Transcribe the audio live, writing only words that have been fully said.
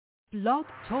Blog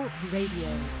Talk Radio.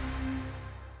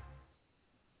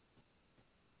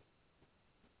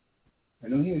 I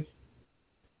don't hear it.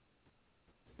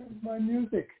 My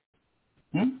music.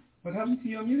 What happened to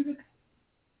your music?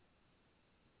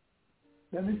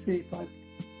 Let me see if I...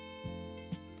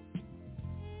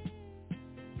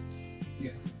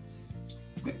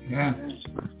 Yeah.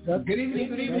 Good evening,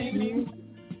 good evening.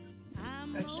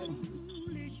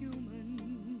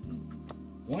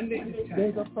 One day this time.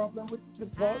 There's a problem with the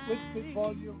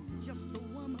volume.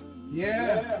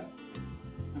 Yeah.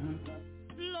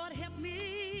 Lord, help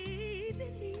me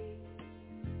believe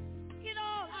in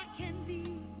all I can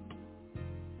be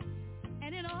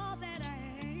and in all that I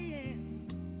am.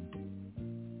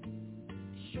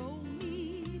 Show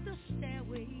me the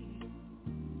stairway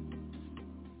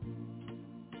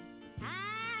I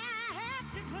have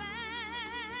to climb.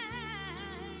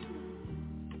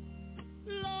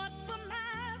 Lord, for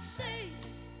my sake,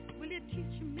 will you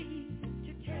teach me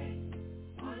to take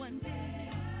one day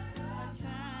at a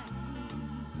time?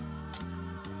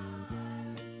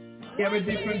 We have a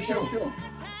different show.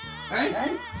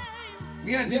 Right?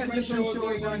 We have a different show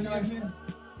going on here.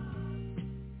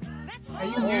 Are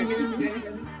you muted today?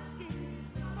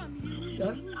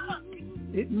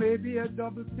 It may be a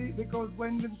double C because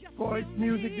when the voice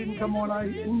music didn't come on,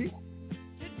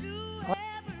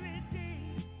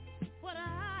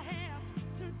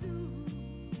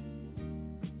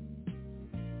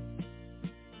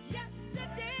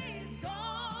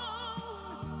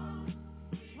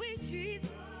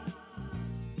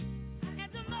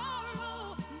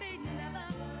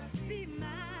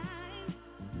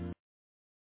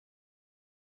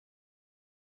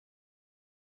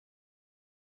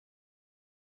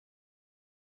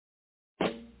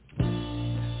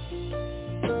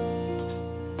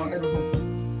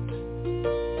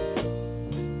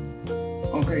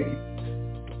 Okay.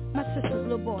 My sister's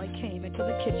little boy came into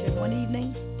the kitchen one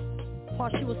evening while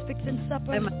she was fixing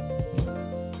supper,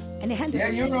 and he handed her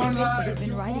you're on live. had been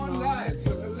You're writing on live.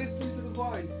 So listen to the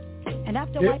voice. And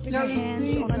after wiping her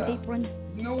hands on an apron,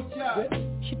 no child.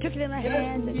 she took it in her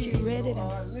hand and she read it,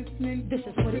 and this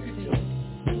is what it said.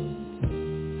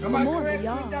 Am I more correct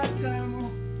yard, with that,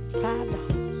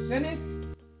 $5. Dennis?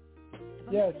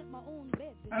 Yes.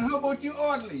 And how about you,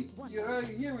 Audley? You're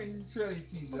hearing Shirley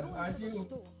Caesar, aren't you?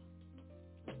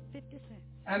 50 cents.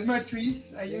 And Matrice,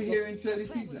 are you hearing Shirley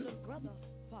Caesar?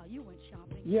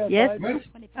 Yes.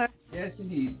 Yes,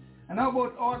 indeed. And how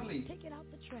about Audley? Take it out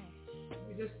the trash.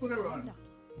 We just put her on.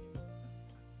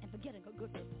 And for getting a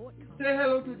good report card. Say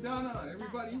hello to Donna,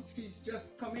 everybody. She's just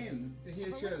come in to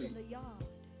hear Shirley.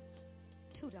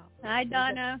 $2. Hi,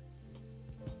 Donna.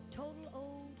 Total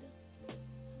owed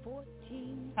 $14.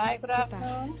 Hi, good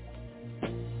afternoon.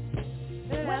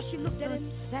 Well, she looked at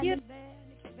him, standing there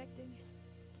and expecting.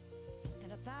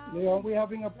 And Leon, we're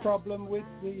having a problem with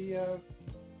the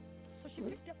so she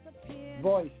picked up the pen,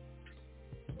 voice.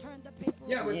 turned the paper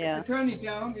But turn it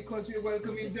down because we're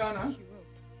welcoming Donna.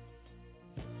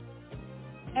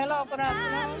 Hello, good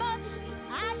afternoon.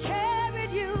 I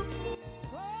carried you.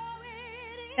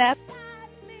 Yes.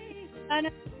 Donna.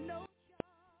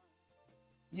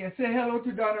 Yeah, say hello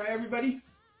to Donna, everybody.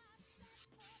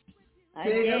 I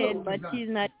Say hello did, but to she's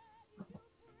not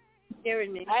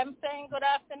hearing me. I'm saying good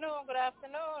afternoon, good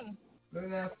afternoon.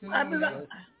 Good afternoon.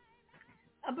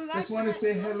 Just want to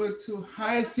say hello to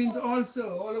Hyacinth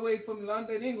also, all the way from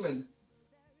London, England.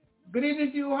 Good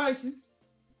evening to you, Hyacinth.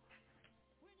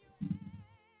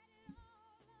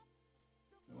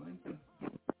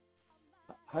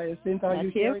 Hyacinth, are you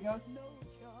hearing us?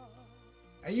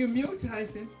 Are you mute,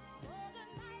 Hyacinth?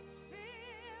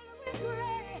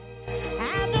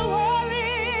 And the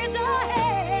worries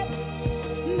ahead,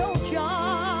 no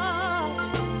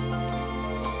charge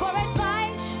for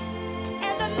advice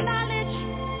and the knowledge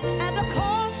and the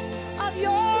cost of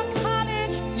your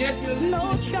college. Yes, no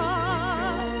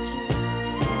charge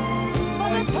for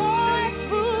the toys,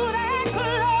 food and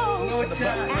clothes, no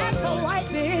charge. and for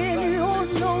wiping your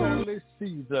nose. Shirley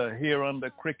Caesar here on the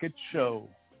Cricket Show.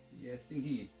 Yes,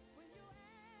 indeed.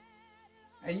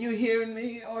 Are you hearing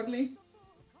me, Audley?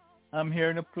 I'm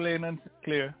hearing it plain and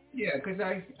clear. Yeah, because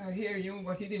I hear you,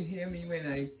 but you didn't hear me when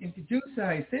I introduced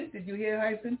Hyacinth. Did you hear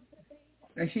Hyacinth?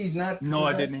 And she's not. No,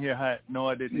 I didn't hear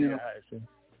Hyacinth.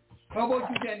 How about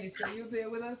you, Dennis? Are you there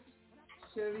with us,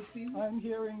 Shirley Caesar? I'm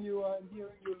hearing you,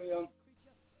 Leon.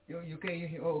 You can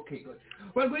hear? Okay, good.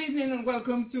 Well, good evening and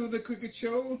welcome to the Cricket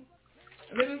Show.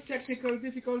 A little technical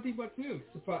difficulty, but we'll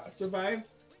survive.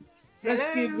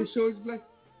 Let's give the show's blessing.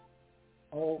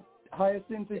 Oh,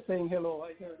 Hyacinth is saying hello.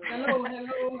 I heard her.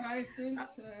 Hello, Hyacinth.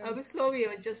 I was slow,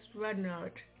 I just run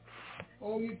out.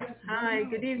 Oh, you just Hi,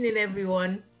 good evening,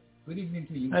 everyone. Good evening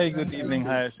to you. Hey, good evening,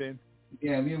 Hyacinth.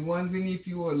 Yeah, we're wondering if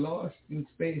you were lost in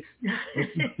space.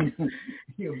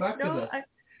 You're back with us.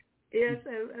 Yes,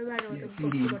 I ran out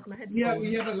of my headphones. Yeah,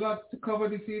 we have a lot to cover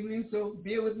this evening, so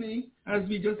bear with me as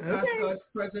we just ask God's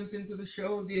presence into the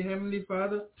show. Dear Heavenly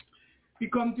Father, we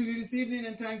come to you this evening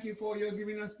and thank you for your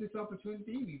giving us this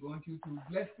opportunity. We want you to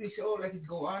bless the show, let it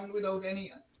go on without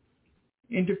any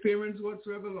interference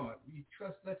whatsoever, Lord. We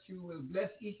trust that you will bless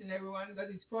each and everyone that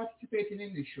is participating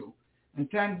in the show. And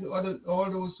thank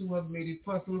all those who have made it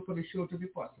possible for the show to be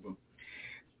possible.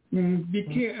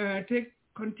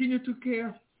 Continue to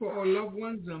care for our loved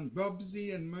ones,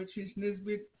 Bobsy and Merchant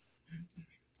Nisbet,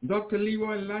 Dr.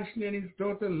 Leroy Lashley and his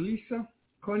daughter Lisa,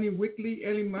 Connie Whitley,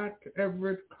 Ellie Matt,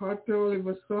 Everett Carter,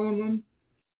 Oliver Solomon,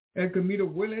 Elkamita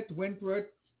Willett, Wentworth,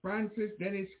 Francis,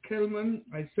 Dennis Kellman,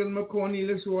 Iselma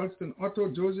Cornelius Ralston, Otto,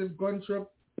 Joseph Guntrop,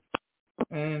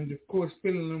 and of course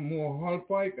Phil Moore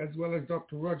Hallpike, as well as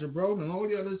Dr. Roger Brown and all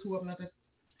the others who have not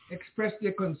expressed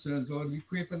their concerns. Lord, we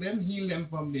pray for them, heal them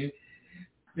from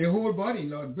their whole body,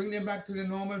 Lord. Bring them back to the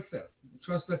normal self.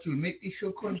 Trust that you'll make this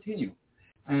show continue,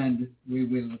 and we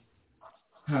will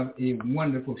have a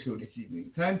wonderful show this evening.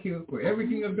 Thank you for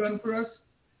everything you've done for us,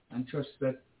 and trust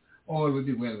that all will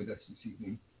be well with us this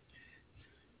evening.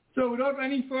 So without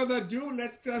any further ado,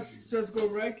 let's just go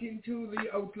right into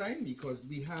the outline, because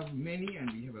we have many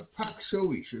and we have a packed show.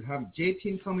 We should have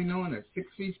J-Team coming on at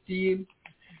 6:15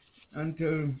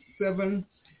 until 7.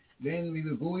 Then we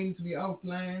will go into the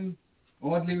outline.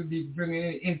 Audley will be bringing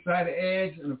in Inside the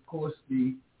Edge, and of course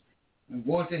the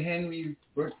Walter Henry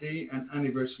birthday and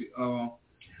anniversary hour,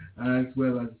 as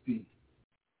well as the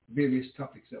various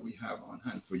topics that we have on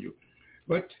hand for you.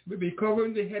 But we'll be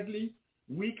covering the Headley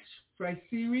Weeks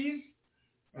Tri-Series,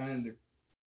 and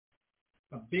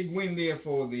a big win there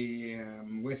for the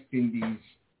West Indies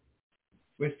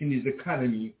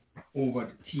Academy over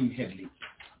the Team Headley.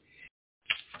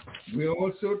 We'll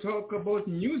also talk about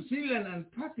New Zealand and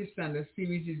Pakistan. The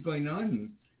series is going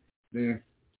on. The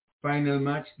final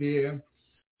match there,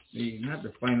 not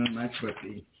the final match, but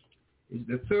it's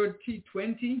the third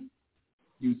T20.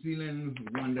 New Zealand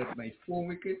won that by 4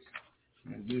 wickets,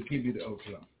 and we'll give you the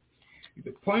outline.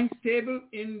 The points table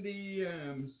in the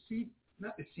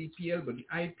not the CPL, but the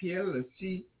IPL,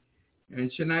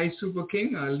 and Chennai Super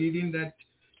King are leading that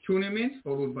tournament,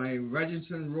 followed by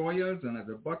Rajasthan Royals, and at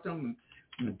the bottom,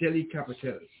 Delhi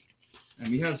Capitals.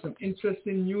 And we have some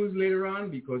interesting news later on,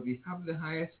 because we have the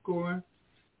highest scorer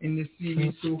in the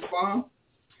series so far,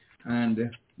 and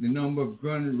the number of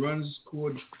runs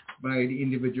scored by the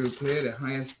individual player, the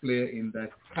highest player in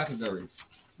that category.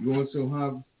 You also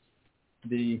have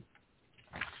the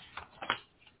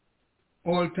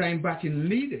all-time batting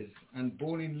leaders and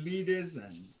bowling leaders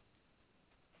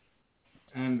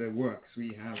and the works.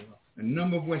 We have a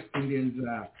number of West Indians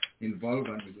involved,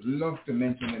 and we'd love to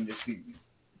mention them this evening.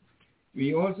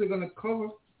 We're also going to cover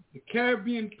the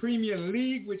Caribbean Premier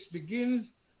League, which begins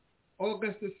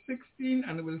August the 16th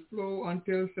and will flow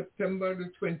until September the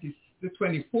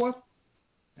 24th.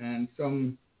 And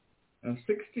some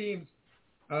 6 teams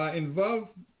are involved,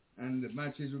 and the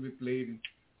matches will be played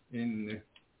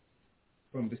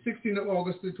from the 16th of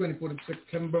August to the 24th of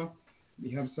September.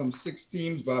 We have some 6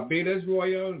 teams: Barbados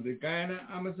Royal, the Guyana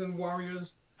Amazon Warriors,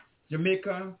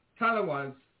 Jamaica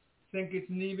Talawas, St. Kitts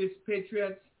Nevis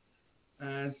Patriots,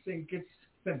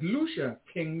 St. Lucia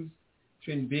Kings,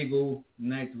 Trinbago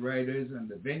Knight Riders, and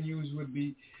the venues would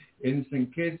be in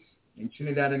St. Kitts, in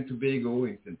Trinidad and Tobago,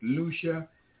 in St. Lucia,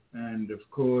 and of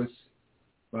course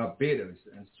Barbados.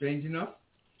 And strange enough,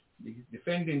 the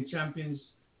defending champions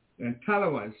and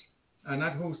Talawas are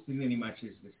not hosting any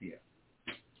matches this year.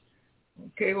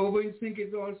 Okay, over in St.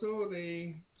 Kitts also,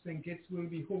 the St. Kitts will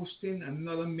be hosting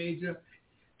another major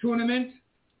tournament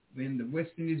when the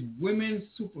West Indies Women's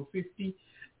Super 50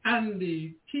 and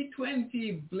the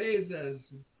T20 Blazers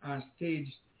are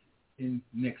staged in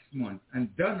next month.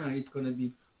 And Donna is going to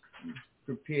be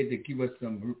prepared to give us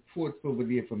some reports over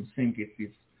there from St. Kitts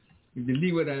if the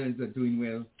Leeward Islands are doing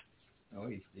well,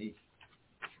 or if the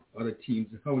other teams,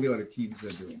 how the other teams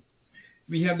are doing.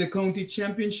 We have the county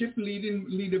championship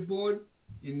leaderboard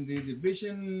in the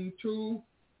Division 2.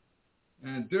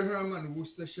 Durham and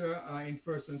Worcestershire are in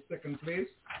first and second place.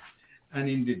 And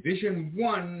in Division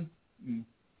 1,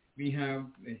 we have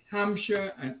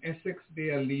Hampshire and Essex.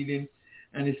 They are leading.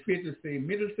 And it's fair to say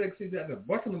Middlesex is at the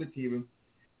bottom of the table,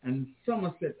 and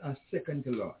Somerset are second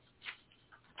to last.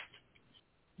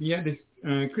 We have this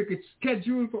cricket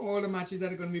schedule for all the matches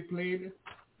that are going to be played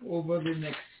over the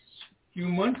next few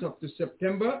months up to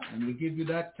September, and we'll give you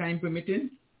that time permitting.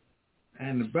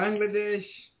 And Bangladesh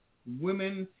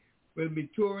women will be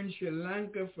touring Sri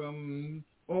Lanka from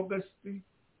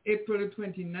April the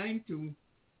 29th to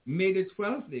May the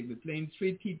 12th. They'll be playing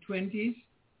 3 T20s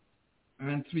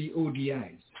and 3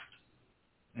 ODIs.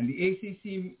 And the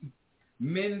ACC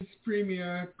Men's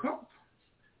Premier Cup,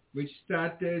 which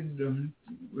started,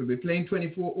 we'll be playing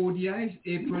 24 ODIs,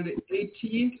 April the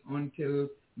 18th until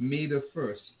May the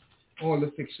 1st, all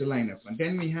the fixture lineup. And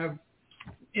then we have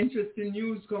interesting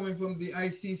news coming from the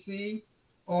ICC,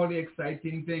 all the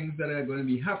exciting things that are going to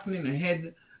be happening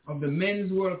ahead of the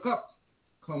Men's World Cup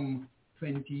come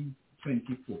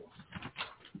 2024.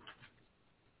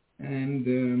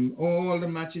 And all the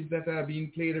matches that are being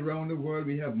played around the world,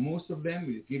 we have most of them.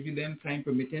 We'll give you them time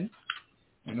permitting.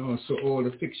 And also all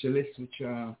the fixture lists, which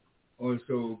are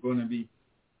also going to be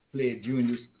played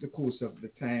during the course of the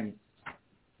time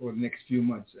for the next few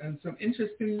months. And some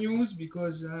interesting news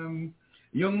because a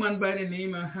young man by the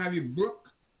name of Harry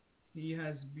Brook, he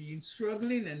has been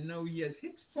struggling and now he has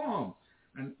hit form.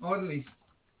 And oddly,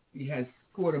 he has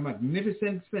scored a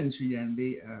magnificent century and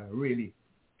they are really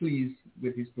pleased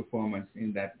with his performance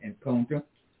in that encounter.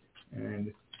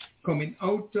 And coming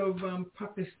out of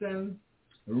Pakistan,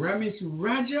 Ramesh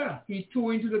Raja, he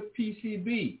tore into the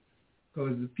PCB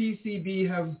because the PCB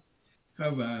have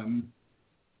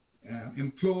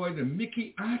employed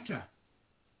Mickey Arthur,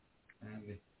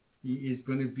 and he is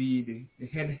going to be the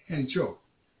head honcho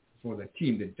for the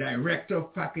team, the director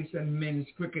of Pakistan men's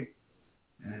cricket.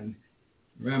 And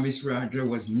Ramesh Raja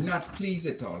was not pleased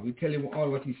at all. We tell you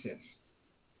all what he says.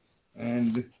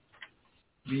 And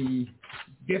we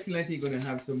definitely going to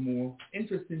have some more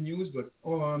interesting news, but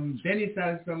Dennis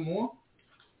has some more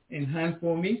in hand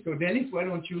for me. So Dennis, why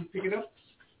don't you pick it up?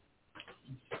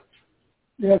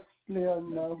 Yes,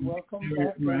 Leon, welcome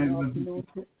back.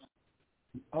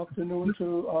 Afternoon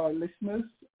to our listeners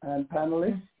and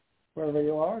panelists, wherever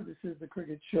you are. This is the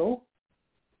Cricket Show,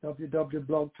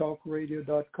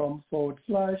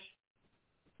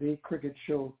 www.blogtalkradio.com/The Cricket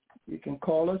Show. You can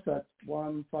call us at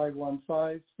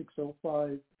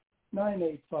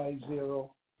 1-515-605-9850.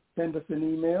 Send us an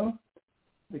email,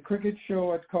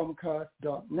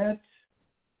 thecricketshow@comcast.net.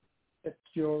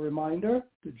 It's your reminder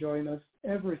to join us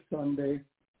every Sunday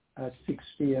at 6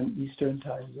 p.m. Eastern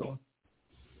Time Zone.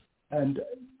 And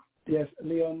yes,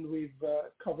 Leon, we've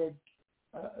covered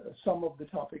some of the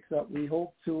topics that we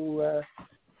hope to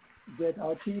get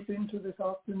our teeth into this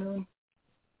afternoon,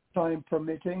 time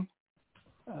permitting.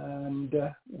 And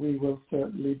we will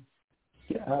certainly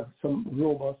have some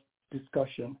robust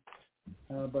discussion.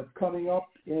 But coming up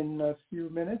in a few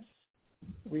minutes,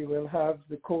 we will have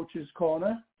the Coach's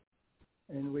Corner,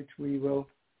 in which we will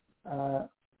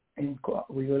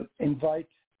invite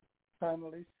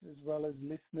panelists as well as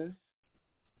listeners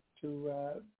to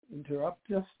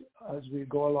interrupt us as we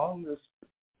go along. Just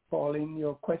call in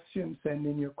your question, send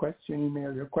in your question,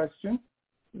 email your question.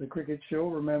 The Cricket Show,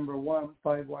 remember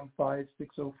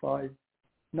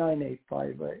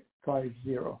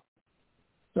 1-515-605-9850.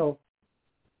 So,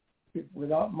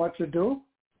 without much ado,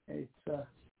 it's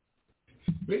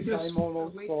time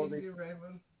almost for the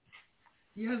arrival.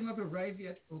 He has not arrived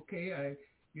yet. Okay,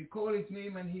 you call his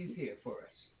name and he's here for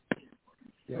us.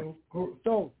 Yeah.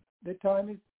 So the time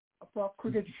is for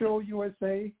Cricket Show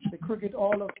USA, the Cricket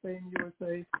Hall of Fame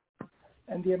USA,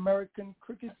 and the American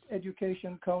Cricket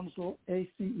Education Council,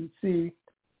 ACEC,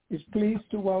 is pleased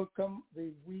to welcome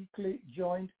the weekly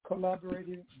joint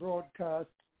collaborative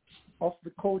broadcast of the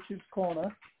Coach's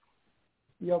Corner.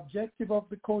 The objective of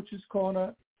the Coach's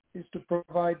Corner is to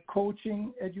provide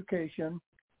coaching, education,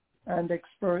 and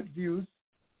expert views,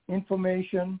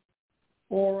 information,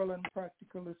 oral and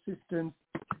practical assistance,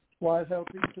 while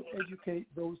helping to educate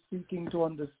those seeking to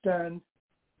understand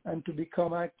and to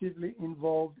become actively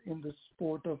involved in the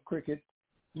sport of cricket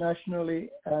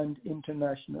nationally and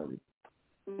internationally.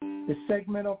 The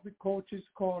segment of the Coach's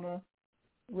Corner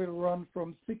will run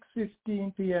from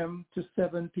 6:15 p.m. to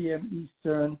 7 p.m.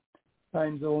 Eastern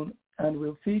Time Zone and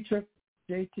will feature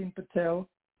Jatin Patel,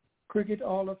 Cricket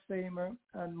Hall of Famer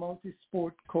and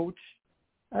multi-sport coach,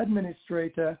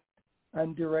 administrator,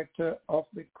 and director of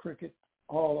the Cricket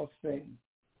Hall of Fame.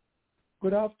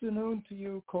 Good afternoon to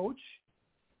you, Coach.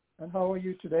 And how are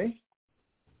you today?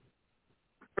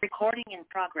 Recording in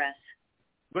progress.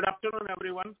 Good afternoon,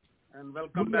 everyone, and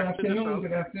welcome good back afternoon, to the show.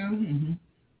 Good afternoon.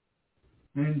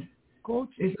 Mm-hmm. And Coach,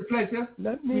 it's a pleasure.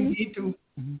 Let me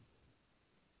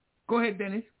Go ahead,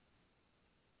 Dennis.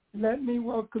 Let me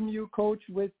welcome you, Coach,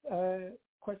 with a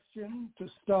question to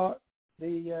start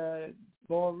the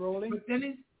ball rolling. But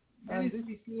Dennis,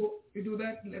 before we do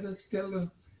that, let us tell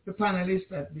the panelists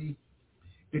that the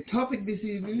topic this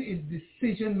evening is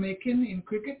decision making in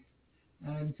cricket,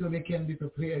 and so they can be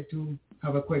prepared to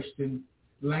have a question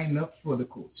line up for the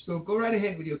coach. So go right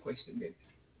ahead with your question, David.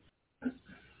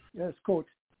 Yes, Coach.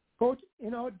 Coach,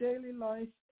 in our daily life,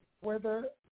 whether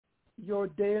your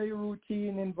daily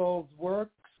routine involves work,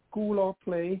 school, or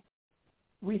play,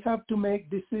 we have to make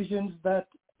decisions that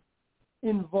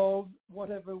involve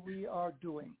whatever we are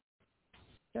doing.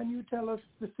 Can you tell us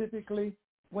specifically,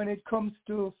 when it comes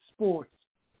to sports,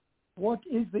 what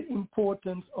is the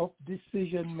importance of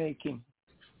decision making?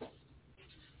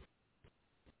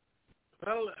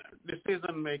 Well,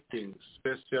 decision making,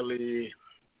 especially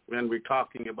when we're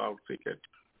talking about cricket,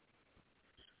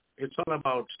 it's all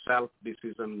about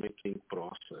self-decision making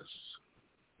process.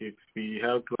 If we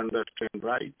have to understand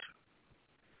right,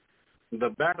 the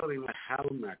batter in a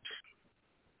helmet,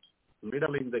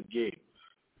 middle in the game,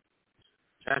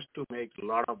 has to make a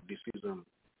lot of decisions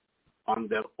on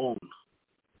their own.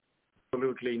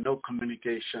 Absolutely no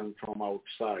communication from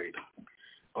outside,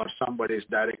 or somebody is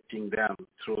directing them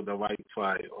through the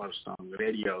Wi-Fi or some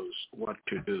radios what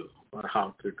to do or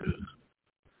how to do.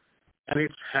 And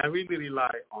it's heavily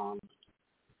rely on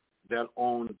their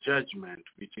own judgment,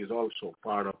 which is also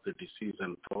part of the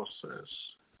decision process.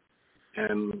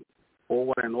 And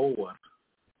over,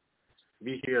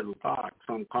 we hear a lot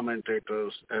from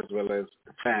commentators as well as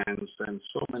fans and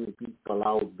so many people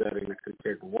out there in the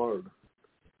cricket world.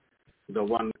 The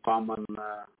one common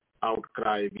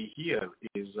outcry we hear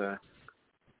is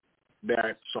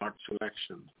bad shot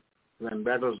selection. When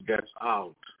batters gets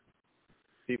out,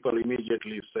 people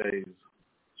immediately say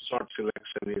shot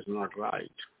selection is not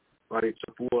right, or it's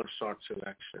a poor shot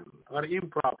selection, or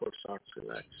improper shot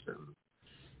selection.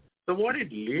 So what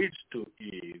it leads to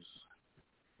is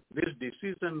this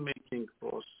decision-making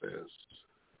process,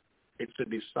 it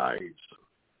decides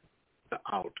the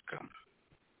outcome.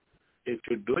 If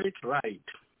you do it right,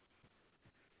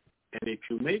 and if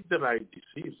you make the right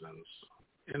decisions,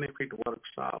 and if it works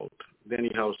out, then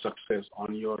you have success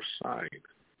on your side.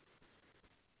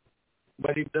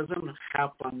 But it doesn't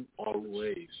happen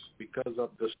always because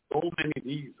of the so many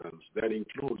reasons. That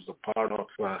includes a part of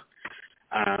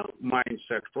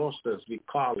mindset process. We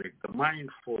call it the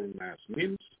mindfulness.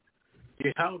 Means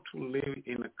you have to live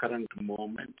in a current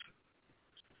moment,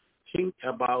 think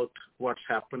about what's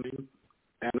happening,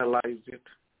 analyze it,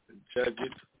 judge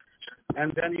it,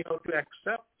 and then you have to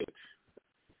accept it.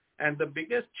 And the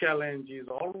biggest challenge is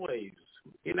always,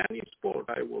 in any sport,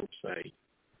 I will say,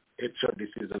 it's your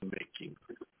decision making.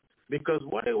 Because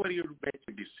whatever you make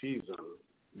a decision,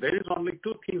 there is only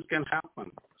two things can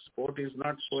happen. Sport is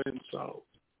not so and so.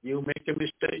 You make a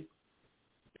mistake,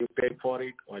 you pay for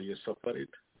it or you suffer it.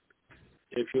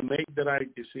 If you make the right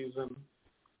decision,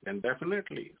 then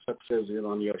definitely success is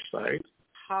on your side.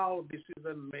 How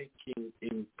decision making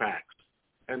impacts,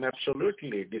 and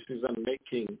absolutely decision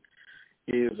making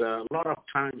is a lot of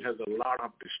time has a lot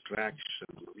of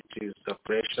distraction, which is the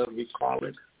pressure we call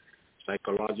it,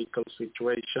 psychological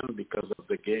situation because of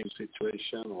the game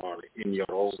situation or in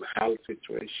your own health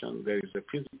situation. There is a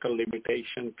physical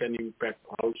limitation can impact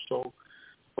also.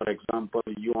 For example,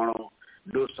 you want to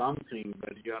do something,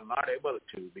 but you are not able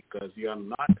to because you are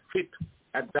not fit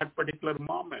at that particular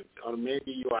moment, or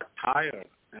maybe you are tired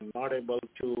and not able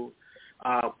to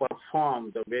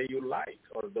perform the way you like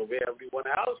or the way everyone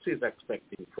else is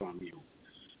expecting from you.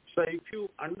 So if you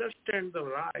understand the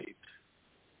right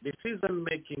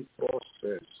decision-making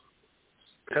process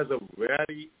has a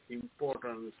very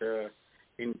important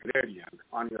ingredient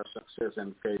on your success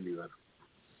and failure.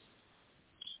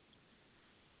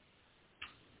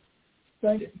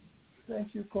 Thank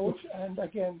you, Coach. And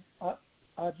again,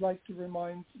 I'd like to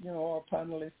remind our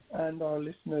panelists and our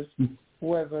listeners,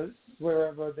 wherever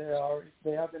they are, if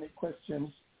they have any questions,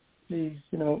 please,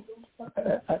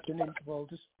 at an interval,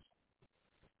 just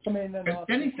come in and ask.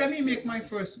 Let me make my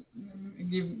first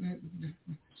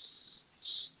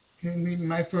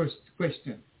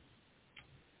question.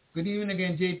 Good evening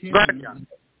again, JT.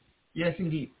 Yes,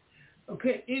 indeed.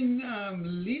 Okay, in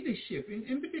leadership,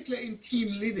 in particular in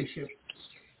team leadership,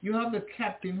 you have the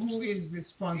captain who is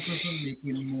responsible for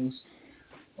making most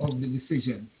of the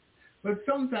decisions. But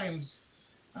sometimes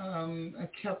a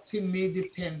captain may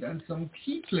depend on some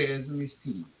key players in his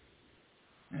team.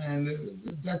 And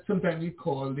that sometimes we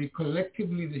call the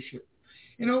collective leadership.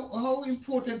 How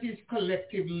important is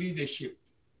collective leadership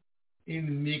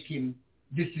in making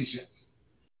decisions?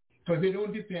 Because they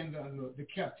don't depend on the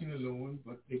captain alone,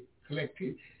 but the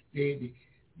collective,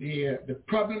 the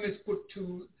problem is put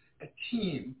to a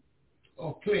team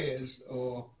of players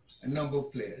or a number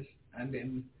of players, and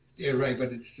then they arrive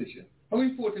at a decision. How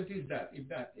important is that, if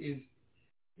that is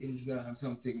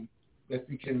something that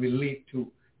we can relate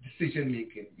to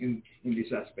decision-making in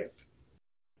this aspect?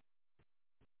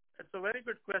 It's a very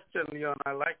good question, Leon.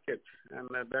 I like it. And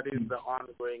that is the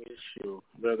ongoing issue,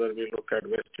 whether we look at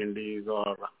West Indies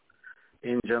or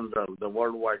in general, the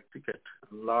worldwide cricket.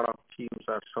 A lot of teams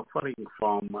are suffering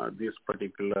from this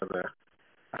particular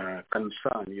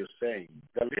concern you're saying.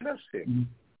 The leadership,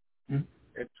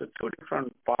 it's a two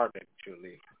different part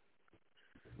actually.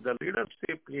 The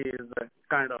leadership is a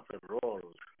kind of a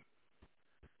role.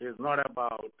 It's not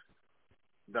about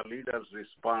the leader's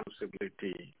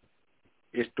responsibility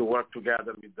is to work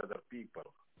together with other people.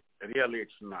 Really,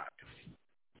 it's not.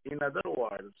 In other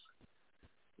words,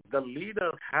 the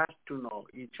leader has to know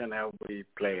each and every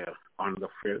player on the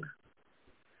field.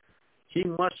 He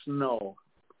must know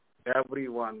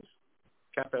everyone's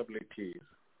capabilities,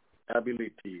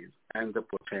 abilities, and the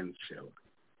potential.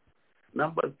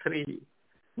 Number 3,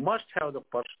 must have the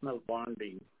personal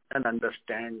bonding and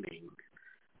understanding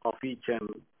of each and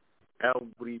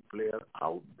every player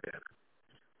out there.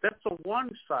 That's the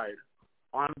one side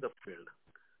on the field.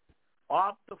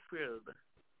 Off the field,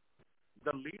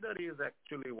 the leader is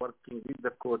actually working with the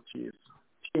coaches,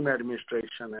 team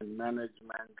administration and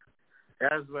management,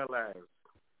 as well as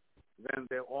when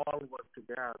they all work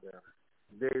together,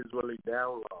 they usually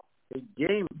develop a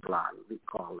game plan, we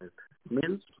call it,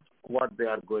 means what they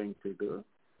are going to do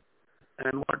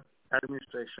and what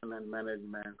administration and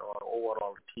management or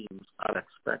overall teams are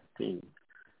expecting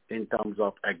in terms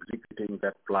of executing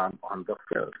that plan on the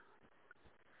field.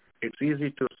 It's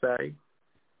easy to say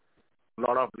a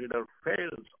lot of leaders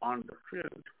fails on the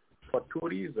field for 2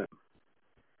 reasons.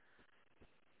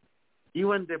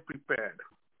 Even they prepared,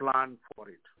 plan for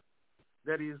it.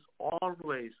 There is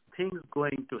always things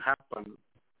going to happen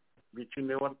which you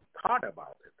never thought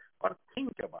about it or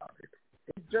think about it.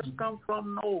 It just comes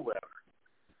from nowhere.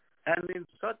 And in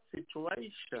such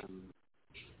situation,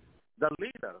 the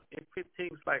leader, if he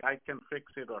thinks like I can fix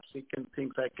it or she can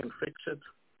think I can fix it,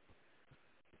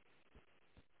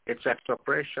 it's extra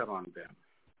pressure on them.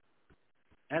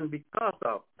 And because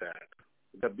of that,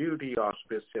 the beauty of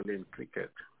especially in cricket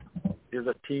is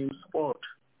a team sport.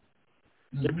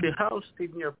 If you have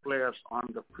senior players on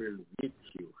the field with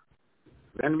you,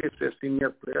 when we say senior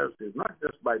players, it's not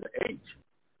just by the age.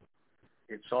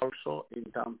 It's also in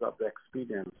terms of the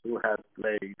experience, who has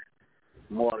played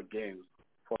more games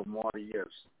for more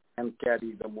years and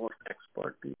carry the most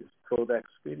expertise through the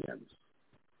experience.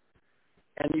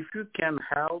 And if you can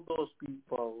have those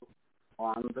people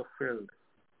on the field,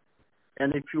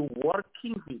 and if you're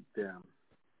working with them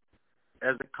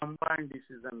as a combined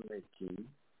decision making,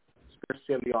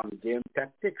 especially on game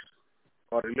tactics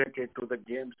or related to the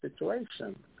game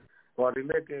situation or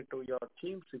related to your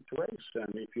team situation,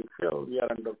 if you feel you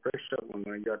are under pressure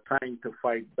when you're trying to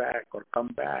fight back or come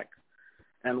back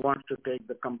and want to take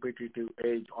the competitive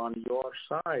edge on your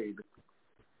side,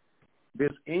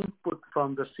 this input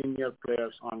from the senior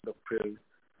players on the field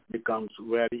becomes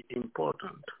very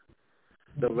important.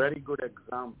 The very good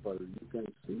example, you can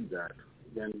see that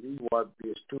when we watch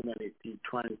these too many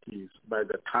T20s, by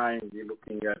the time we're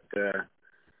looking at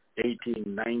 18,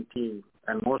 19,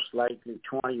 and most likely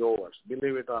 20 overs,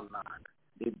 believe it or not,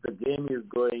 if the game is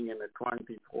going in a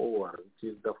 20th over,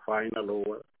 which is the final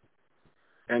over,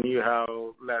 and you have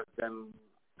less than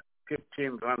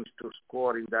 15 runs to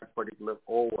score in that particular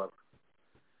over,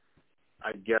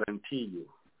 I guarantee you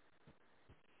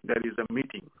there is a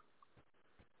meeting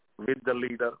with the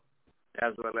leader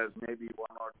as well as maybe 1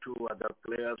 or 2 other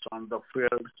players on the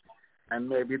field and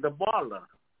maybe the bowler.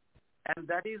 And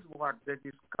that is what they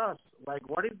discuss, like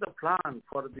what is the plan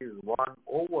for this 1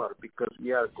 over, because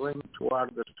we are going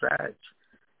toward the stretch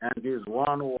and this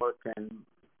 1 over can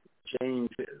change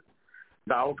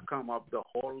the outcome of the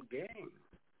whole game.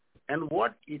 And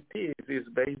what it is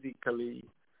basically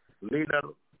leader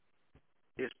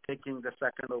is taking the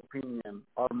second opinion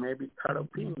or maybe third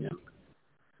opinion.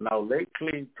 Now,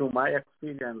 lately, to my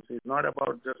experience, it's not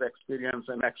about just experience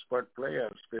and expert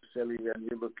players, especially when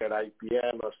you look at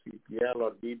IPL or CPL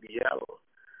or BBL.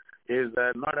 It's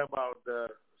not about the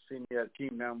senior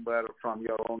team member from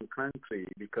your own country,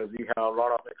 because you have a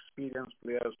lot of experienced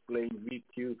players playing with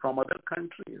you from other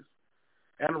countries.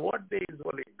 And what they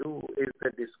usually do is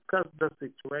they discuss the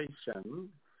situation.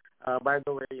 By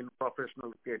the way, in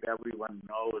professional cricket, everyone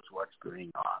knows what's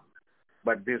going on.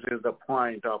 But this is the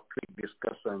point of quick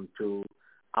discussion to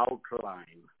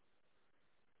outline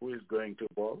who is going to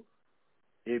bowl.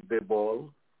 If they bowl,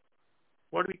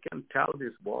 what we can tell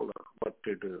this bowler what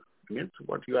to do. It means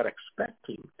what you are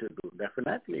expecting to do.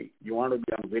 Definitely, you want to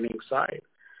be on winning side.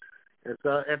 At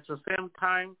the same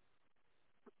time,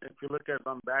 if you look at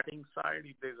on batting side,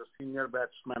 if there's a senior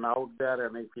batsman out there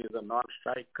and if he's a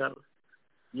non-striker,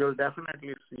 you'll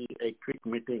definitely see a quick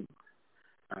meeting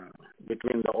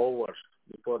between the overs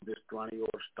before this 20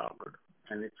 overs started.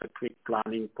 And it's a quick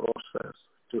planning process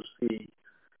to see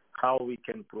how we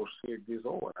can proceed this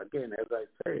over. Again, as I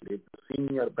said, if the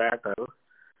senior batter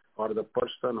or the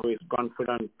person who is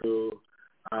confident to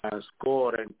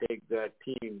score and take their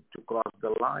team to cross the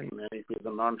line, and if he's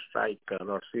a non-striker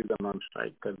or she's a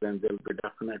non-striker, then they'll be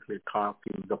definitely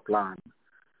talking the plan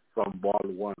from ball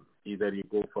one. Either you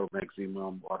go for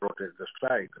maximum or rotate the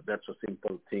strike. That's a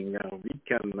simple thing we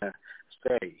can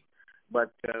say.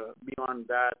 But beyond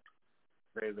that,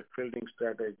 there's a fielding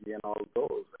strategy and all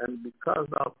those. And because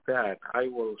of that, I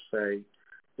will say,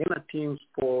 in a team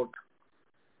sport,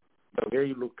 the way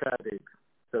you look at it,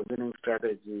 the winning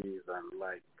strategies and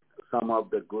like some of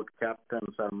the good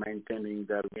captains are maintaining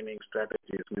their winning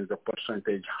strategies, means the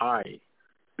percentage high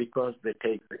because they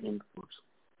take the inputs.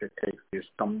 They take this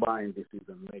combined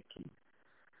decision making.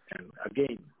 And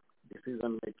again,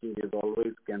 decision making is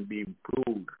always can be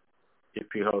improved if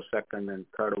you have second and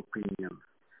third opinion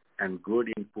and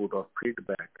good input or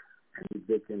feedback, and if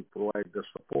they can provide the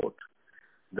support,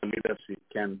 the leadership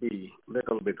can be a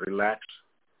little bit relaxed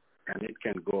and it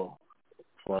can go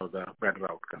for the better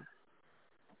outcome.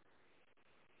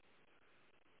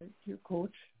 Thank you,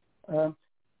 Coach.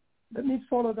 Let me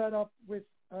follow that up with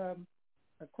a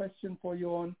question for you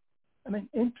on,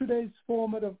 in today's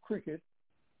format of cricket,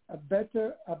 a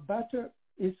batter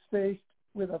is faced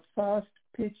with a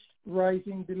fast-pitched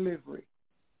rising delivery,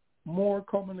 more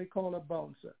commonly called a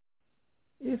bouncer.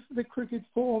 If the cricket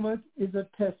format is a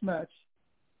test match,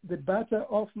 the batter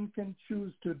often can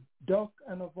choose to duck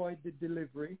and avoid the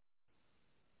delivery.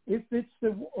 If it's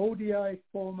the ODI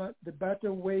format, the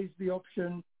batter weighs the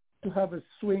option to have a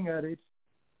swing at it.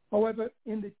 However,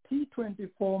 in the T20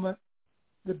 format,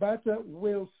 the batter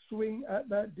will swing at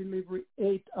that delivery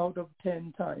 8 out of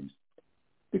 10 times.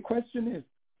 The question is,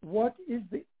 what is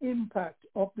the impact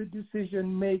of the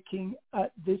decision making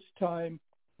at this time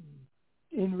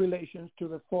in relation to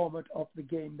the format of the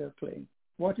game they're playing?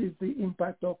 What is the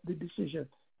impact of the decision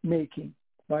making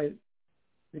by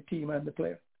the team and the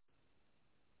player?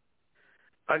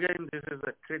 Again, this is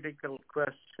a critical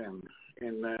question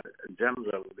in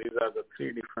general. These are the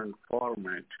three different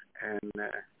formats, and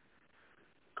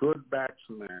good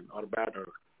batsman or batter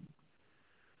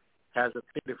has a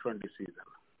three different decisions.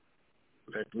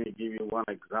 Let me give you one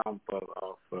example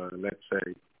of, let's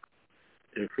say,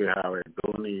 if you have a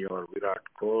Dhoni or Virat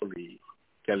Kohli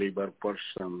caliber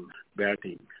person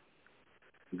batting,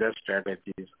 their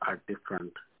strategies are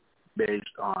different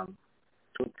based on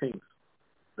two things: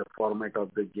 the format of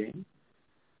the game,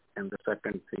 and the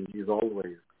second thing is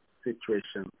always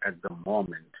situation at the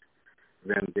moment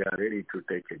when they are ready to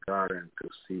take a guard and to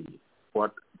see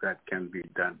what that can be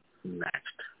done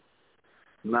next.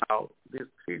 Now, these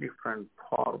three different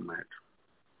formats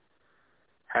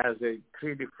has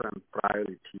three different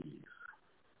priorities.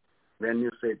 When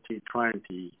you say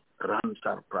T20, runs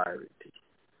are priority.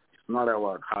 It's not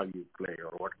about how you play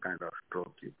or what kind of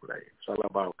stroke you play. It's all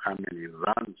about how many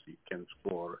runs you can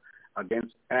score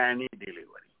against any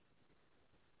delivery.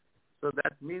 So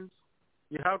that means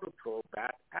you have to throw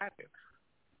back at it,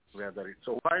 whether it's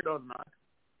a wide or not,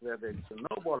 whether it's a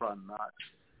no ball or not.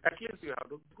 At least you have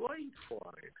to go in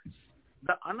for it.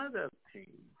 The another thing,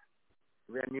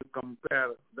 when you compare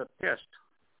the test,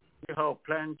 you have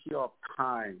plenty of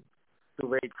time to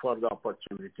wait for the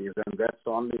opportunities, and that's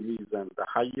the only reason the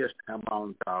highest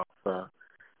amount of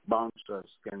bouncers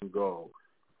can go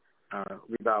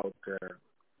without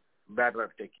batter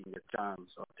taking a chance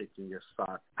or taking a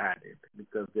shot at it,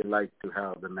 because they like to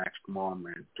have the next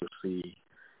moment to see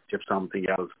if something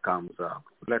else comes up.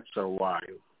 Let's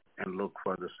survive and look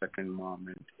for the second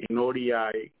moment. In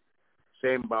ODI,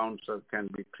 same bouncer can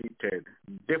be treated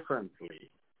differently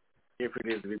if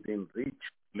it is within reach,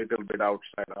 little bit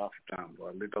outside off stump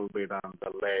or little bit on the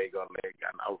leg or leg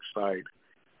and outside.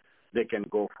 They can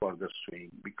go for the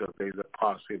swing because there is a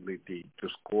possibility to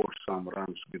score some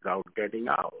runs without getting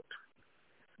out.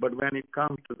 But when it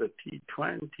comes to the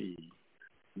T20,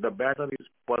 the batter is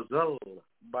puzzled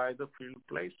by the field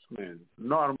placement.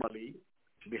 Normally,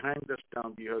 behind the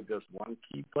stump, you have just one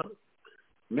keeper,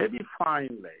 maybe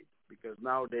fine leg, because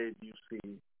nowadays you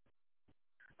see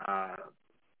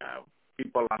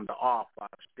people on the off are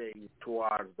staying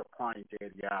towards the point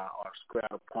area or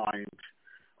square point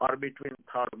or between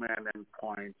third man and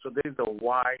point. So there is a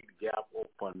wide gap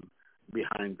open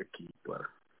behind the keeper.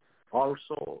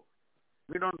 Also,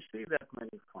 we don't see that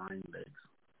many fine legs.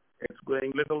 It's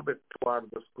going a little bit toward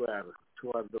the square,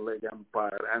 toward the leg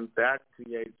umpire, and that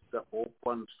creates the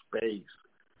open space.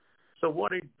 So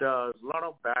what it does, a lot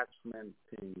of batsmen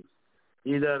think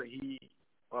either he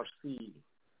or she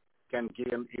can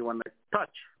gain even a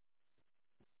touch,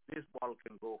 this ball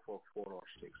can go for 4 or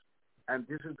 6. And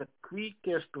this is the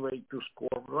quickest way to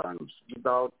score runs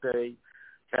without a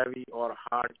heavy or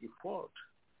hard effort.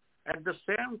 At the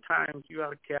same time, you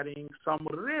are carrying some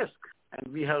risk.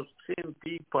 And we have seen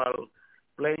people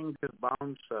playing these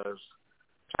bouncers,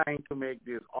 trying to make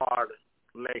this odd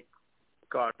leg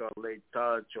cut or leg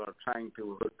touch or trying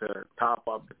to hit the top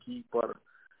of the keeper,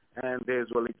 and they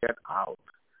usually get out.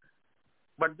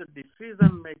 But the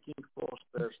decision-making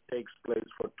process takes place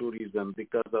for 2 reasons,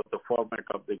 because of the format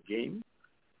of the game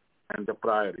and the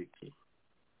priority.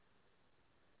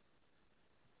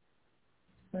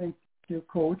 Thank you,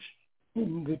 Coach.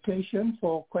 Invitation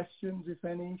for questions, if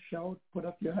any. Shout, put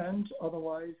up your hands.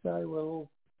 Otherwise, I will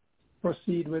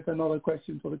proceed with another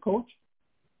question for the coach.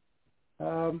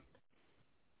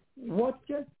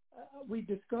 We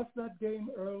discussed that game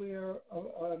earlier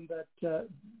on that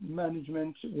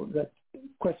management, that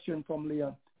question from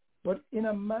Leon. But in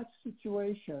a match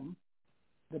situation,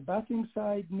 the batting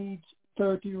side needs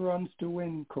 30 runs to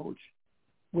win, Coach,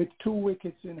 with 2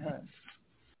 wickets in hand.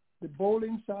 The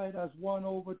bowling side has 1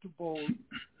 over to bowl.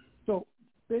 So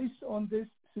based on this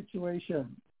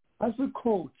situation, as a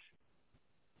coach,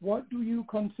 what do you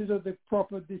consider the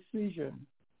proper decision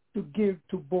to give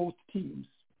to both teams?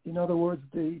 In other words,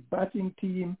 the batting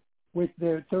team with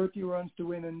their 30 runs to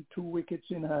win and 2 wickets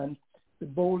in hand, the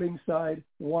bowling side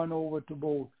 1 over to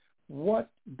bowl. What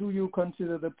do you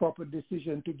consider the proper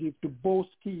decision to give to both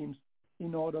teams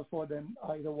in order for them,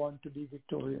 either one, to be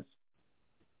victorious?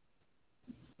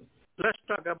 Let's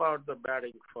talk about the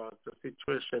batting first. The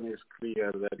situation is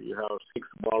clear that you have 6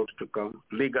 balls to come,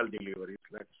 legal deliveries,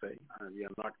 let's say. We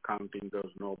are not counting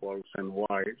those no balls and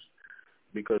wides,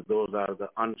 because those are the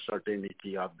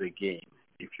uncertainty of the game.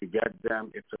 If you get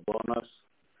them, it's a bonus.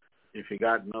 If you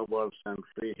got no balls and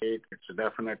free hit, it's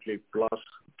definitely plus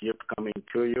gift coming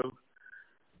to you.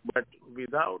 But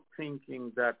without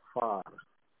thinking that far,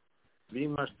 we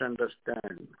must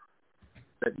understand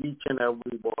that each and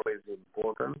every ball is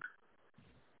important.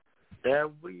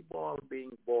 Every ball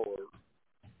being bowled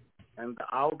and the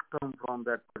outcome from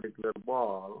that particular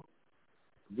ball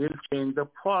will change the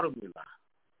formula.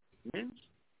 Means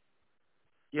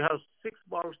you have 6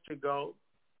 balls to go,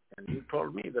 and you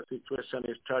told me the situation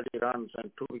is 30 runs and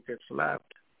 2 wickets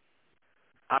left.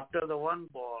 After the 1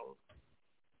 ball,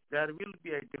 there will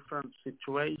be a different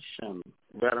situation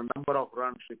where a number of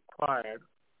runs required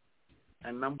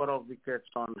and number of wickets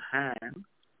on hand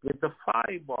with the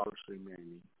 5 balls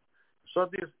remaining. So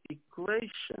this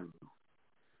equation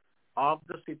of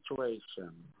the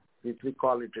situation, which we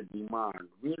call it a demand,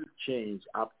 will change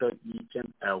after each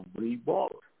and every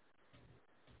ball.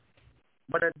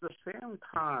 But at the same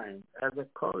time, as a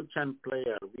coach and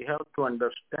player, we have to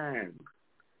understand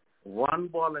 1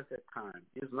 ball at a time.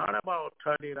 It's not about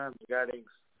 30 runs getting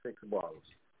 6 balls.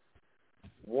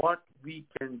 What we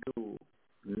can do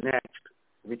next,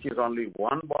 which is only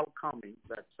 1 ball coming,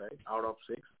 let's say, out of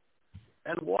 6,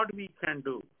 and what we can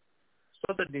do.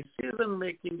 So the decision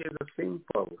making is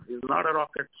simple. It's not a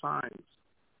rocket science.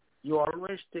 You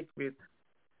always stick with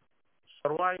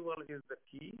survival is the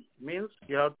key. Means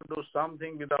you have to do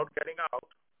something without getting out.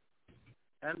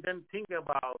 And then think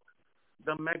about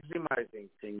the maximizing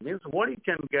thing. Means what you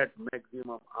can get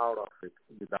maximum out of it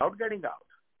without getting out.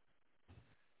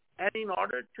 And in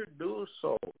order to do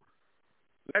so,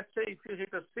 let's say if you hit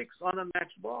a 6 on the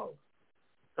next ball,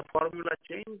 the formula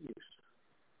changes.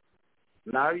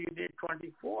 Now you need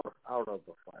 24 out of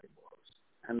the 5 balls.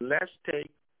 And let's take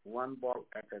 1 ball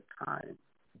at a time.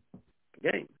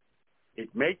 Again, it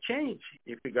may change.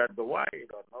 If you got the wide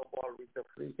or no ball with the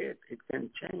free hit, it can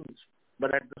change.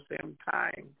 But at the same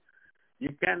time, you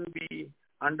can be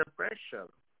under pressure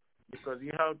because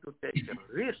you have to take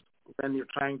a risk when you're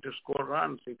trying to score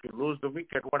runs. If you lose the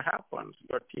wicket, what happens?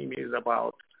 Your team is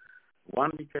about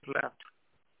 1 wicket left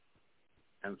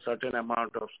and certain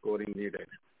amount of scoring needed.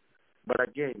 But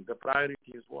again, the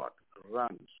priority is what?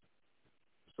 Runs.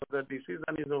 So the decision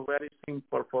is very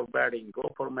simple for batting.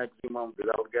 Go for maximum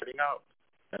without getting out.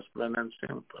 That's plain and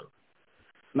simple.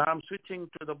 Now I'm switching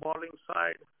to the bowling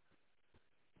side.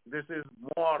 This is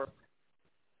more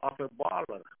of a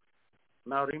bowler.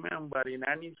 Now remember, in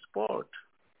any sport,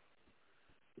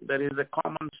 there is a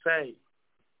common say,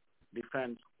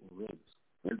 defense wins.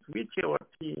 Means whichever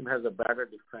team has a better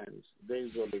defense, they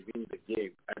usually win the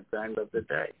game at the end of the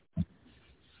day.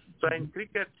 So in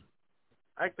cricket,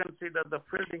 I consider the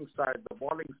fielding side, the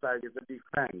bowling side is a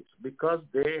defense because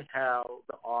they have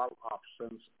all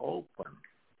options open.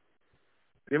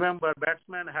 Remember,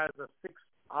 batsman has a 6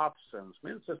 options,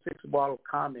 means a 6 ball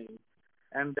coming,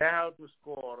 and they have to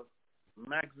score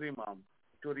maximum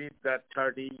to reach that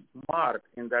 30 mark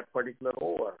in that particular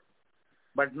over.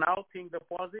 But now think the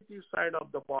positive side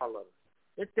of the bowler.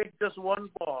 It takes just one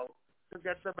ball to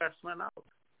get the batsman out.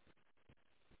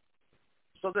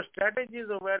 So the strategies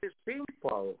are very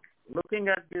simple. Looking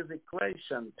at this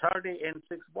equation, 30 in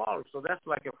 6 balls, so that's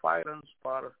like a 5 runs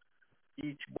per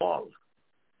each ball.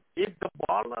 If the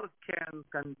bowler can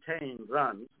contain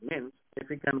runs, means if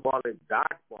he can bowl a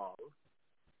dart ball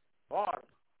or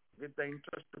with the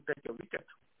interest to take a wicket,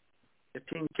 the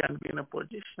team can be in a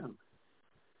position.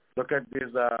 Look at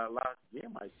this last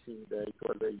game, I think it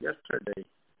was yesterday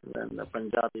when the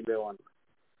Punjab 11,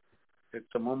 it's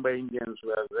the Mumbai Indians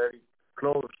were very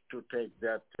close to take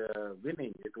that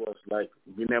winning. It was like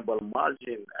winnable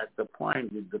margin at the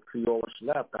point with the 3 overs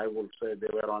left. I would say they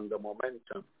were on the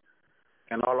momentum.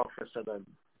 And all of a sudden,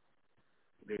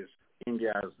 this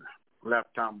India's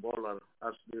left-arm bowler,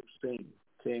 Arshdeep Singh,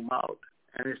 came out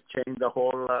and it's changed the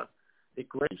whole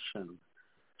equation.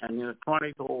 And in the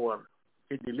 20th over,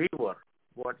 he delivered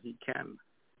what he can.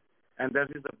 And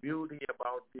that is the beauty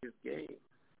about this game.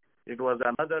 It was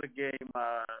another game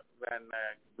when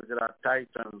Gujarat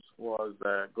Titans was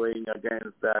going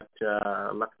against that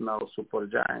Lucknow Super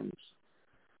Giants.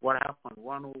 What happened?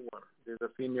 1 over. There's a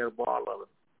senior bowler,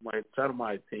 Mohit Sharma,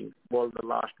 I think, bowled the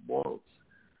last ball.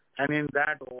 And in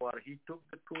that over, he took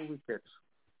the 2 wickets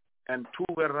and 2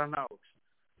 were run out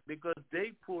because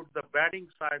they put the batting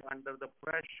side under the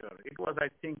pressure. It was, I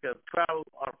think, 12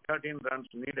 or 13 runs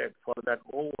needed for that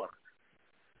over.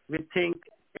 We think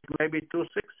it may be 2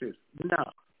 sixes. No.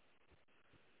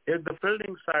 If the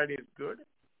fielding side is good,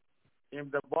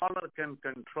 if the bowler can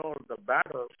control the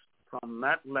batters from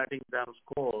not letting them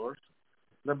score,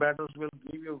 the batters will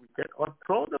give you a wicket or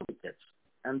throw the wickets.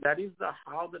 And that is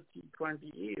how the T20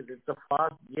 is. It's a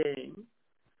fast game.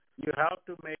 You have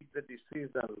to make the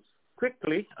decisions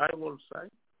quickly, I will say.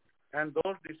 And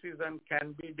those decisions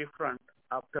can be different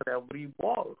after every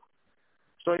ball.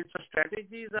 So its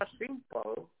strategies are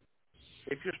simple.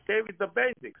 If you stay with the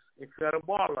basics, if you are a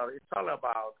bowler, it's all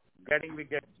about getting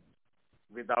wickets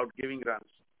without giving runs.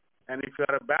 And if you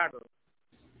are a batter,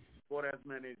 score as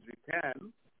many as you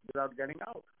can without getting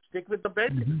out. Stick with the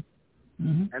basics,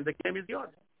 and the game is yours.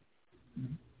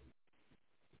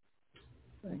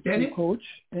 Thank you, Coach.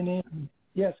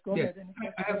 Yes, go ahead.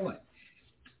 I have one.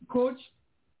 Coach,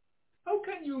 how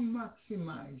can you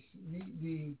maximize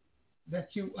that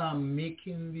you are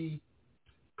making the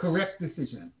correct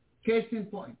decision? Case in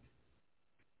point,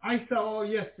 I saw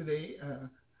yesterday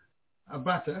a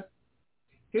batter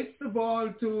hits the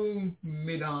ball to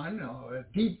mid-on or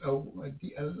deep,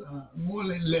 more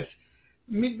or less,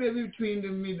 midway between the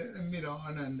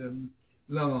mid-on and the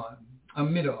long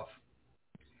on, mid-off.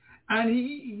 And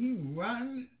he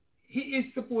ran, he's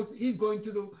going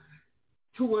to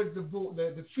towards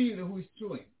the fielder who is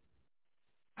throwing.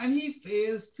 And he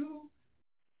fails to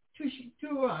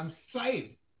slide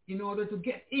in order to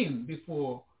get in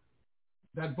before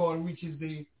that ball reaches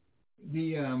the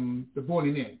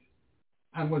bowling end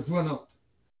and was run out.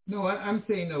 No, I'm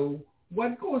saying no.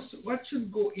 What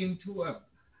should go into a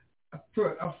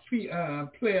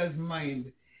player's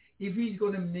mind if he's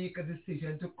going to make a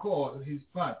decision to call his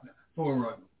partner for a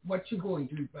run? What should go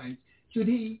into his mind?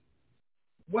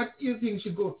 What do you think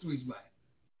should go through his mind?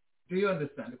 Do you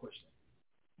understand the question?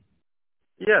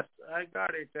 Yes, I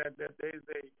got it. There is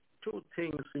 2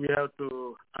 things you have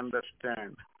to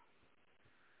understand.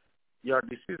 Your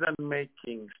decision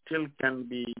making still can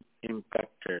be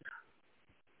impacted.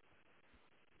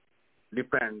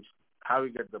 Depends how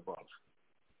you get the balls.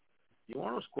 You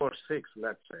want to score 6,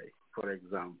 let's say, for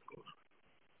example.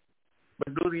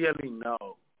 But do you really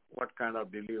know what kind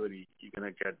of delivery you're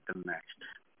going to get the next?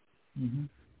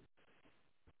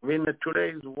 In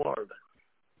today's world,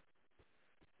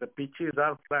 the pitches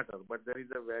are flatter, but there is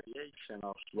a variation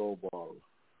of slow ball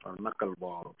or knuckle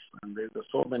balls, and there's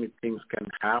so many things can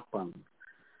happen.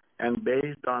 And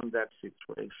based on that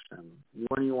situation,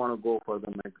 when you want to go for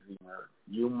the maximum,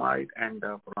 you might end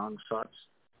up wrong shots,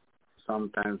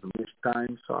 sometimes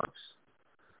mistimed shots,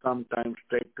 sometimes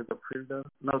straight to the fielder.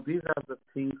 Now, these are the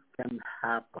things can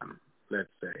happen, let's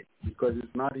say, because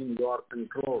it's not in your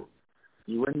control.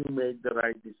 When you make the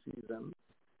right decision,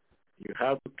 you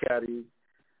have to carry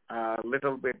a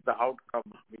little bit the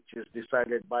outcome, which is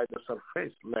decided by the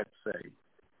surface, let's say.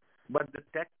 But the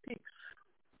tactics,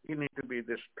 you need to be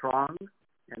strong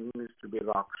and you need to be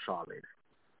rock solid.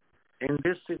 In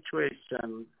this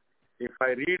situation, if I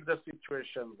read the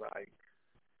situation right,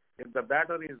 if the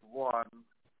batter is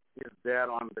there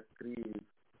on the crease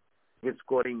with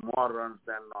scoring more runs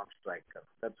than non-striker,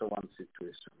 that's one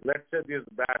situation. Let's say this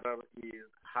batter is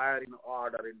higher in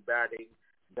order in batting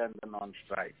than the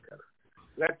non-striker.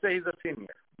 Let's say he's a senior,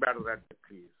 better at the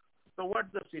crease. So what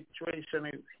the situation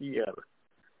is here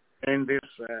in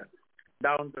this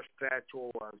down the stretch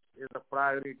overs is the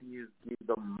priority is give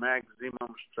the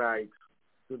maximum strikes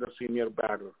to the senior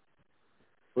batter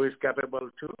who is capable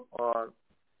to, or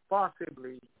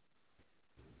possibly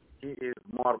he is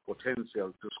more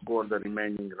potential to score the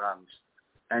remaining runs,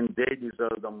 and they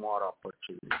deserve the more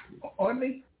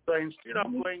opportunity. So instead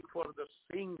of going for the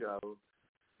single,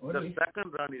 the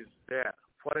second run is there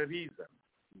for a reason.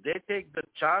 They take the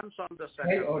chance on the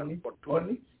second run for two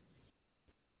reasons.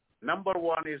 Number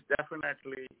one is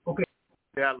definitely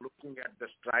they are looking at the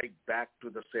strike back to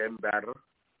the same batter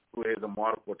who has a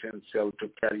more potential to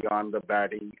carry on the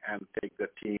batting and take the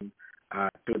team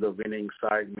to the winning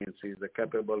side, means he's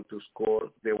capable to score.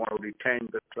 They want to retain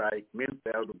the strike, means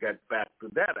they have to get back to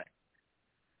their end.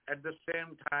 At the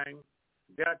same time,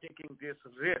 they are taking this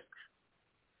risk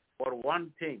for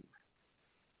one thing.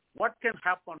 What can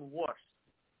happen worse?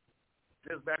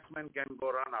 This batsman can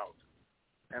go run out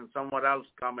and someone else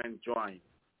come and join.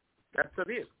 That's a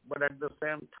risk. But at the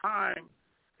same time,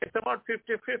 it's about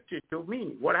 50-50 to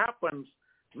me. What happens?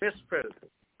 Misfield,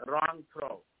 wrong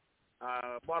throw.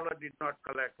 Baller did not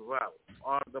collect well,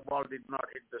 or the ball did not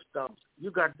hit the stumps.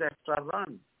 You got the extra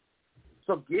run.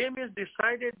 So game is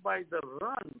decided by the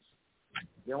runs.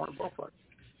 They want to go for it.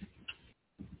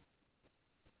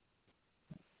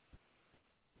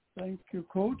 Thank you,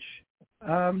 Coach.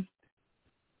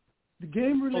 The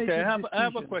game-related Okay, I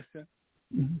have a question.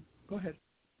 Mm-hmm. Go ahead.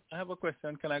 I have a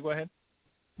question. Can I go ahead?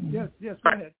 Yes,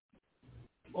 go ahead.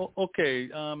 Okay,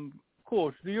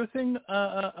 Coach, do you think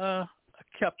a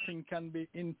captain can be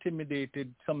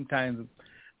intimidated sometimes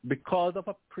because of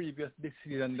a previous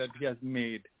decision that he has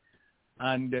made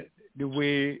and the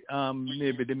way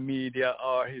maybe the media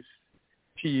or his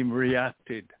team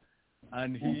reacted,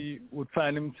 and he would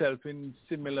find himself in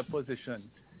similar position?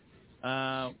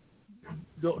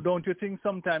 Don't you think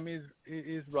sometimes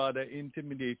is rather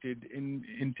intimidated in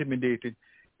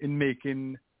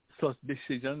making such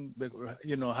decisions,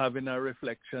 having a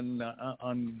reflection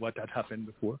on what had happened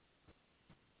before?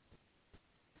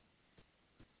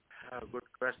 Good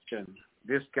question.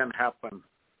 This can happen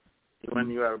when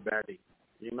you are batting.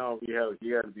 We have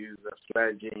here these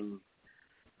sledging,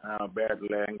 bad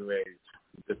language,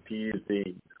 the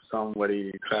teasing,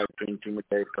 somebody try to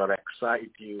intimidate or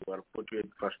excite you or put you in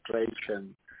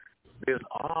frustration. These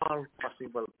all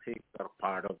possible things are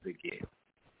part of the game.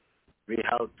 We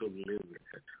have to live with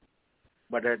it.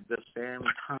 But at the same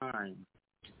time,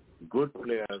 good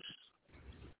players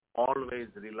always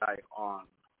rely on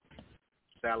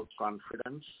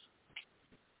self-confidence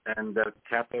and their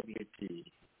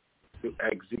capability to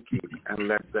execute and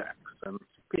let the action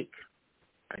speak.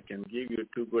 I can give you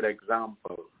two good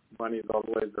examples. One is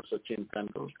always the Sachin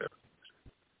Tendulkar.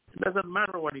 It doesn't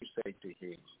matter what you say to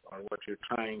him or what you're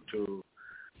trying to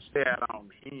say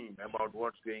around him about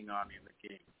what's going on in the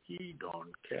game. He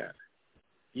don't care.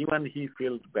 Even he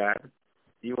feels bad,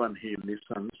 even he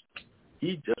listens,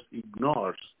 he just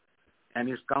ignores and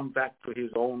he's come back to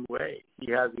his own way.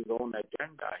 He has his own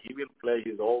agenda. He will play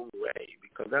his own way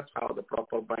because that's how the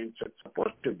proper mindset's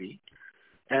supposed to be.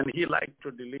 And he likes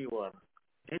to deliver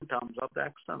in terms of the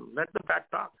action. Let the bat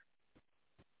talk,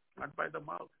 not by the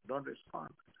mouth. Don't respond.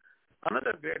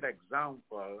 Another great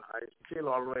example I still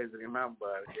always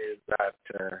remember is that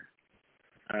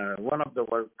one of the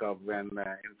World Cup when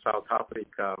in South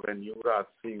Africa when Yuvraj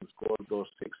Singh scored those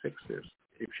 6 sixes.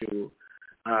 If you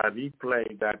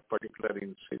replay that particular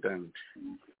incident,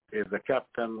 if the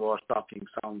captain was talking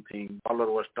something,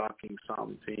 bowler was talking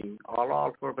something,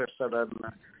 all of a sudden,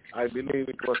 I believe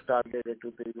it was targeted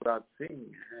to the Yuvraj Singh,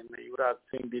 and Yuvraj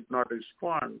Singh did not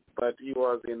respond, but he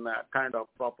was in a kind of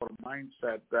proper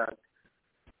mindset that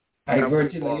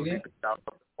every ball out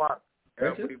of the park,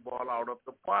 every ball out of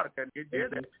the park, and he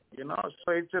did it.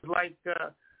 So it's just like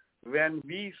when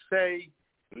we say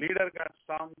leader got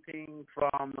something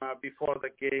from before the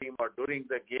game or during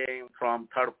the game from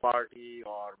third party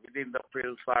or within the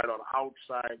field side or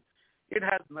outside, it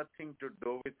has nothing to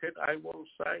do with it, I will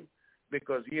say,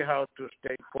 because you have to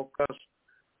stay focused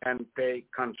and pay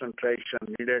concentration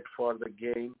needed for the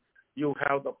game. You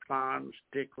have the plan,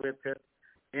 stick with it.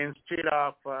 Instead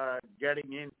of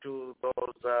getting into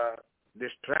those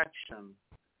distractions,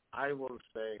 I will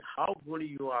say how good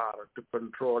you are to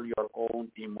control your own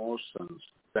emotions.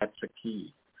 That's the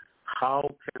key. How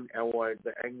can avoid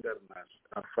the angerness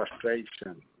or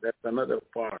frustration? That's another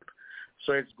part.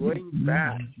 So it's going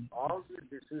back. All the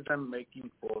decision-making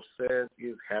process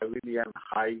is heavily and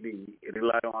highly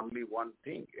rely on only one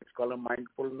thing. It's called a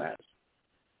mindfulness.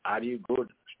 Are you good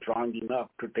strong enough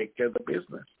to take care of the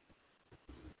business.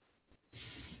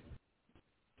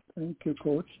 Thank you,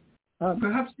 Coach.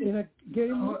 Perhaps in a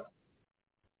game.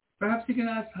 Perhaps you can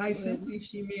ask Hyacinth if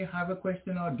she may have a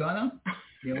question, or Donna.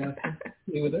 You want to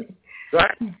stay with us?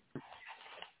 Right.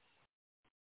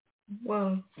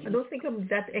 Well, I don't think I'm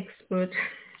that expert.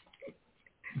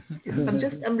 I'm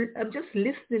just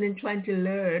listening and trying to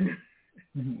learn.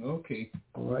 Okay.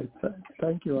 All right.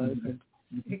 Thank you, Hyacinth.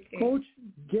 Okay. Coach,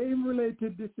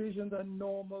 game-related decisions and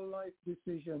normal life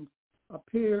decisions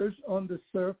appears on the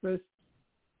surface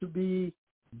to be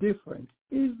different.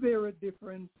 Is there a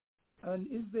difference, and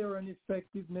is there an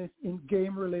effectiveness in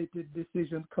game-related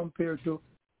decisions compared to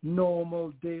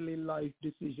normal daily life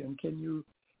decision? Can you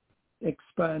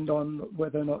expand on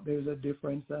whether or not there's a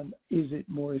difference, and is it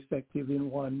more effective in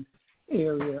one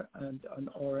area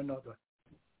or another?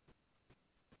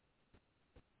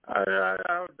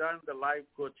 I've done the life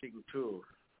coaching too,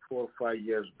 4 or 5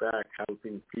 years back,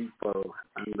 helping people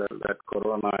under that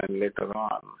corona and later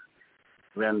on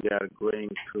when they are going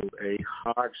through a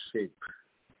hardship.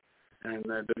 And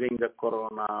during the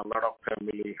corona, a lot of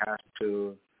family has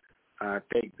to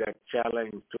take that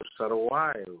challenge to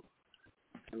survive.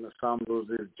 And some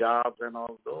loses jobs and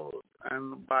all those.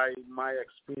 And by my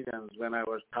experience, when I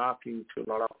was talking to a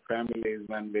lot of families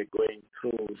when we're going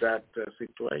through that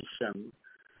situation,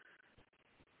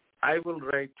 I will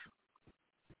rate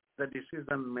the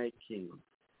decision making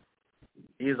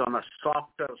is on a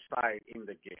softer side in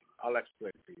the game. I'll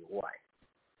explain to you why.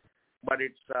 But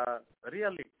it's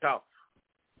really tough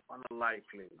on a life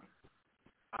living.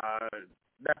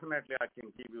 Definitely I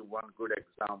can give you one good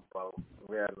example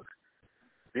where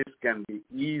this can be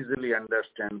easily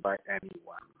understood by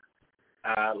anyone.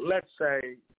 Let's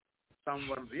say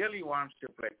someone really wants to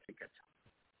play cricket,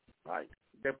 right?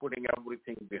 They're putting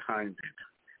everything behind it.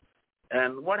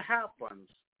 And what happens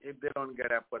if they don't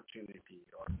get opportunity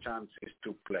or chances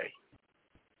to play?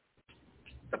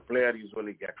 The player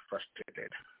usually gets frustrated.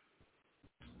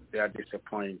 They are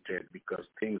disappointed because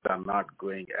things are not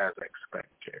going as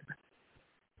expected.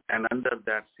 And under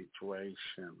that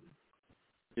situation,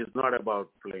 it's not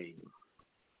about playing.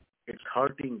 It's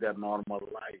hurting their normal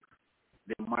life.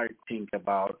 They might think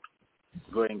about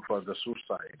going for the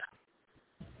suicide.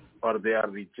 Or they are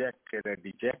rejected or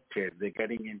dejected. They're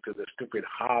getting into the stupid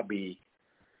hobby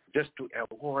just to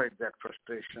avoid that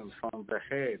frustration from the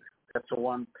head. That's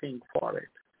one thing for it.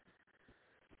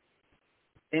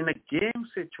 In a game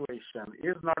situation,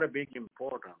 it's not a big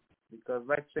important because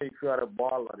let's say if you are a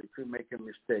baller, if you make a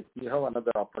mistake, you have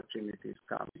another opportunities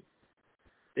coming.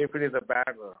 If it is a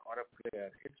batter or a player,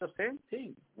 it's the same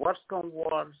thing. Worse come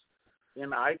worse,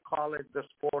 and I call it the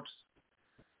sports,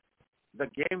 the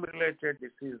game-related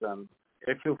decision.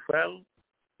 If you fail,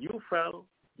 you fail,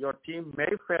 your team may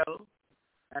fail,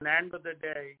 and end of the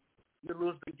day, you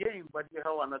lose the game, but you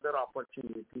have another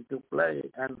opportunity to play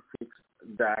and fix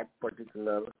that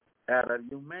particular error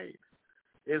you made.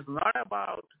 It's not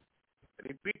about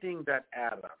repeating that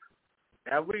error.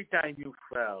 Every time you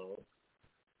fail,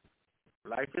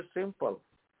 life is simple,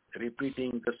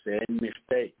 repeating the same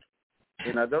mistake.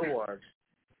 In other words,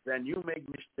 when you make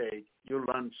mistake, you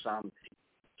learn something.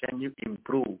 Can you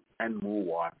improve and move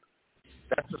on?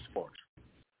 That's a sport.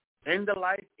 In the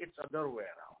life, it's other way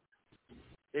around.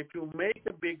 If you make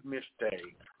a big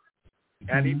mistake,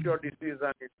 and if your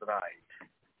decision is right,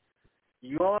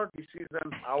 your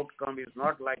decision outcome is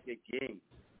not like a game.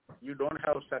 You don't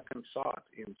have second thought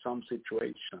in some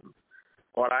situation.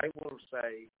 Or I will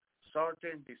say,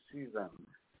 certain decisions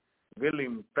will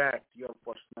impact your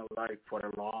personal life for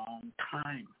a long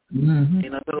time. Mm-hmm.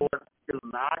 In other words,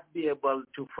 you'll not be able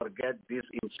to forget this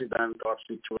incident or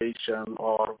situation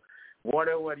or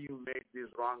whatever you made this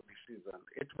wrong decision.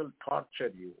 It will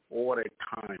torture you over a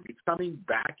time. It's coming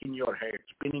back in your head,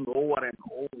 spinning over and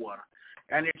over,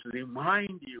 and it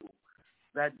reminds you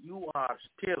that you are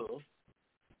still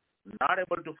not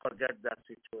able to forget that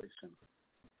situation.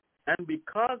 And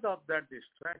because of that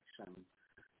distraction,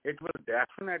 it will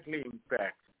definitely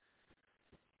impact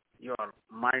your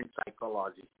mind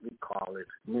psychology, we call it.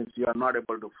 It means you are not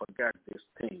able to forget this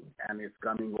thing, and it's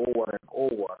coming over and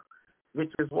over,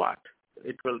 which is what?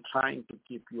 It will trying to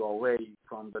keep you away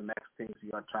from the next things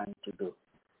you are trying to do.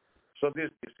 So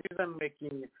this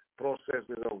decision-making process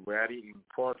is a very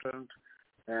important,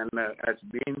 and as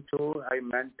been to, I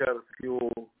mentor few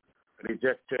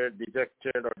rejected,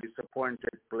 dejected, or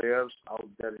disappointed players out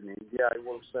there in India, I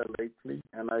will say lately,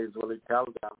 and I usually tell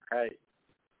them, hey,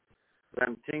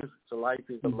 when things, so life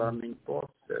is a learning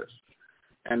process,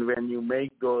 and when you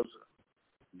make those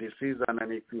decisions,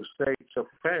 and if you say it's a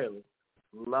fail,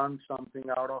 learn something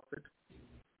out of it,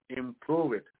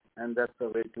 improve it, and that's the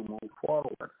way to move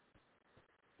forward.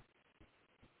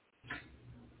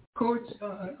 Coach,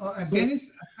 Dennis,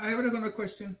 I have another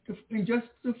question. Just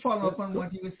to follow up on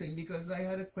what you were saying, because I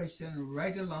had a question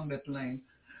right along that line.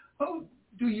 How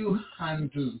do you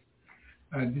handle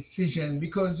a decision?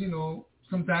 Because,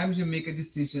 sometimes you make a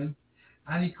decision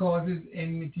and it causes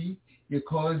enmity. You're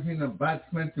causing a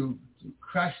batsman to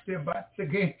crash their bats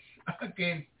against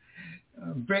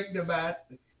break the bat,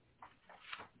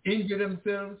 injure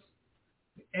themselves,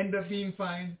 end up being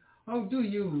fined. How do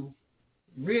you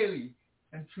really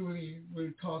and truly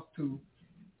will talk to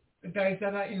the guys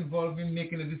that are involved in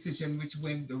making a decision which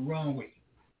went the wrong way?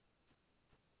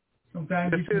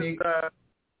 Sometimes this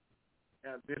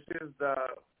is the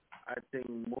I think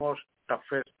most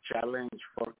toughest challenge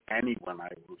for anyone, I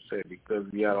would say, because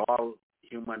we are all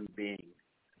human beings.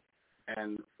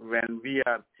 And when we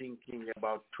are thinking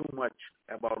about too much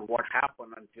about what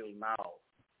happened until now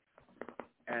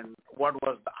and what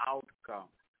was the outcome,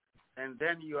 and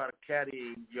then you are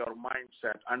carrying your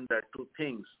mindset under two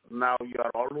things. Now you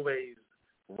are always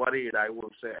worried, I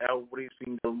would say, every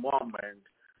single moment.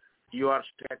 You are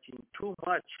stretching too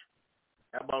much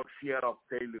about fear of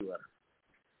failure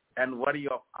and worry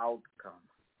of outcome.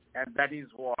 And that is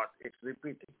what it's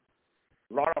repeating.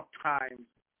 A lot of times,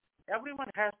 everyone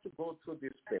has to go through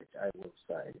this stage, I would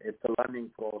say. It's a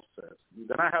learning process. You're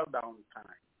going to have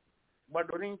downtime. But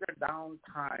during the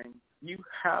downtime, you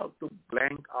have to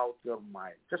blank out your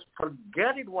mind. Just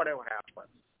forget it, whatever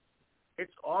happens.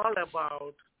 It's all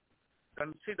about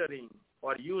considering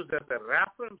or use as a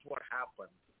reference what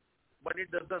happened. But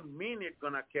it doesn't mean it's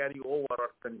going to carry over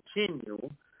or continue.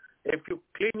 If you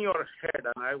clean your head,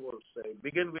 and I will say,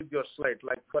 begin with your slate.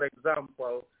 Like, for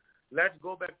example, let's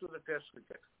go back to the test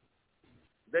cricket.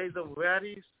 There is a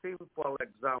very simple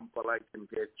example I can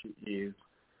get you is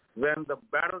when the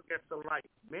batter gets a life,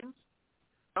 means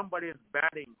somebody is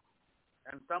batting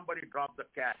and somebody dropped the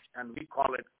catch, and we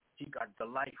call it he got the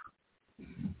life.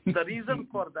 The reason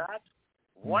for that,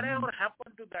 whatever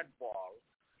happened to that ball,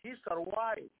 he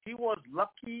survived. He was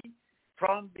lucky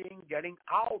from getting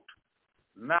out.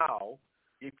 Now,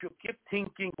 if you keep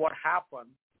thinking what happened,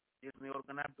 you're never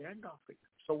going to have the end of it.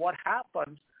 So what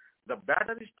happens, the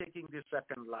batter is taking the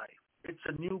second life. It's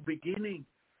a new beginning.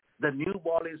 The new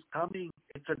ball is coming.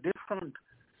 It's a different.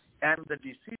 And the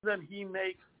decision he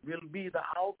makes will be the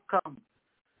outcome.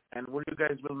 And you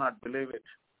guys will not believe it.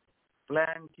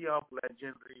 Plenty of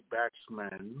legendary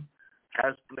batsmen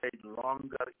has played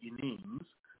longer innings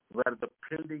where the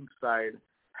fielding side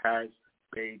has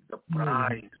paid the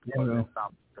price for the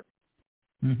something.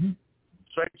 Mm-hmm.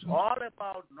 So it's all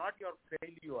about not your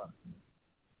failure.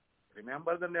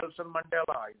 Remember the Nelson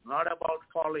Mandela. It's not about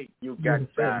falling. You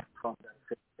get back from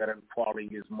that failure, and falling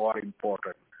is more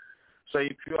important. So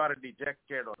if you are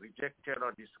dejected or rejected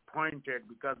or disappointed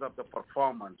because of the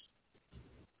performance,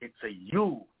 it's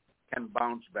you can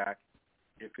bounce back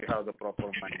if you have the proper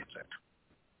mindset.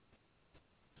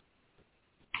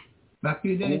 Back to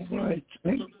you, Dennis. Right.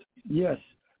 Yes.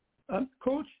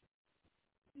 Coach,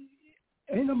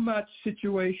 in a match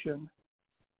situation,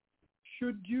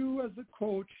 should you as a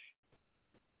coach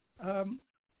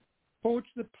coach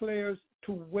the players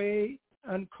to weigh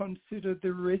and consider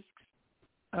the risks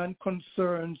and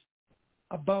concerns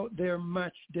about their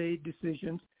match day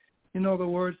decisions? In other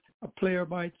words, a player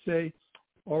might say,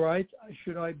 all right,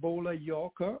 should I bowl a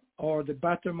Yorker? Or the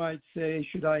batter might say,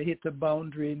 should I hit a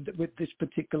boundary with this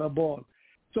particular ball?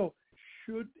 So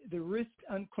should the risk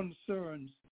and concerns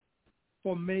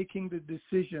for making the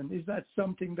decision, is that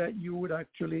something that you would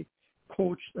actually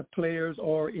coach the players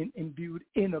or imbued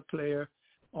in a player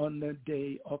on the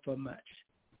day of a match?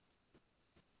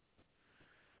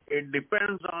 It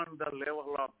depends on the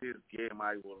level of this game,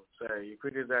 I will say. If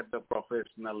it is at the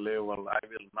professional level, I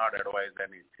will not advise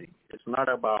anything. It's not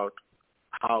about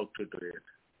how to do it.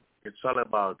 It's all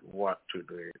about what to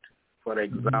do it. For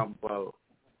example,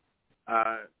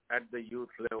 at the youth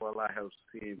level, I have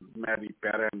seen maybe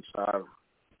parents are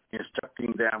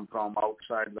instructing them from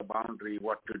outside the boundary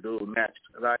what to do next,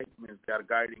 right? Means they are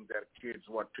guiding their kids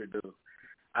what to do.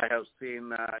 I have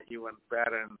seen even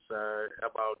parents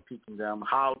about teaching them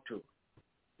how to.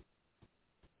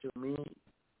 To me,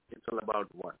 it's all about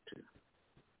what to.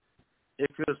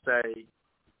 If you say,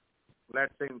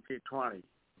 let's say in T20,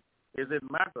 does it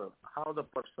matter how the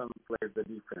person plays the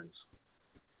defense?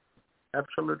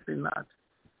 Absolutely not.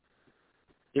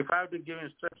 If I have to give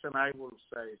instruction, I will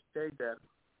say, stay there,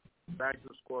 try to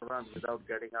score runs without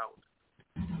getting out.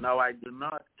 Now, I do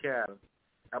not care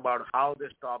about how they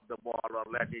stop the ball or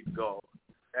let it go.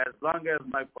 As long as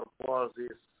my purpose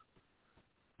is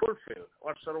fulfill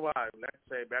or survive. Let's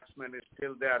say batsman is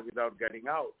still there without getting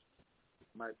out.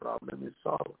 My problem is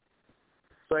solved.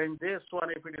 So in this one,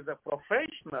 if it is a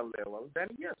professional level, then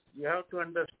yes, you have to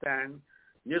understand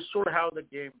you should have the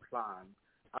game plan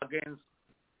against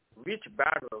which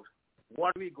batter,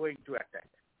 what we going to attack.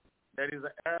 That is,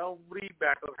 every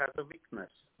batter has a weakness.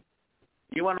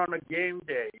 Even on a game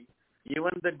day,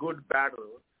 even the good batter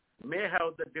may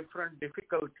have the different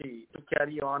difficulty to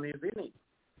carry on his inning.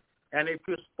 And if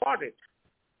you spot it,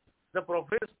 the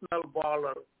professional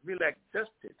bowler will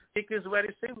adjust it. It is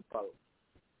very simple.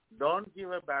 Don't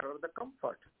give a batter the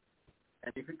comfort.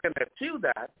 And if you can achieve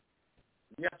that,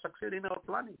 we have succeeded in our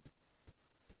planning.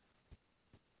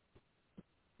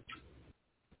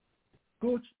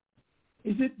 Coach,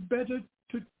 is it better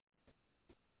to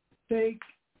take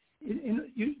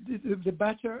the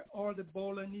batter or the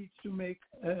bowler needs to make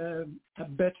a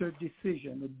better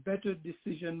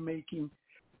decision making?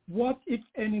 What, if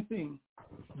anything,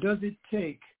 does it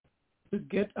take to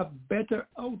get a better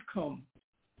outcome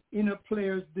in a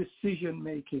player's decision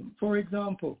making? For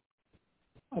example,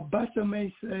 a batter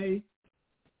may say,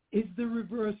 is the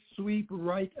reverse sweep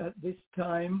right at this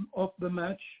time of the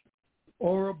match?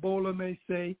 Or a bowler may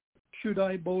say, should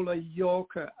I bowl a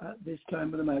Yorker at this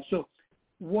time of the match? So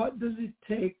what does it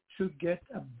take to get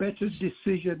a better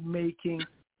decision making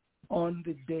on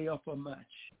the day of a match?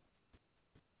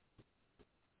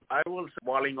 I was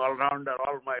bowling all-rounder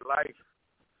all my life.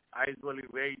 I usually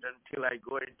wait until I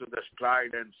go into the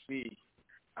stride and see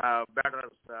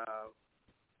batter's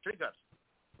triggers,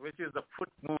 which is the foot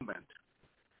movement.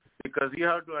 Because you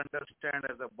have to understand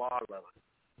as a bowler,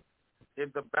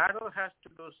 if the batter has to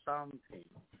do something,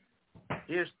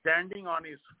 he is standing on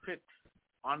his feet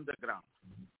on the ground.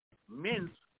 Means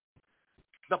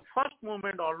the first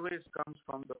movement always comes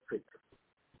from the feet.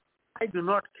 I do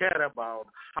not care about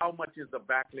how much is the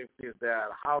back lift is there,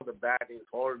 how the bat is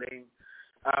holding,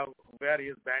 where he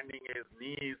is bending his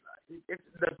knees. It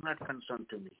does not concern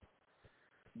to me.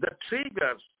 The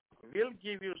triggers will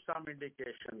give you some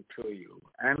indication to you,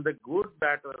 and the good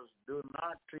batters do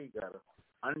not trigger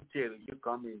until you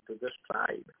come into the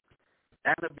stride.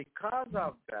 And because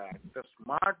of that, the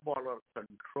smart bowler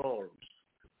controls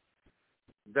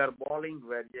their bowling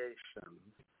variation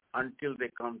until they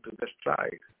come to the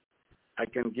stride. I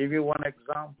can give you one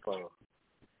example.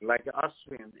 Like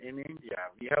Ashwin in India,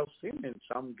 we have seen in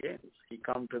some games, he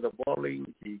come to the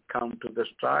bowling, he come to the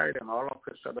stride, and all of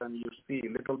a sudden you see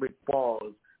a little bit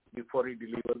pause before he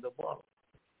delivers the ball.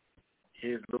 He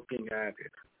is looking at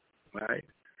it, right?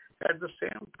 At the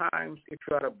same time, if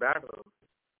you are a batter,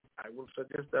 I will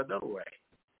suggest the other way.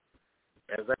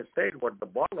 As I said, what the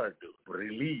bowler do,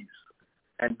 release.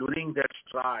 And during that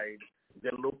stride, they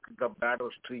look at the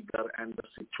batter's trigger and the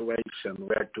situation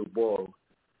where to bowl,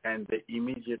 and they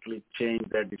immediately change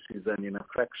their decision in a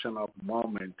fraction of a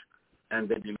moment, and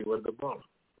they deliver the ball.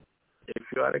 If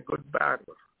you are a good batter,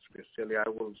 especially I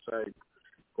will say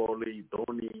Kohli,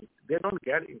 Dhoni, they don't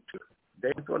get into it.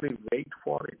 They usually wait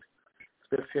for it.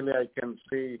 Especially I can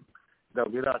see the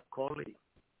Virat Kohli.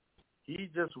 He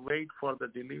just wait for the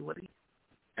delivery,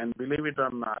 and believe it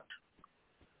or not,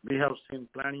 we have seen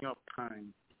plenty of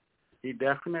time. He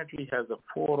definitely has a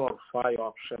 4 or 5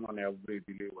 option on every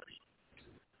delivery.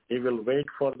 He will wait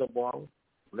for the ball,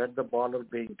 let the baller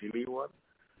being delivered.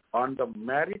 On the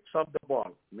merits of the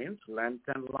ball, means length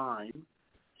and line,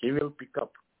 he will pick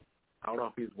up out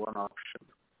of his one option.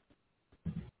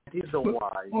 That is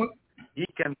why he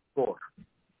can score,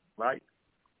 right?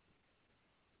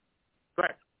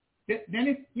 Correct.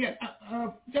 Dennis,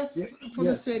 just for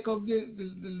the sake of the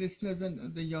listeners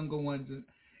and the younger ones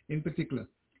in particular,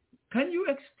 can you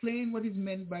explain what is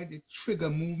meant by the trigger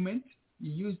movement?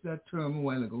 You used that term a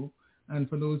while ago, and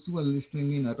for those who are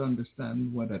listening may not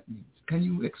understand what that means. Can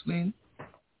you explain?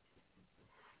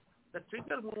 The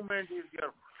trigger movement is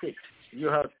your feet. You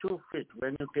have 2 feet.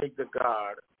 When you take the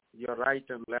guard, your right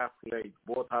and left leg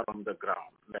both are on the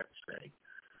ground, let's say.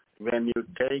 When you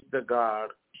take the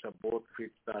guard, the both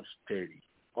feet are steady.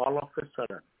 All of a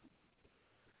sudden,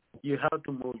 you have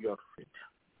to move your feet.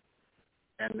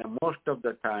 And most of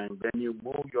the time, when you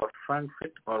move your front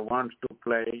foot or want to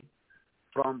play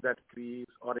from that crease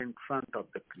or in front of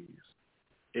the crease,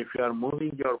 if you are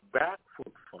moving your back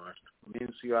foot first,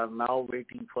 means you are now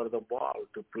waiting for the ball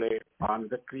to play on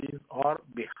the crease or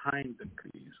behind the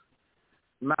crease.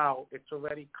 Now, it's a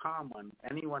very common,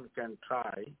 anyone can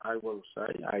try, I will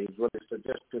say. I usually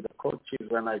suggest to the coaches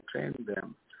when I train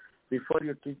them, before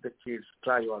you teach the kids,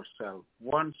 try yourself.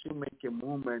 Once you make a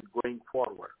movement going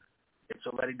forward, it's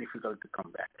very difficult to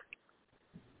come back.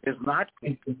 It's not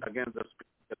quick against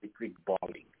the quick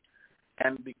bowling.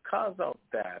 And because of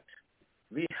that,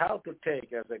 we have to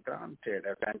take as a granted,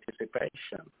 as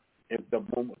anticipation. If the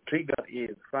trigger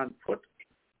is front foot,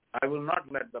 I will not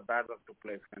let the batter to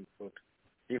play front foot.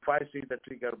 If I see the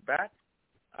trigger back,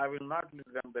 I will not give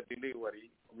them the delivery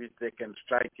which they can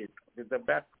strike it with the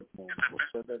back foot move.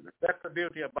 So that's the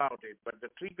beauty about it. But the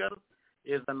trigger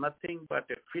is nothing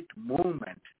but a fit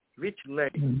movement. Which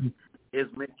leg is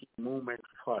making movement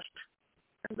first?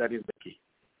 And that is the key.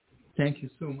 Thank you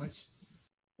so much.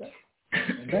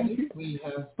 Thank you. We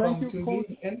have Thank come you, to Coach.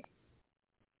 the end.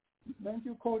 Thank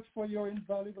you, Coach, for your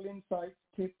invaluable insights,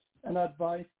 tips, and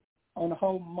advice on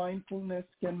how mindfulness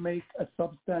can make a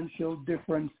substantial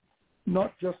difference,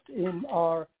 not just in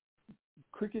our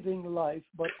cricketing life,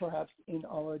 but perhaps in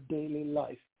our daily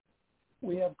life.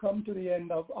 We have come to the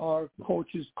end of our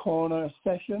Coach's Corner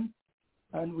session,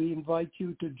 and we invite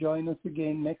you to join us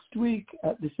again next week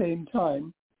at the same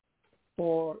time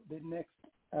for the next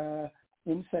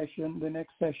the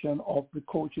next session of the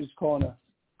Coach's Corner.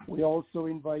 We also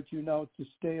invite you now to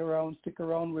stick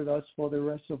around with us for the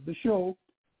rest of the show.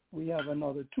 We have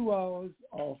another 2 hours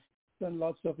of and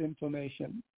lots of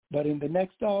information. But in the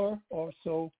next hour or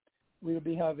so, we'll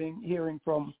be hearing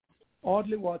from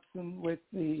Audley Watson with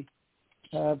the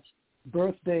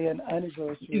birthday and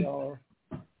anniversary hour.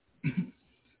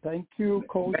 Thank you,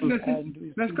 Coach.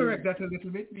 Let's correct that a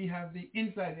little bit. We have the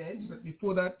inside edge, but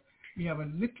before that, we have a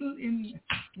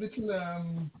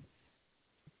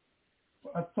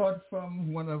a thought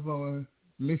from one of our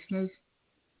listeners.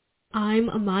 I'm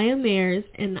Amaya Mayers,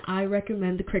 and I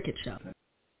recommend The Cricket Show.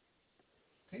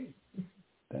 Okay.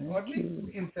 Audley,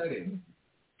 inside edge.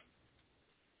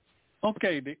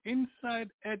 Okay, the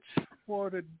inside edge for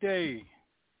the day.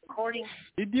 Recording.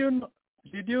 Did you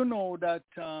know that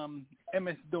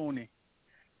MS Dhoni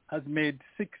has made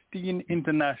 16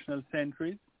 international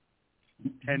centuries,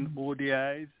 10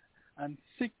 ODIs, and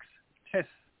 6 Test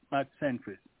match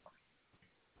centuries?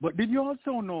 But did you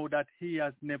also know that he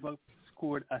has never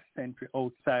scored a century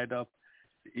outside of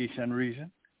the Asian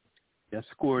region? He has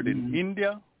scored in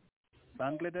India,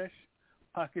 Bangladesh,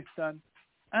 Pakistan,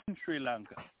 and Sri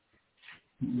Lanka.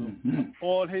 So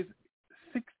all his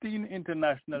 16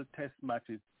 international Test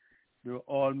matches, they were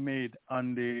all made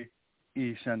on the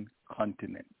Asian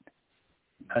continent.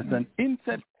 As an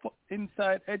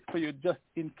inside edge for you, just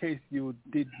in case you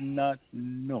did not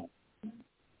know.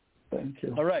 Thank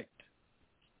you. All right.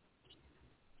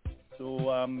 So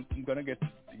I'm going to get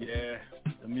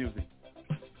the music.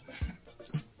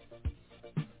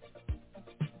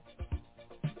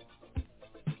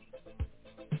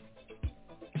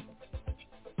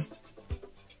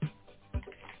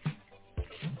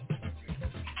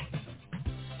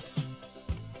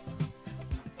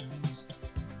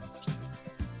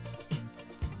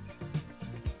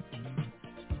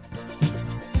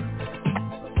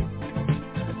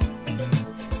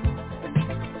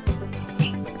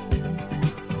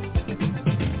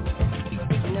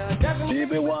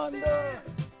 Stevie Wonder.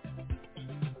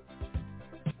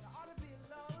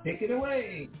 Take it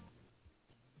away.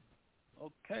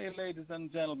 Okay, ladies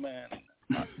and gentlemen,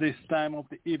 at this time of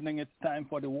the evening, it's time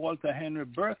for the Walter Henry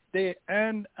birthday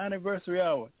and anniversary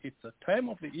hour. It's a time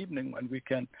of the evening when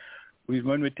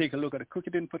when we take a look at the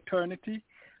cricketing fraternity,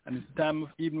 and it's time of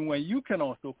evening when you can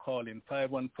also call in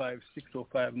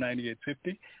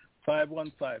 515-605-9850,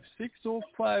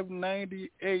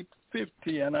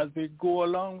 515-605-9850, and as we go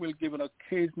along, we'll give an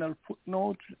occasional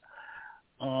footnote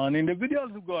on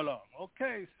individuals who go along.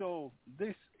 Okay, so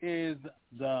this is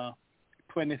the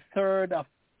 23rd of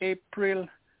April,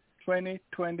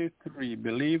 2023.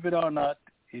 Believe it or not,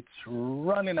 it's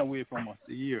running away from us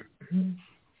a year.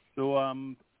 So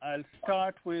I'll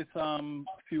start with a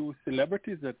few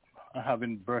celebrities that are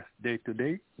having birthday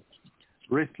today.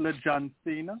 Wrestler John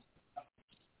Cena,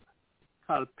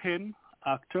 Hal Penn,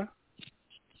 actor,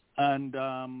 and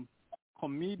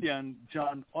comedian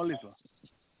John Oliver.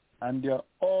 And they're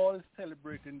all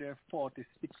celebrating their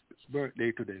 46th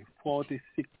birthday today,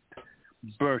 46th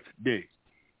birthday.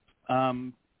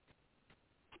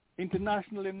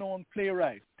 Internationally known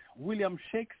playwright William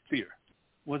Shakespeare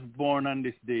was born on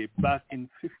this day back in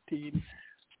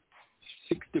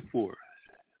 1564.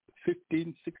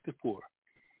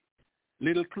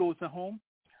 Little closer home,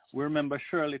 we remember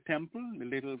Shirley Temple, the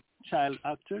little child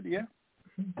actor, yeah?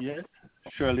 Yes,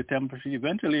 Shirley Temple. She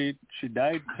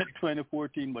died in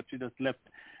 2014, but she just left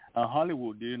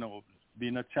Hollywood,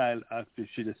 being a child actor.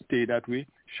 She just stayed that way.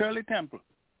 Shirley Temple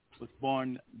was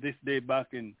born this day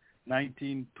back in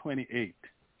 1928.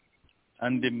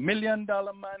 And the $1 Million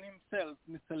Man himself,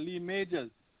 Mr. Lee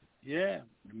Majors, the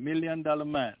 $1 Million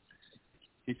Man.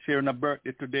 He's sharing a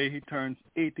birthday today. He turns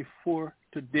 84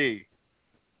 today.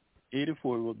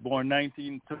 84. He was born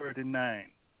 1939.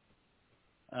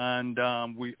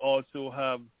 And we also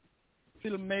have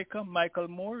filmmaker Michael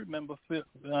Moore. Remember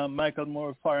Michael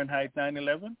Moore, Fahrenheit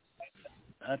 9/11?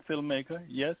 That filmmaker,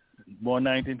 yes, born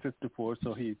 1954.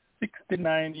 So he's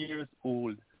 69 years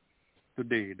old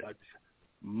today. That's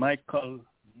Michael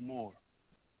Moore.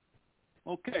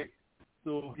 Okay,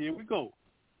 so here we go.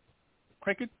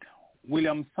 Cricket,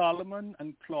 William Solomon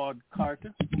and Claude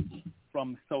Carter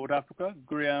from South Africa,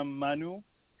 Graham Manu,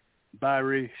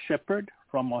 Barry Shepherd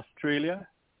from Australia,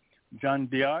 John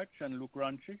Diarch and Luke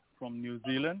Ranchi from New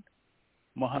Zealand,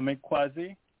 Mohamed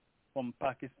Quasi from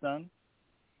Pakistan,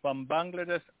 from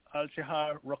Bangladesh,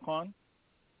 Al-Shahar Rakan,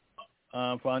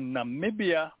 from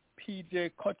Namibia,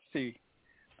 PJ Kotze,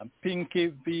 and Pinky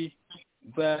V.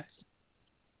 West,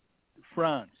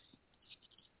 France.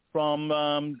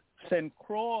 From St.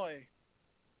 Croix,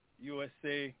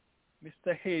 USA,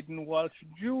 Mr. Hayden Walsh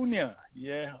Jr.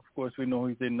 Yeah, of course we know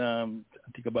he's in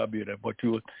Antigua Barbuda, but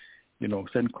you know,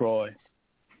 St. Croix.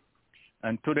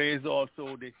 And today is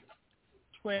also the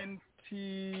today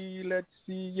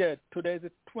is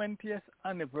the 20th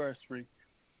anniversary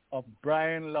of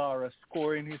Brian Lara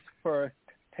scoring his first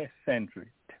Test century.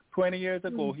 20 years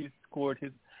ago, he scored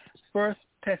his first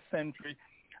Test century,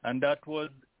 and that was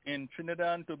in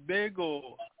Trinidad and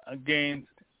Tobago against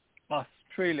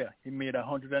Australia. He made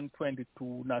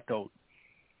 122 not out,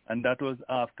 and that was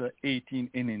after 18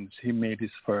 innings. He made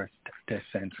his first Test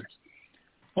century.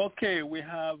 Okay, we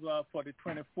have for the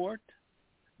 24th,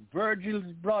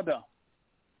 Virgil's brother,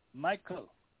 Michael,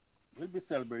 will be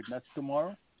celebrating. That's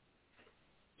tomorrow.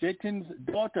 Jatin's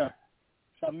daughter,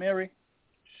 Shameri,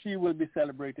 she will be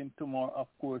celebrating tomorrow, of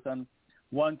course. And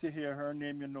once you hear her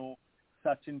name, you know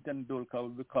Sachin Tendulkar will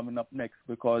be coming up next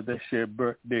because they share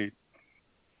birthday.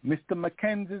 Mr.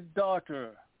 Mackenzie's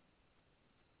daughter,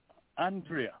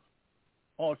 Andrea,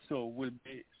 also will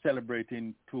be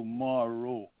celebrating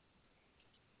tomorrow.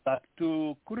 Back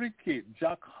to cricket,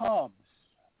 Jack Hobbs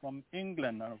from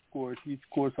England, and of course he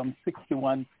scored some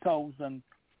 61,000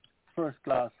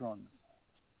 first-class runs.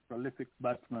 Prolific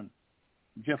batsman.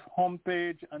 Jeff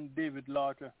Homepage and David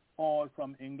Lauter, all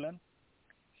from England.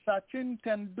 Sachin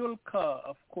Tendulkar,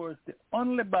 of course, the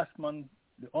only batsman,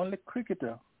 the only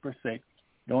cricketer per se,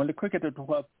 the only cricketer to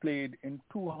have played in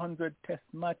 200 Test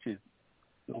matches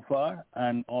so far,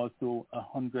 and also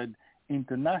 100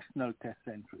 international Test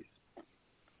centuries.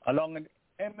 Along with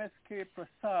MSK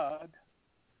Prasad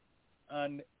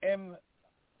and M.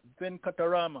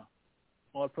 Venkatarama,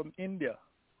 all from India.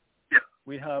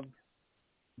 We have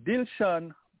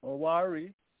Dilshan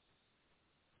Mawari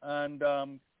and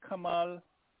Kamal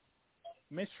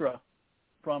Mishra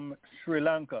from Sri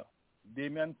Lanka,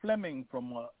 Damian Fleming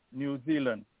from New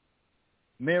Zealand,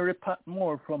 Mary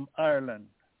Patmore from Ireland,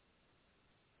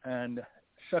 and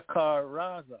Sandakar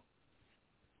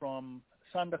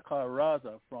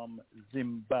Raza from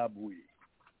Zimbabwe.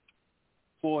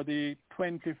 For the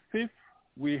 25th,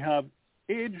 we have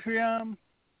Adrian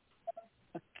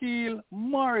Akil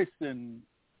Morrison,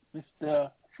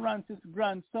 Mr. Francis'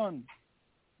 grandson.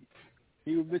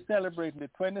 He will be celebrating the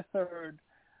 23rd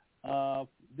of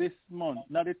this month,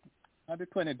 not the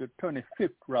 20th, the 25th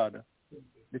rather.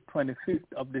 The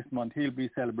 25th of this month, he'll be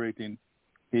celebrating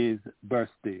his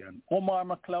birthday. And Omar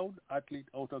McLeod, athlete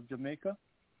out of Jamaica,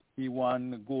 he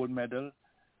won gold medal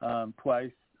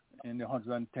twice in the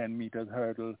 110 meters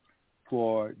hurdle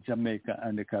for Jamaica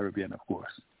and the Caribbean, of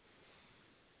course.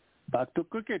 Back to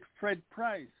cricket, Fred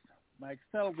Price, Mike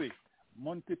Selvey,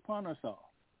 Monty Panesar,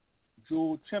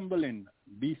 Joe Chamberlain,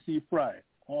 B.C. Fry,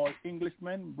 all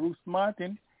Englishmen, Bruce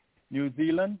Martin, New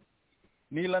Zealand,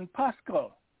 Neelan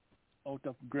Pascal out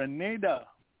of Grenada,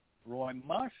 Roy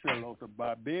Marshall out of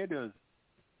Barbados,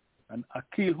 and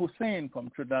Akil Hussain from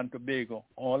Trinidad and Tobago,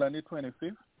 all on the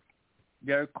 25th.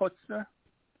 Gary Kotzer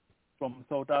from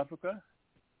South Africa,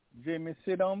 Jamie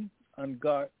Sidham and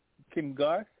Kim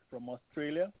Garth from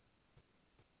Australia,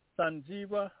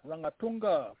 Sanjeeva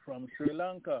Rangatunga from Sri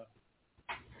Lanka,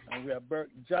 and we have Bert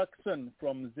Jackson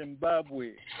from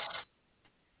Zimbabwe,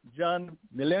 John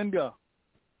Melenga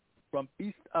from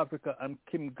East Africa, and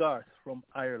Kim Garth from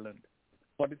Ireland.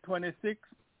 For the 26th,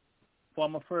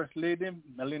 former First Lady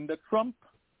Melinda Trump,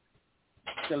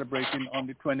 celebrating on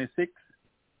the 26th.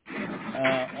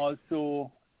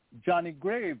 Also, Johnny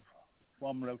Grave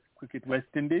from Cricket West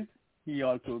Indies, he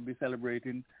also will be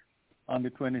celebrating on the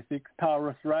 26th.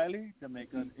 Taurus Riley,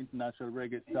 Jamaican international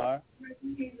reggae star.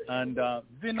 And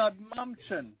Vinod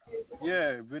Mamchan,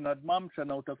 Vinod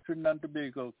Mamchan out of Trinidad and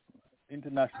Tobago,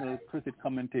 international cricket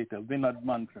commentator, Vinod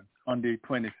Mamchan, on the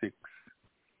 26th.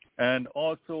 And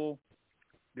also,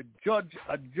 a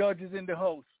judge is in the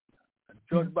house,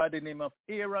 judge by the name of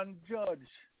Aaron Judge.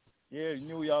 Yeah,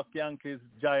 New York Yankees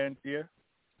giant here.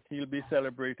 He'll be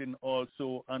celebrating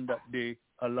also on that day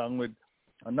along with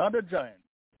another giant,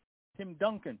 Tim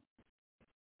Duncan,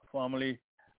 formerly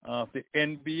of the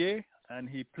NBA, and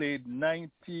he played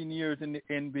 19 years in the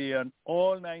NBA and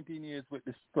all 19 years with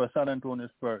the San Antonio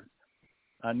Spurs.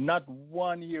 And not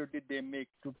 1 year did they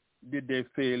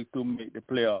fail to make the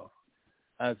playoff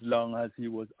as long as he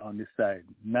was on the side.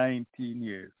 19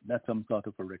 years. That's some sort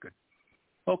of a record.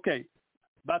 Okay,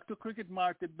 back to cricket.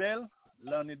 Marty Bell,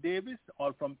 Lonnie Davis,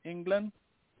 all from England.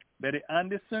 Betty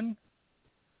Anderson,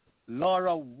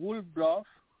 Laura Woolbrough,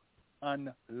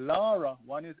 and Laura,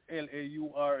 one is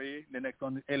Laura, the next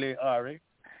one is Lara,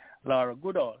 Laura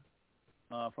Goodall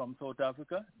from South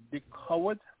Africa, Dick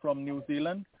Howard from New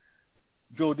Zealand,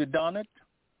 Jodie Donnett,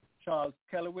 Charles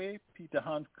Kellaway, Peter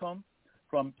Hanscom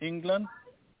from England,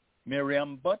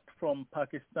 Miriam Butt from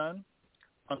Pakistan,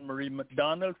 Anne-Marie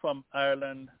McDonald from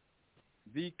Ireland,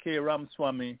 V.K.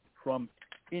 Ramswamy from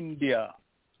India.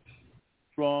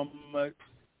 From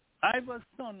Ivor's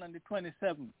son on the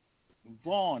 27th,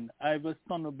 Vaughn, Ivor's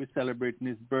son will be celebrating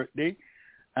his birthday,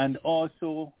 and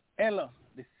also Ella,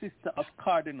 the sister of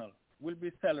Cardinal, will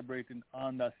be celebrating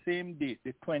on the same date,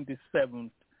 the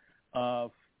 27th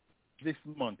of this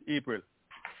month, April.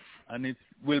 And it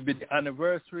will be the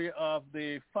anniversary of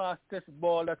the fastest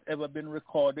ball that's ever been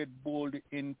recorded bowled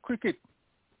in cricket.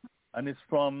 And it's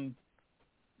from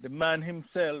the man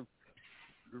himself,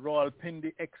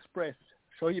 Rawalpindi Express,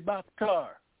 Shoaib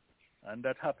Akhtar. And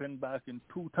that happened back in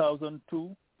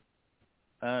 2002.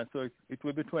 So it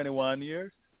will be 21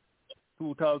 years.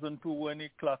 2002 when he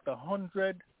clocked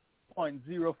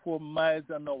 100.04 miles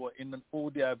an hour in an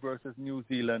ODI versus New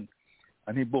Zealand.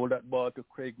 And he bowled that ball to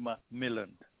Craig McMillan.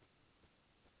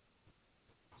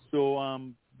 So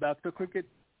back to cricket,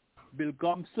 Bill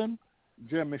Gomson,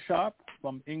 Jeremy Sharp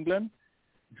from England,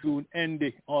 June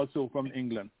Endy also from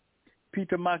England,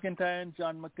 Peter McIntyre and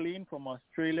John McLean from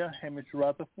Australia, Hamish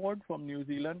Rutherford from New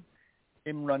Zealand,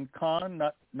 Imran Khan,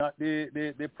 not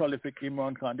the prolific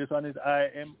Imran Khan. This one is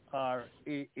Imraan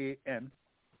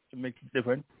to make it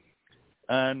different.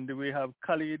 And we have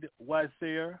Khalid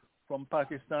Waseer from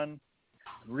Pakistan,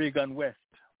 Regan West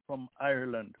from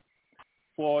Ireland.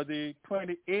 For the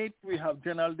 28th, we have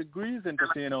General Degrees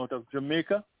entertaining out of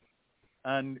Jamaica.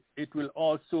 And it will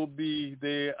also be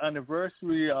the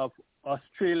anniversary of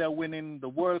Australia winning the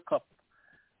World Cup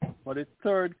for the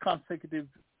third consecutive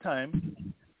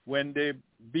time when they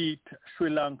beat Sri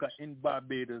Lanka in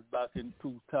Barbados back in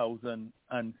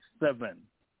 2007.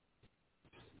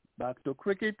 Back to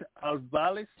cricket, Al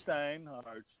Valestein,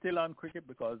 still on cricket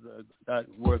because that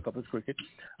World Cup is cricket.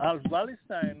 Al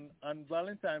Valestein and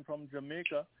Valentine from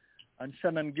Jamaica and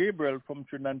Shannon Gabriel from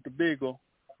Trinidad and Tobago,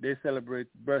 they celebrate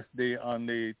birthday on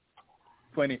the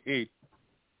 28th,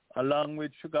 along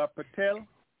with Sugar Patel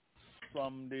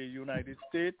from the United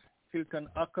States, Hilton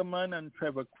Ackerman and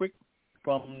Trevor Quick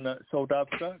from South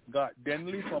Africa, Garth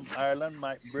Denley from Ireland,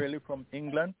 Mike Braley from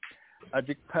England,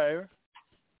 Ajit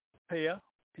Paya,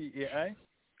 P-A-I,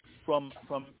 from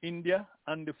India,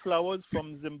 and the Flowers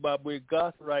from Zimbabwe,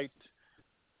 Garth Wright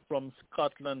from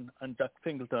Scotland, and Jack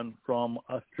Singleton from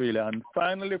Australia. And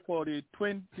finally,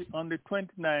 on the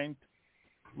 29th,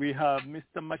 we have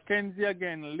Mr. Mackenzie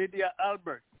again, Lydia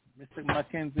Albert. Mr.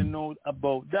 Mackenzie knows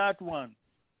about that one.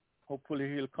 Hopefully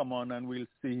he'll come on and we'll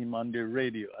see him on the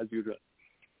radio as usual.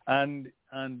 And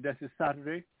this is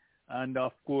Saturday. And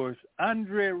of course,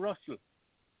 Andre Russell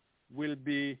will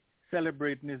be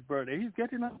celebrating his birthday. He's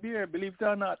getting up there, believe it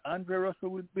or not. Andre Russell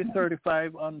will be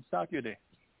 35 on Saturday.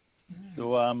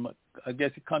 So I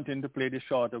guess he continue to play the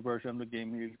shorter version of the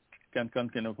game. He can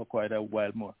continue for quite a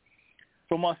while more.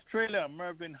 From Australia,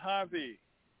 Mervyn Harvey,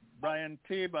 Brian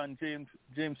Tabe and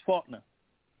James Faulkner,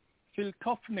 Phil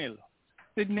Tufnell,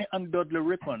 Sydney and Dudley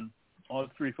Rippon, all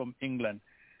three from England,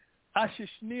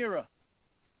 Ashish Nira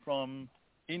from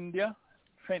India,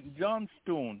 Trent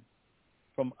Johnstone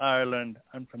from Ireland,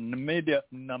 and from Namibia,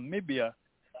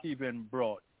 Stephen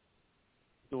Broad.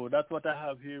 So that's what I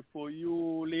have here for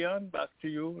you, Leon. Back to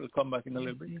you. We'll come back in a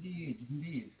little bit.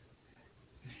 Indeed.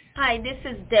 Hi, this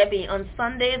is Debbie. On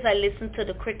Sundays, I listen to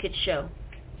the Cricket Show.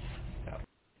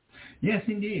 Yes,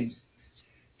 indeed.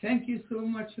 Thank you so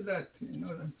much for that.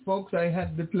 Folks, I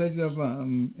had the pleasure of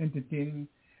entertaining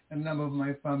a number of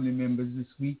my family members this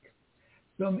week.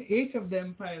 Some 8 of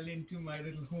them piled into my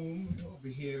little home over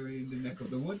here in the neck of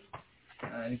the woods.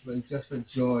 It was just a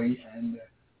joy and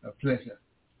a pleasure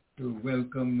to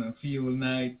welcome Fiona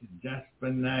Knight, Jasper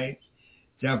Knight,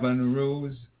 Javan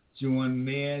Rose, Joan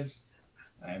Mayers,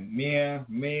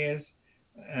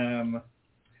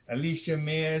 Alicia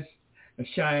Mayers,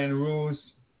 Cheyenne Rose,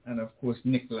 and of course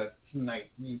Nicholas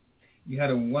Knight. We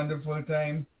had a wonderful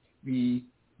time. They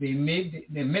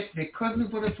met their cousin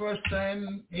for the first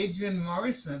time, Adrian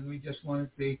Morris, and we just want to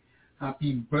say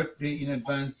happy birthday in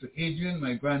advance to Adrian,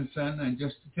 my grandson. And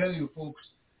just to tell you folks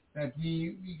that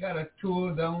we got a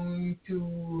tour down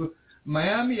to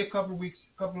Miami a couple of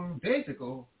days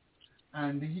ago,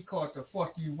 and he caught a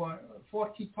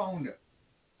 40-pounder,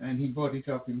 and he brought it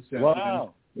up himself.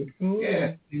 Wow.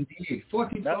 Yeah, indeed.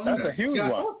 40 pounder. That's a huge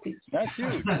one. That's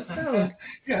huge.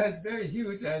 Yeah, it's very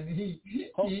huge. And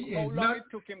how long it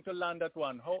took him to land that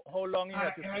one? How long he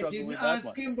had to struggle with that one? I didn't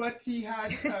ask him, but he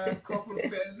had a couple of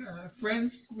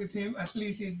friends with him. At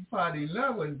least his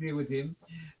father-in-law was there with him.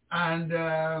 And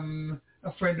a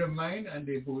friend of mine, and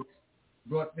they both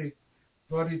brought it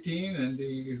in, and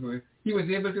he was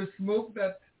able to smoke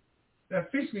that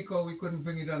fish because we couldn't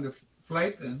bring it on the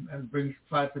flight and bring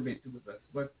parts of it with us.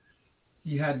 But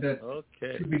he had that to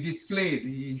be displayed.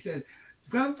 He said,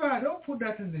 Grandpa, don't put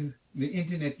that in the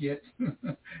internet yet.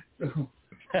 So,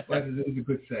 but it was a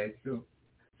good side. So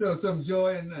some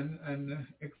joy and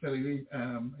actually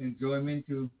enjoyment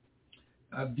to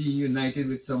be united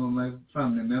with some of my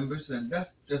family members, and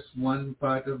that's just one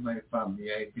part of my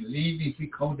family. I believe if we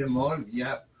count them all, we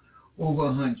have over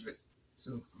 100.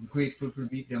 So I'm grateful to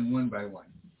meet them one by one.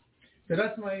 So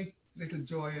that's my little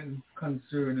joy and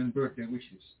concern and birthday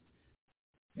wishes.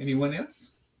 Anyone else?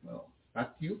 Well,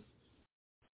 back to you.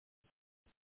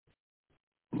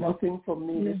 Nothing from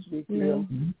me this week, Leo.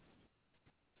 Mm-hmm.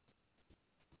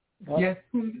 Yes.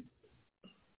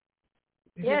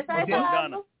 Yes, I have.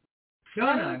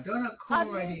 Donna, come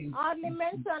right in. Hardly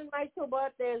mentioned my two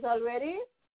birthdays already.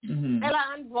 Mm-hmm. Ella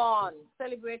and Vaughn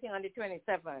celebrating on the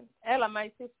 27th. Ella, my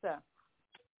sister,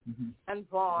 and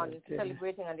Vaughn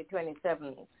celebrating on the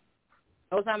 27th.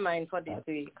 Those are mine for this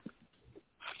week.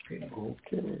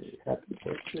 Okay. Happy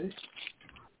birthday.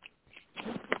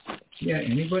 Yeah,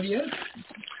 anybody else?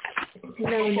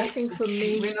 No, nothing from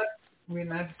me. We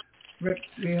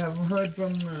have heard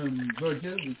from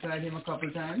Virgil. We tried him a couple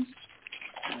of times,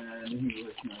 and he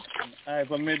was not.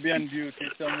 But maybe on duty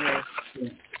somewhere. Yeah.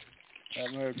 I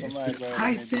haven't heard from I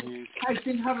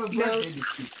didn't have a birthday this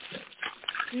week.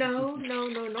 No,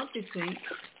 not this week.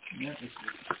 Not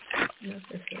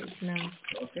this week, no.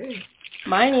 Okay.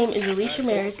 My name is Alicia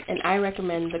Merrick, and I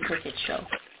recommend The Cricket Show.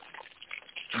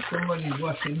 Somebody's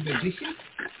washing the dishes?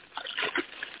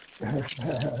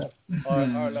 or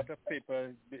a lot of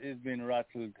paper is being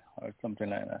rattled or something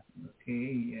like that.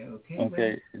 Okay, okay.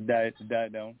 Okay, well, died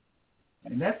down.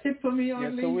 And that's it for me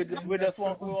only. Yeah, so we just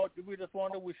want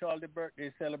to wish all the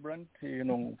birthday celebrants,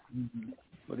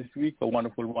 for this week a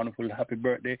wonderful happy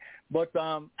birthday. But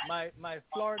my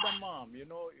Florida mom, you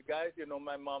guys,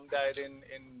 my mom died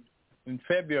in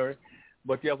February,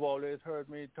 but you have always heard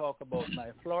me talk about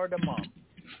my Florida mom,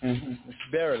 Miss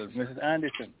Beryl, Mrs.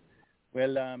 Anderson.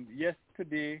 Well,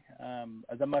 yesterday,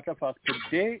 as a matter of fact,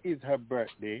 today is her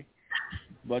birthday,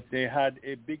 but they had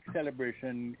a big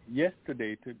celebration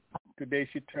yesterday. Today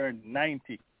she turned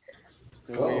 90.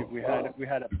 So we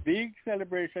had a big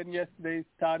celebration yesterday.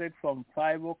 Started from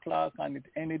 5:00 and it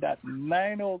ended at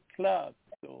 9:00.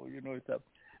 So it's a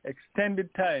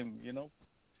extended time. In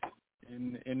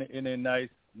a nice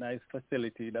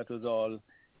facility that was all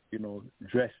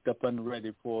dressed up and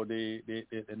ready for the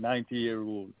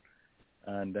 90-year-old.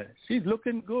 And she's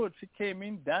looking good. She came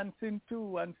in dancing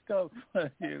too and stuff,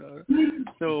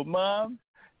 So, Mom,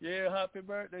 happy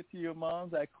birthday to you,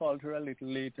 Mom. I called her a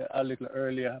little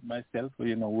earlier myself.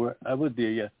 I was there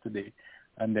yesterday,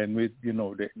 and then with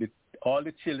all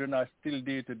the children are still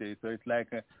there today. So it's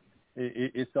like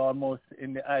it's almost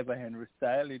in the Ivor Henry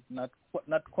style. It's not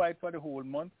quite for the whole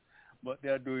month, but they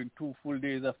are doing 2 full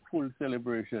days of full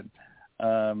celebration.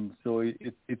 So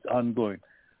it's ongoing.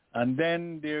 And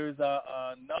then there's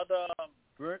another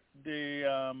birthday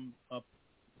of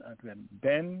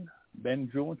Ben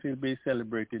Jones. He'll be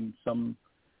celebrating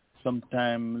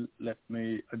sometime. I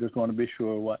just want to be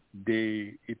sure what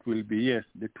day it will be. Yes,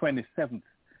 the 27th.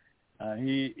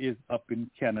 He is up in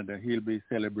Canada. He'll be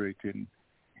celebrating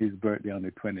his birthday on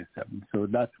the 27th. So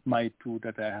that's my 2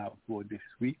 that I have for this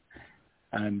week.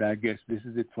 And I guess this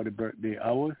is it for the birthday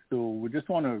hour. So we just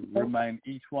want to remind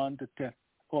each one to tell.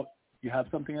 Oh, you have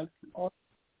something else?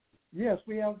 Yes,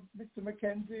 we have Mr.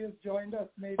 McKenzie has joined us.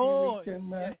 Maybe we can...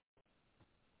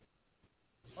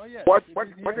 yes. What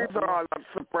is all that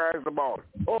surprised about?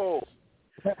 Oh,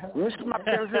 Mr.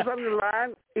 McKenzie's on the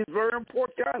line. It's very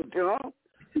important, I'm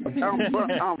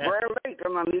very late,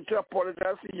 and I need to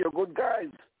apologize to you good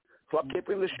guys for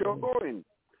keeping the show going.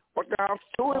 But I have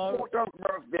 2 important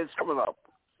birthdays coming up.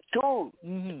 Two,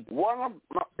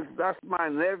 that's my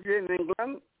nephew in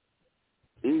England.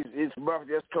 His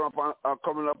birthday is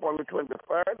coming up on the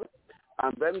 23rd.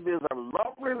 And then there's a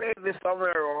lovely lady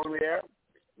somewhere around here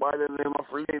by the name of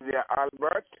Lydia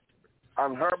Albert.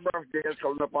 And her birthday is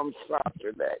coming up on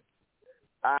Saturday.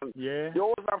 And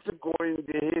those have to go in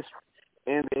the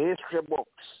history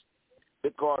books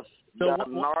because they're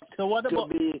not to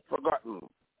be forgotten.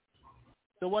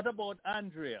 So what about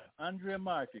Andrea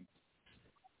Martin?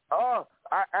 Oh,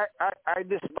 I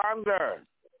disband her.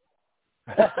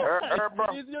 Her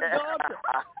birthday is your daughter.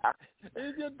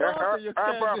 Is your daughter.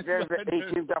 Her birthday is the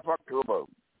 18th of October.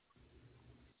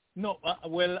 No,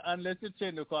 well, unless you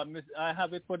change the comment, I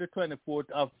have it for the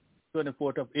 24th of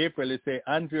April. It say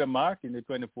Andrea Martin, the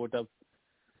 24th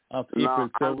of April.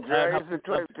 So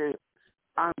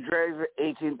Andrea is the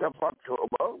 18th of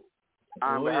October,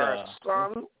 and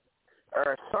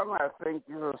her son, I think,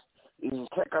 is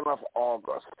 2nd of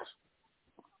August.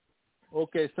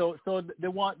 Okay, so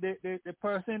the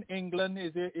person in England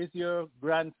is your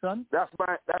grandson? That's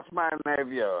my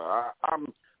nephew.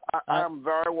 I'm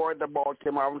very worried about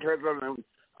him. I've heard from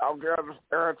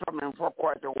him for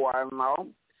quite a while now.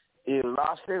 He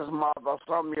lost his mother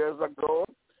some years ago,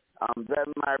 and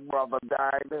then my brother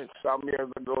died some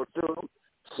years ago too.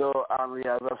 So, and he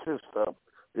has a sister.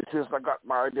 The sister got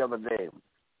married the other day.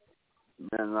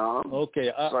 You know.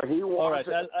 Okay. So he wants.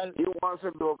 All right. He wants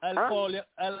to do. I'll call you.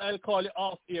 I'll call you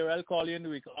off here. I'll call you in the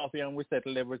week off here, and we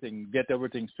settle everything. Get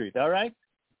everything straight. All right.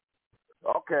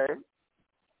 Okay.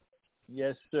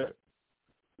 Yes, sir.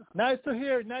 Nice to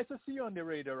hear. Nice to see you on the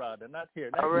radio, rather. Not here.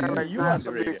 Nice to see you on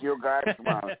the radio. You guys,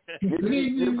 man.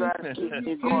 you guys keep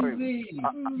me going.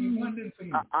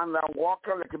 And I'm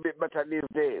walking a little bit better these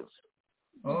days.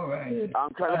 All right.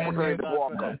 I'm trying to put her in the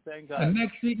walker. And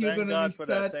next week you're going to be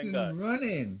starting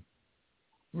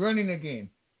running again.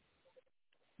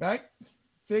 Right?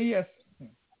 Say yes.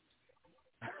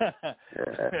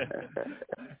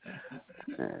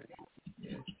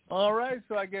 All right,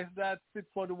 so I guess that's it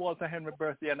for the Walter Henry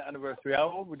birthday and anniversary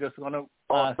hour. We're just going to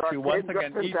ask you once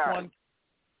again, each one.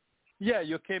 Yeah,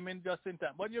 you came in just in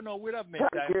time. But, you know, we'd have made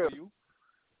time for you.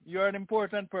 You're an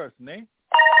important person, eh?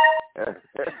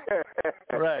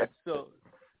 Right, so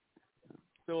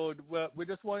we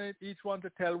just wanted each one to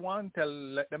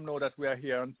let them know that we are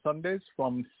here on Sundays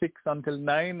from 6 until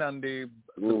 9, and the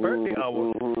birthday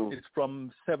hour is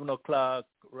from 7 o'clock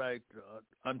right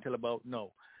until about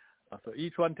now. So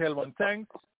each one tell one thanks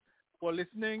for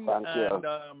listening.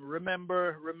 And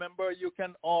remember, you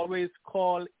can always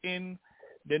call in.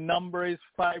 The number is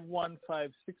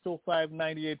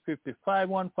 515-605-9850,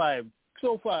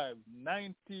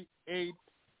 515-605-9850.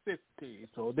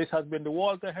 So this has been the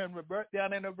Walter Henry birthday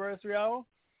and anniversary hour.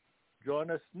 Join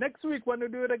us next week when we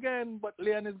do it again. But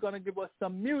Leon is going to give us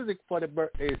some music for the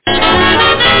birthday.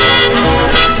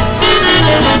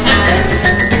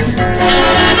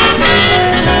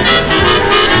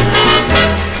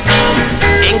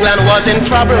 England was in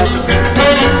trouble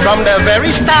from the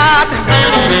very start.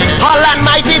 Holland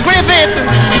mighty Griffith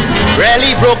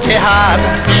really broke their heart.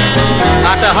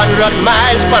 At 100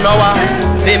 miles per hour,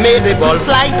 they made the ball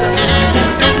flight.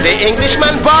 The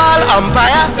Englishman ball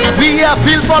umpire, we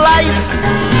appeal for life.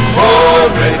 Oh,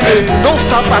 baby, don't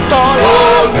stop at all.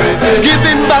 Oh, baby, give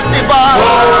him back the ball.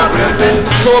 Oh, baby,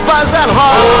 Sobers and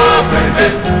Hall. Oh, baby,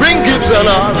 bring Gibson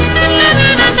on.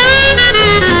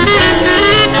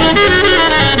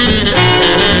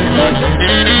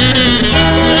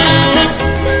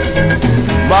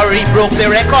 Murray broke the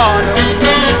record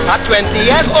at 20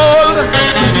 years old.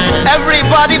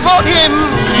 Everybody vote him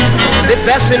the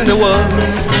best in the world.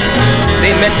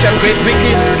 They mention great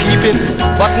wicket keeping,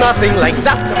 but nothing like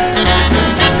that.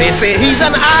 They say he's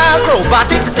an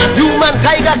acrobatic human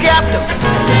tiger cat.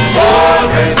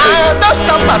 And don't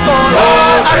stop at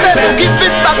all. I said to give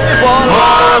it back the ball.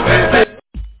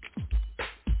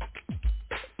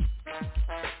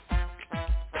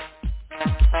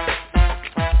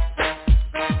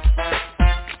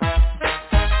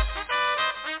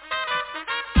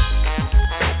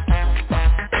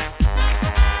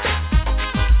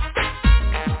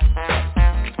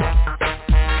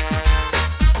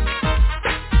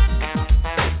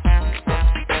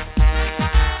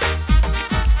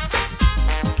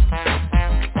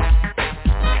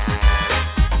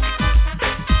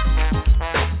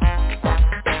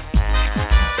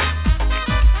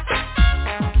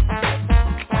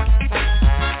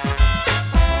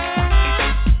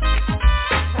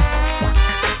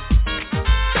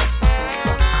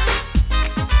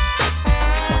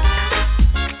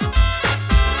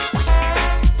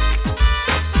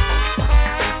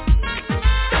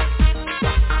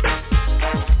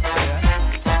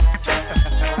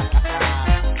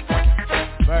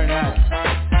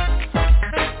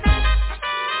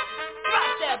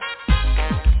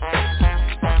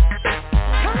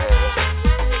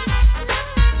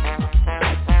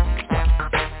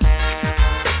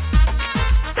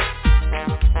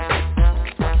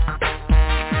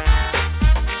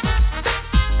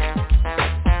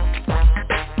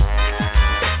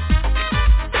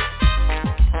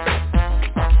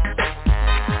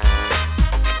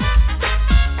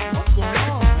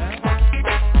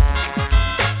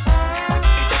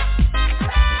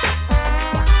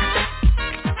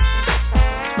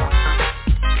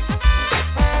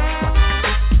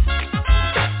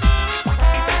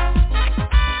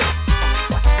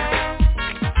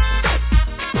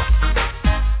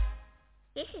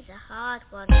 This is a hard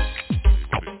one.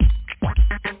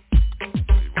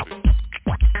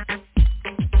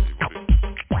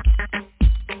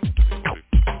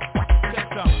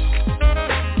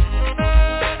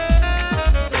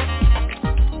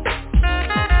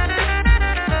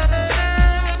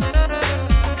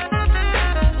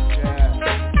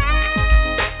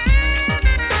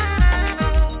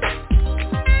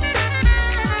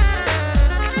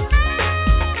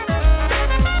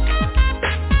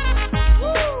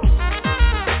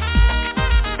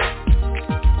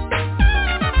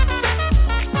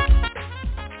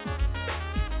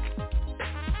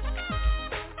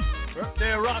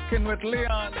 With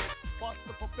Leon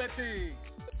Foster Popetti.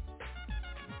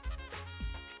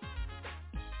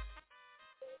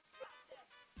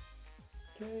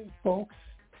 Okay, folks,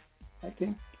 I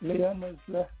think Leon has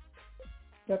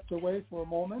stepped away for a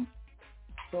moment,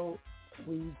 so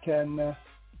we can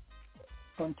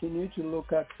continue to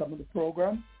look at some of the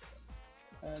program.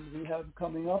 And we have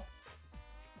coming up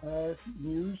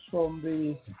news from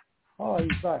the...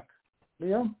 he's back.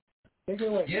 Leon, take it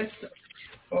away. Yes, sir.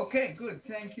 Okay, good.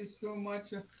 Thank you so much,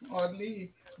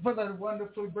 Audley, for that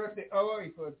wonderful birthday hour.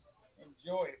 It was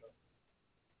enjoyable.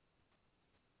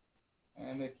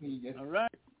 And let me just... All right.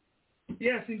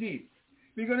 Yes, indeed.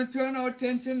 We're going to turn our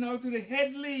attention now to the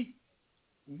Headley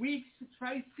Weeks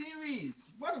Tri-Series.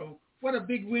 What a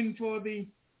big win for the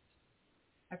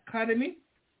Academy.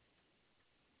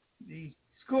 The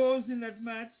scores in that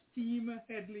match, Team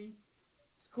Headley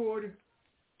scored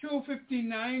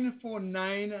 259 for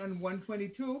 9 and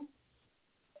 122.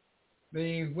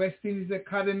 The West Indies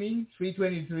Academy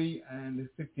 323 and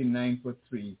 59 for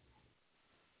 3.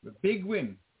 The big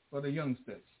win for the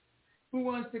youngsters. Who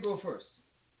wants to go first?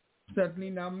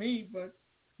 Certainly not me, but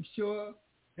I'm sure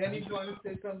Danny wants to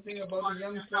say something about the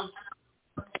youngsters.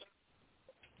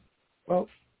 Well,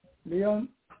 Leon,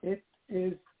 it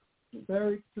is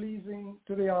very pleasing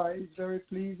to the eyes, very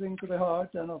pleasing to the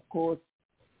heart, and of course,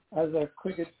 as a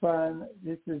cricket fan,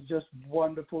 this is just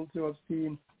wonderful to have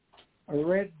seen a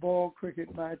red ball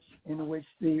cricket match in which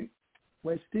the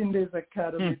West Indies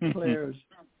Academy players,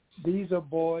 these are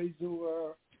boys who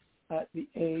are at the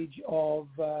age of,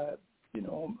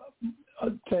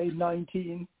 I'd say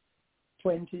 19,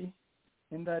 20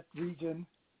 in that region,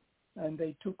 and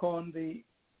they took on the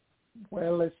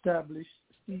well-established,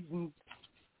 seasoned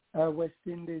West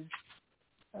Indies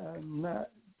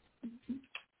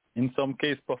in some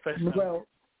case, professional. Well,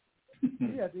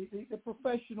 yeah, the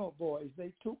professional boys,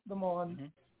 they took them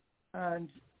on and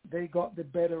they got the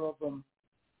better of them.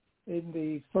 In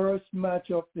the first match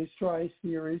of this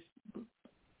tri-series,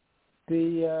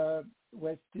 the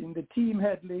Team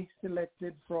Headley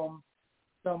selected from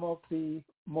some of the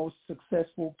most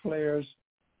successful players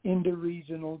in the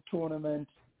regional tournament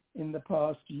in the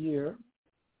past year.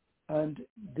 And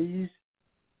these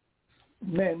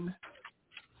men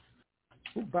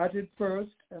who batted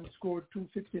first and scored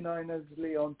 259, as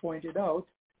Leon pointed out,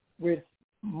 with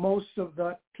most of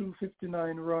that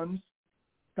 259 runs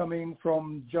coming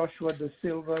from Joshua Da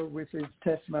Silva with his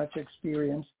test match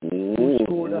experience. Who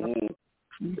scored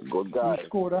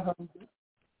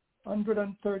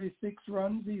 136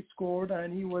 runs he scored,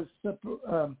 and he was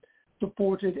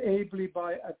supported ably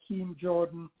by Akeem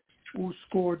Jordan, who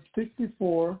scored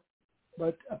 54.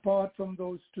 But apart from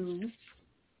those two,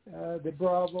 the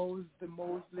Bravos, the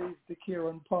Mosleys, the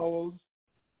Kieran Powells,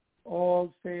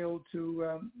 all failed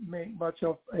to make much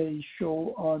of a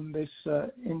show on this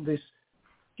in this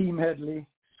Team Headley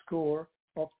score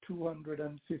of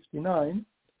 259.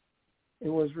 It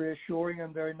was reassuring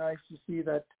and very nice to see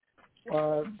that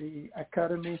the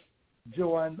Academy,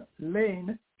 Joanne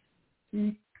Lane,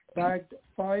 he bagged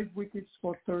 5 wickets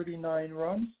for 39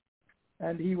 runs,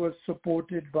 and he was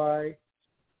supported by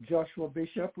Joshua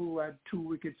Bishop, who had 2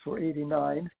 wickets for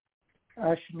 89,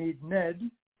 Ashmead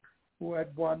Ned, who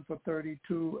had 1 for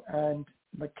 32, and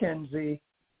Mackenzie,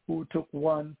 who took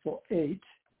 1 for 8.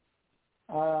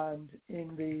 And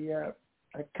in the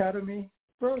Academy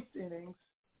first innings,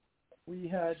 we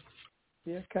had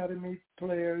the Academy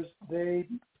players, they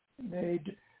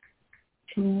made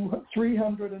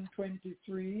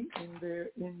 323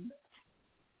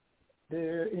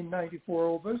 in 94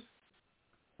 overs.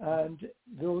 And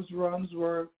those runs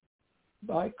were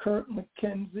by Kurt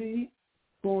McKenzie,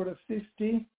 scored a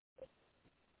 50,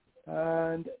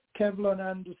 and Kevlin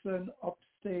Anderson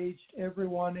upstaged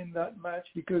everyone in that match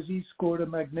because he scored a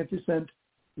magnificent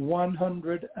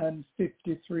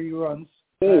 153 runs.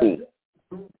 And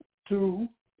 2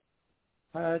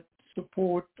 had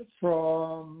support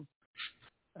from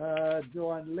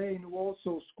Joanne Lane, who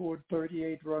also scored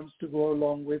 38 runs to go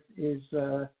along with his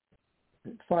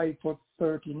 5 for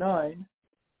 39.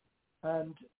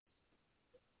 And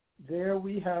there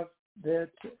we have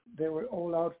that they were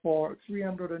all out for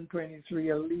 323,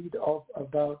 a lead of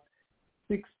about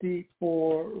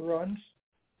 64 runs.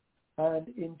 And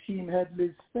in Team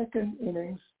Headley's second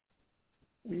innings,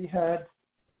 we had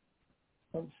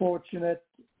unfortunate,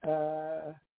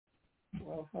 how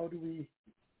do we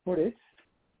put it,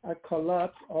 a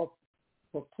collapse of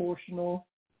proportional.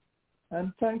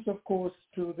 And thanks, of course,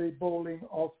 to the bowling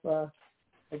of,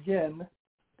 again,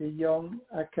 the young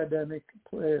academic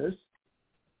players.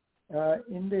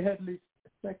 In the Headley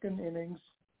second innings,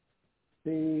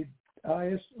 the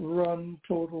highest run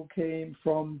total came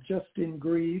from Justin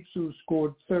Greaves, who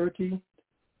scored 30,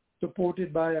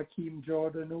 supported by Akeem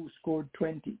Jordan, who scored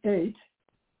 28.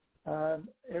 And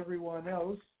everyone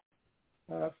else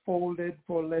folded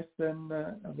for less than,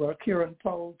 Kieran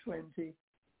Powell 20,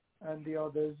 and the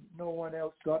others, no one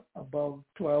else got above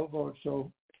 12 or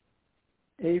so.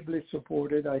 Ably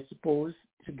supported, I suppose,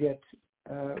 to get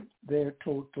their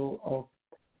total of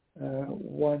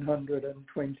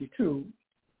 122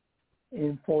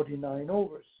 in 49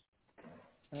 overs.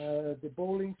 The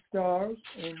bowling stars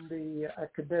in the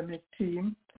academic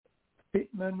team,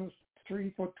 Pittman was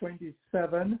 3 for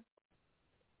 27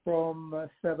 from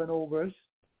 7 overs.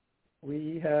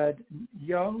 We had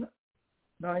Naeem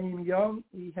Young,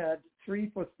 he had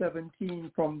 3 for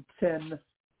 17 from 10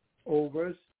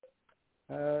 overs.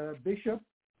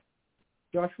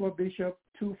 Joshua Bishop,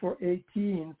 2 for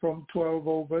 18 from 12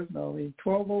 overs. Now, in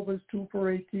 12 overs, 2 for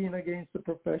 18 against the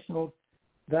professionals,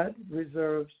 that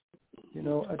reserves,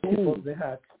 a tip of the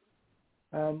hat.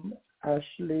 And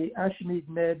Ashmead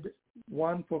Ned,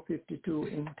 1 for 52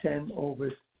 in 10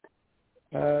 overs.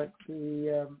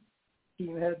 The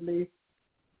Team Headley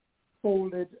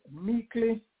folded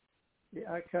meekly. The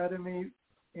Academy,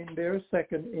 in their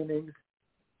second innings,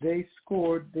 they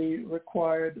scored the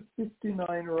required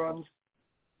 59 runs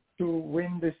to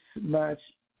win this match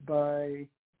by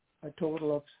a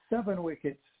total of 7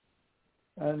 wickets.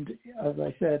 And as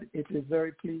I said, it is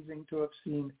very pleasing to have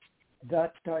seen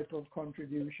that type of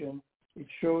contribution. It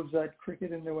shows that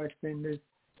cricket in the West Indies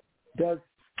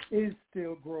is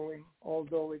still growing,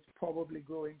 although it's probably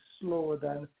growing slower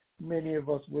than many of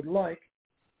us would like,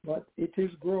 but it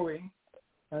is growing.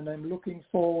 And I'm looking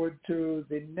forward to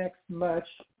the next match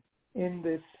in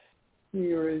this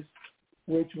series,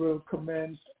 which will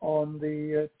commence on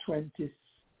the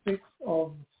 26th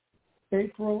of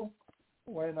April,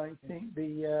 when I think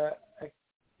the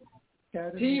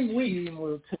Academy Team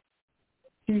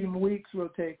Weeks will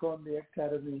take on the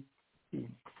Academy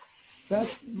team. That's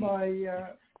my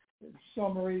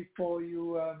summary for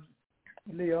you,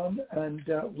 Leon. And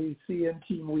we see in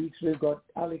Team Weeks we've got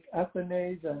Alec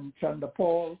Athanaze and Chanda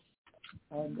Paul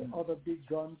and other big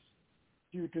guns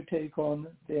due to take on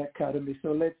the Academy.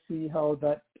 So let's see how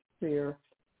that fare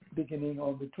beginning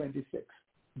on the 26th.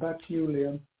 Back to you,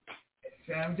 Leon.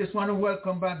 I just want to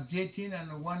welcome back Jatin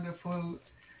and a wonderful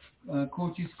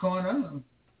Coach's Corner.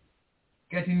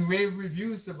 Getting rave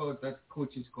reviews about that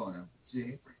Coach's Corner.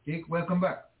 Jake, welcome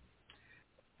back.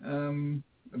 A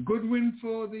good win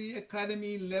for the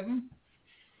Academy 11,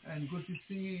 and good to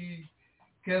see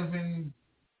Kelvin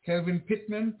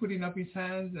Pittman putting up his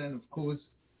hands, and of course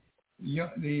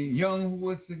the Young, who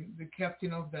was the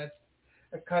captain of that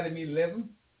Academy 11,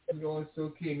 who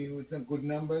also came in with some good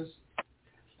numbers.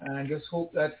 And just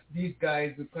hope that these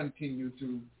guys will continue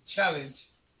to challenge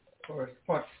for a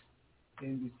spot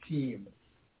in the team.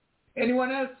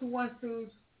 Anyone else who wants to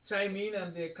chime in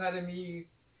on the Academy,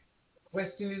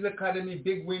 West Indies Academy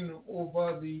big win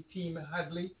over the Team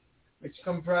Hadley, which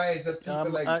comprised of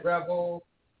people like Bravo.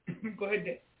 Go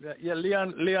ahead. Yeah,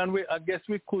 Leon. I guess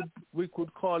we could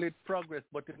call it progress,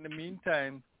 but in the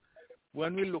meantime,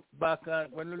 when we look back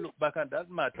at that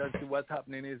match and see what's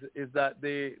happening is that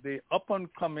the up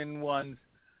and coming ones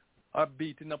are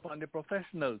beating up on the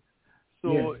professionals.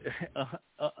 So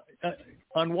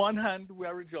on one hand we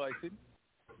are rejoicing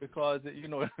because the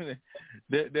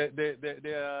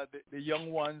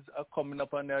young ones are coming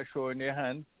up and they're showing their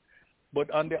hands, but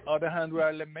on the other hand we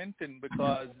are lamenting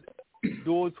because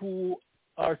those who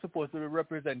are supposed to be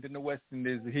representing the West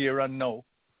Indies here and now,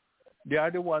 they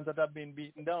are the ones that have been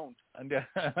beaten down, and they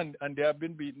have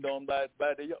been beaten down by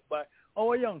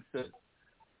our youngsters.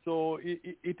 So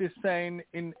it is saying,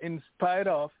 in spite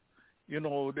of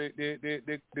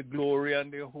the glory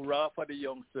and the hurrah for the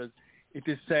youngsters, it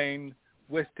is saying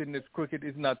West Indies cricket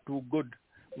is not too good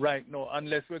right now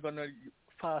unless we're going to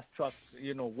fast track.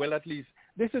 Well, at least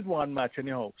this is one match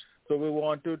anyhow. So we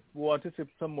want to see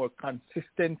some more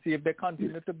consistency. If they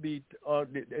continue to beat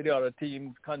the other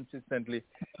teams consistently,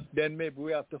 then maybe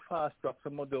we have to fast track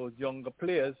some of those younger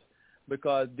players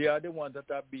because they are the ones that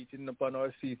are beating upon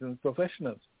our seasoned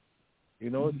professionals.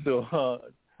 So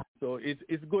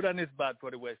it's good and it's bad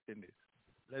for the West Indies.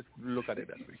 Let's look at it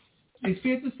that way. It's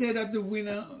fair to say that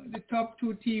the top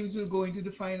two teams will go into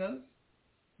the finals.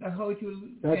 That's how it will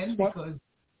end, because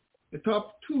the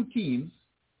top two teams,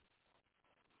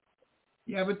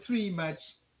 you have a 3-match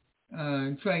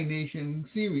tri-nation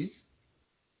series.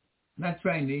 Not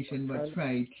tri-nation, but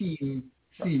tri-team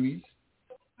series.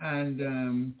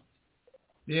 And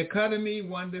the Academy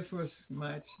won their first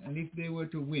match, and if they were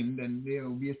to win, then there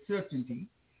will be a certainty.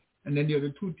 And then the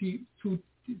other two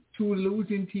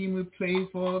losing team will play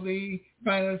for the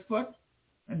final spot,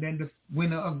 and then the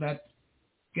winner of that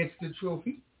gets the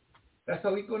trophy. That's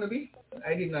how it's going to be.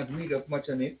 I did not read up much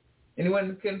on it.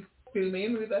 Anyone can fill me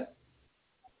in with that?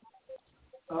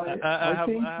 I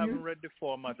haven't read the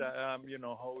format. How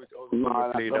it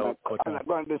played out. I'm not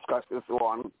going to discuss this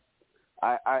one.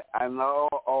 I know,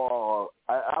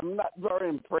 I'm not very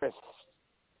impressed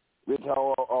with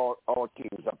how our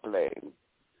teams are playing.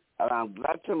 And I'm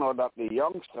glad to know that the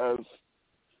youngsters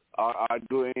are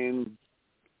putting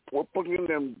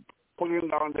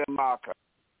down their marker.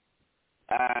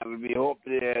 And we hope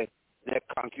they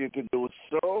continue to do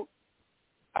so.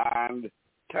 And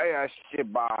tie a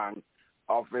shebang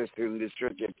of West Indies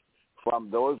cricket from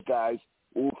those guys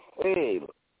who fail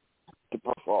to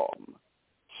perform.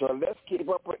 So let's keep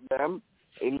up with them.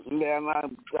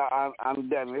 Leonard and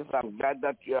Dennis, I'm glad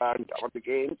that you are on top of the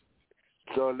game.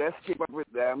 So let's keep up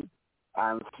with them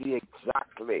and see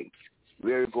exactly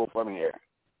where we go from here.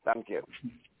 Thank you.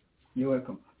 You're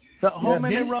welcome. So how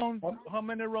many rounds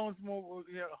more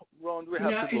round we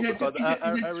have to go? Because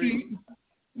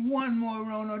one more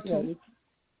round or two.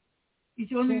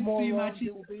 It's only 3 matches.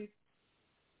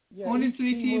 Only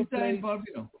 3 teams are involved,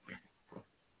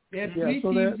 There are 3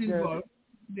 teams involved.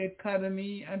 The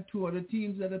Academy and 2 other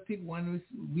teams that are picked. One is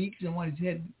Weeks and one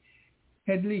is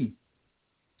Headley.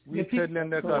 Weeks, Headley,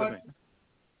 and the Academy.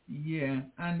 Yeah,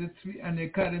 and the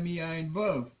Academy are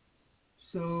involved.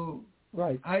 So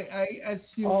I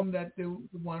assume that the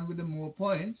one with the more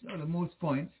points or the most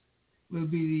points will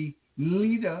be the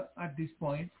leader at this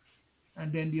point,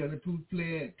 and then the other two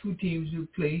teams will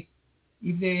play.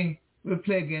 If they will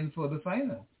play again for the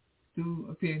final to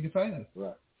appear in the final.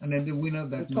 Right. And then the winner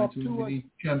of that match will be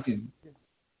the champion.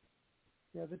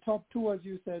 Yeah, the top 2, as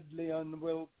you said, Leon,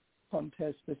 will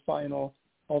contest the final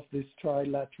of this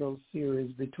trilateral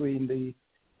series between the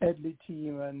Headley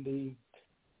team and the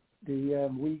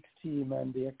Weeks team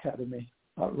and the Academy.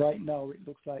 Right now, it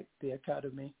looks like the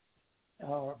Academy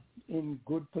are in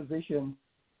good position,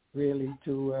 really,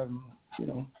 to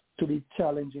be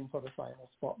challenging for the final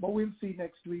spot. But we'll see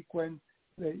next week when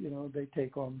they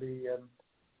take on the.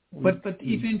 But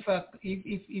if in fact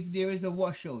if there is a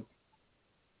washout,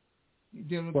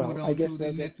 they will go down to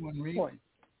the net one rate.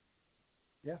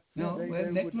 Yeah. No,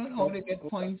 net one only get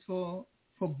points for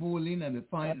bowling and the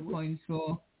points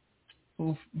for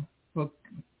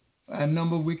a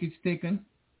number of wickets taken.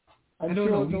 I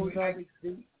don't know.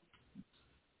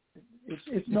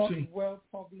 It's not well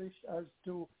published as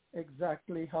to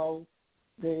exactly how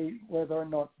whether or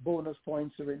not bonus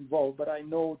points are involved, but I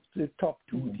know the top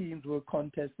 2 teams will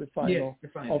contest the final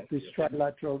of this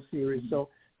trilateral series. So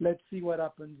let's see what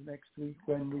happens next week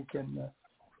when we can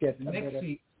get a better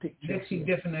picture. Next week,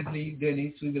 definitely,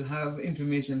 Dennis, we will have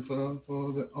information for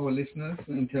our listeners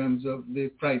in terms of the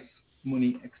prize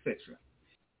money, etc.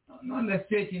 Unless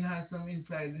Jatin has some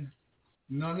inside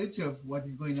knowledge of what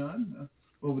is going on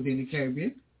over there in the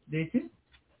Caribbean. Jatin?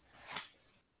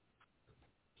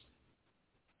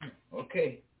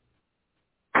 Okay.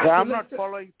 So I'm not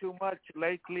following too much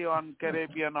lately on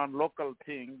Caribbean on local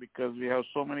thing because we have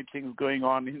so many things going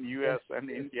on in U.S. and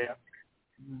India.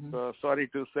 Mm-hmm. So sorry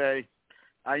to say.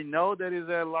 I know there is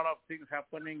a lot of things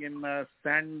happening in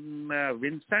San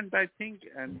Vincent, I think,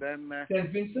 and then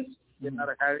St. Vincent. They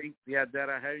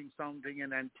are having something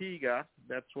in Antigua.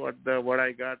 That's what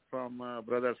I got from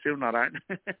Brother Shivnarayan.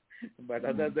 But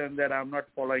other than that, I'm not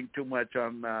following too much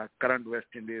on current West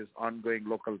Indies ongoing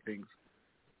local things.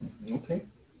 Okay.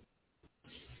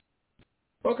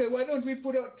 Okay, why don't we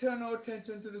turn our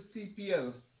attention to the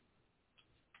CPL?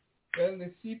 Well,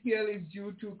 the CPL is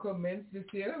due to commence this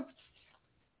year,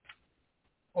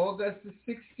 August the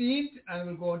 16th, and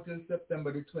will go until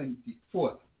September the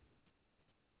 24th.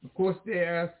 Of course,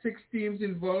 there are 6 teams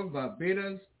involved: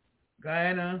 Barbados,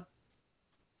 Guyana,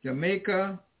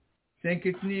 Jamaica, St.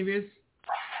 Kitts Nevis,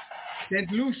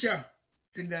 St. Lucia,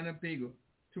 Trinidad and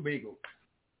Tobago.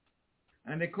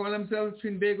 And they call themselves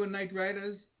Trinbago Knight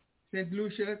Riders, St.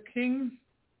 Lucia Kings,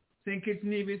 St. Kitts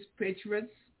Nevis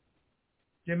Patriots,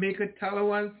 Jamaica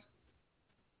Talawas,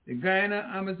 the Guyana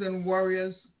Amazon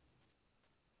Warriors,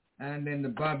 and then the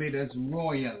Barbados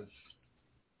Royals.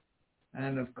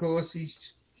 And of course, the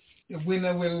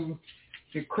winner will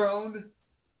be crowned.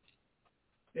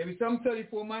 There will be some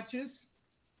 34 matches,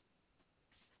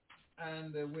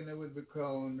 and the winner will be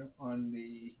crowned on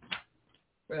the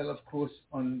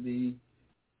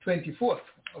 24th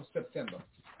of September.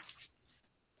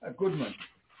 A good month.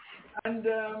 And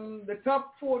the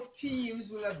top 4 teams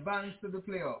will advance to the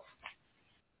playoff.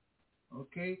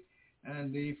 Okay?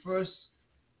 And the first,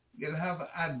 they'll have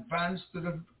advanced to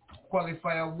the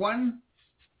qualifier 1,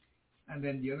 and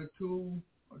then the other two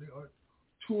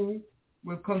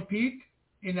will compete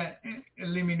in an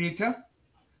eliminator.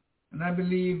 And I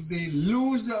believe the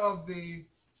loser of the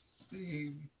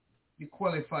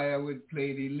qualifier will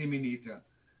play the eliminator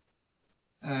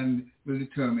and will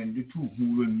determine the 2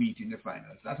 who will meet in the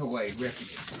finals. That's how I reckon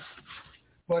it.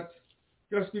 But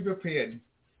just be prepared.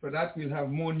 For that, we'll have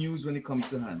more news when it comes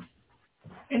to hand.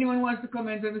 Anyone wants to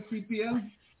comment on the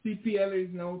CPL? CPL is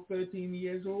now 13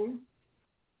 years old.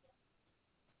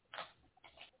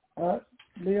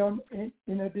 Leon,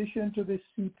 in addition to this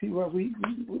CPL,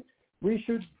 we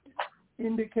should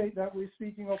indicate that we're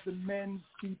speaking of the men's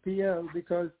CPL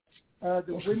because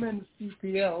the women's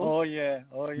CPL. Oh yeah.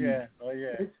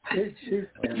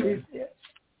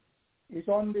 It's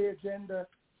on the agenda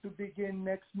to begin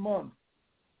next month.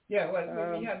 Yeah,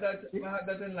 well, we have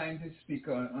that in line to speak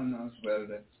on as well.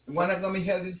 The one that's going to be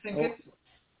held in St. Kitts?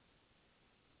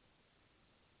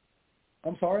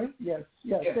 I'm sorry? Yes,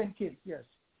 St. Kitts, yes.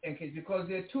 St. Kitts, because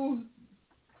there are two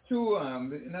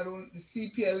not only the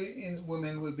CPL in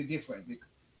women will be different.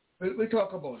 We'll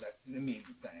talk about that in the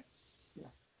meantime.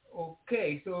 Yeah.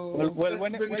 Okay, so well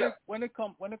when it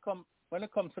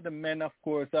comes to the men, of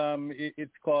course,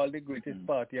 it's called the greatest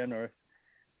party on earth.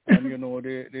 And how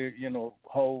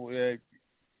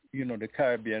the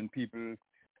Caribbean people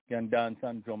can dance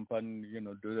and jump and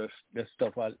do the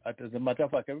stuff. As a matter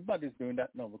of fact, everybody's doing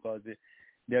that now because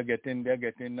they're getting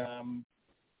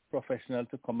professionals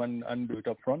to come and do it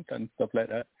up front and stuff like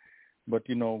that. But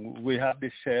we have the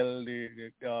shell,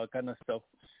 the kind of stuff.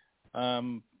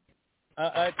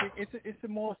 I think it's the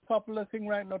most popular thing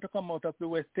right now to come out of the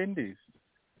West Indies,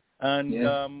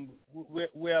 and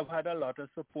we have had a lot of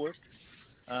support.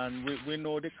 And we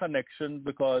know the connection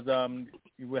because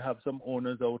we have some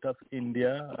owners out of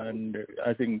India, and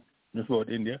I think just about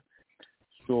India.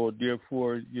 So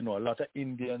therefore, a lot of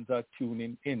Indians are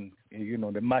tuning in.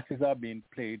 The matches are being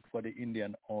played for the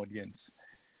Indian audience.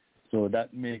 So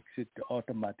that makes it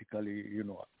automatically, a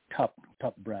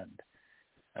top brand.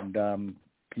 And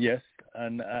yes,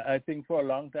 and I think for a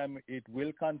long time it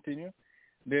will continue.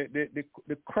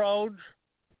 The crowds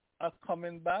are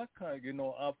coming back,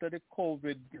 after the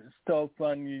COVID stuff,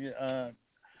 and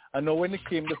I know when it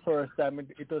came the first time,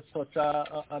 it was such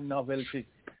a novelty,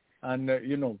 and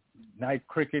night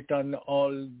cricket and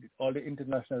all the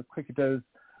international cricketers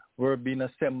were being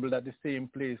assembled at the same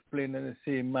place, playing in the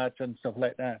same match and stuff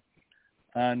like that,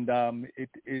 and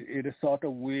it is sort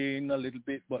of weighing a little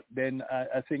bit, but then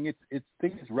I think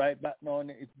it's right back now, and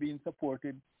it's being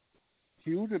supported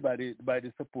hugely by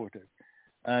the supporters.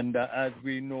 And as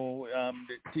we know,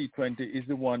 the T20 is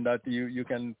the one that you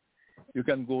can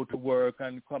go to work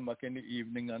and come back in the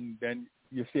evening, and then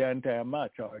you see an entire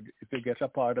match, or if you get a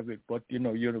part of it. But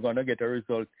you're going to get a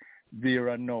result there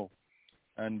and now.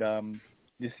 And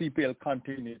the CPL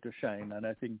continue to shine, and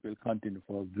I think will continue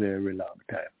for a very long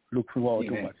time. Look forward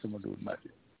to watch some of those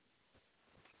matches.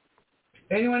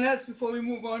 Anyone else before we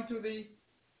move on to the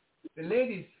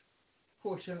ladies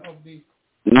portion of the?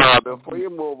 No, before you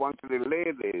move on to the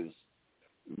ladies,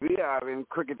 we are in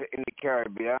cricket in the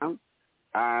Caribbean,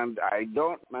 and I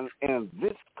don't mean in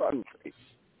this country.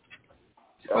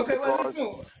 Okay, well, let's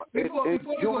move. Before we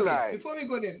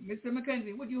go there, Mr.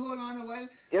 McKenzie, would you hold on a while?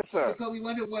 Yes, sir. Because we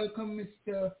want to welcome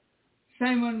Mr.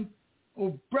 Simon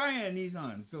O'Brien. He's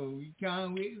on, so we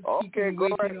can't wait. Okay, go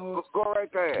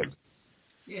right ahead.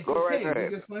 Yes, go right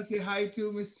ahead. We just want to say hi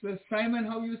to Mr. Simon.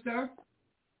 How are you, sir?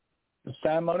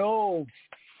 Simon O.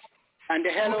 And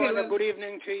hello and a good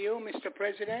evening to you, Mr.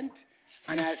 President.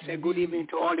 And I say good evening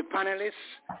to all the panelists.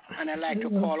 And I'd like to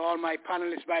call all my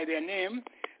panelists by their name,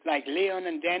 like Leon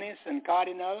and Dennis and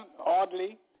Cardinal,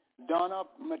 Audley, Donna,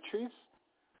 Matrice,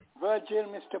 Virgil,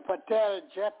 Mr. Patel,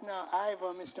 Jepna,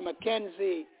 Ivor, Mr.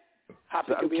 McKenzie.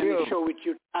 Happy to be on the show with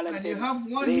you, talented and you have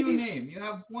one ladies. new name. You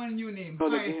have one new name,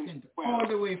 Hyacinth, all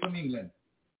the way from England.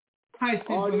 Hyacinth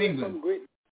from England.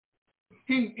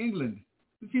 England.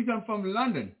 She's from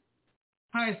London.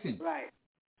 Hyacinth. Right.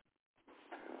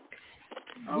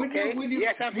 Okay.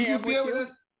 Yes, I'm here.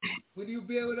 Would you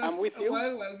bear with us I'm with you.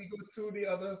 while we go through the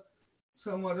other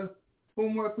some other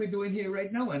homework we're doing here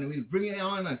right now, and we'll bring it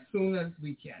on as soon as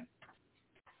we can.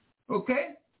 Okay?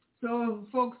 So,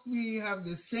 folks, we have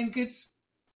the St. Kitts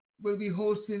will be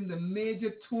hosting the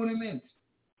major tournament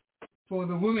for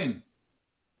the women,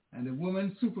 and the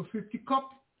Women's Super 50 Cup,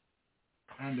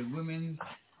 and the Women's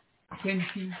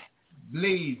 20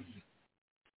 Blaze.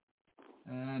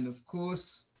 And, of course,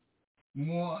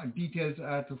 more details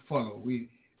are to follow. The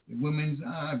women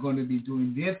are going to be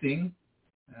doing their thing,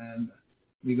 and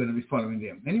we're going to be following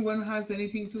them. Anyone has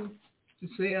anything to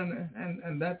say on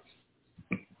that?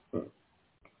 Go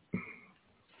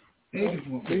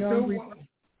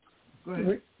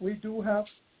ahead. We do have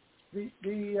the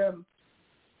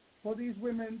for these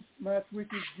women's match,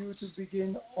 which is due to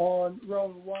begin on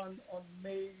round 1 on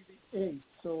May the 8th.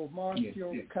 So mark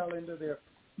your calendar there.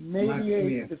 May the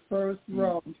 8th, the first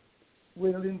round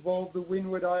will involve the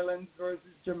Windward Islands versus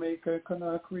Jamaica,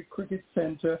 Conakry Cricket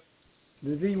Center,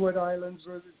 the Leeward Islands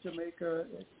versus Jamaica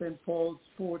at St. Paul's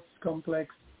Sports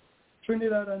Complex,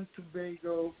 Trinidad and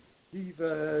Tobago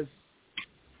Divas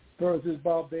versus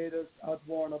Barbados at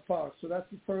Warner Park. So that's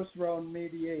the first round, May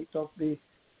the 8th, of the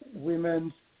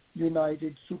Women's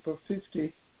United Super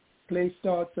 50. Play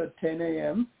starts at 10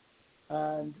 a.m.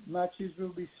 and matches will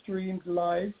be streamed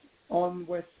live on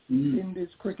West Indies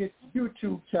Cricket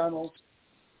YouTube channel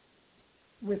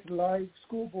with live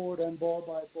scoreboard and ball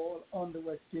by ball on the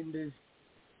West Indies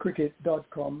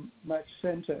Cricket.com match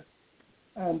center.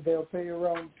 And they'll play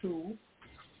round 2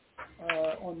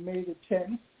 on May the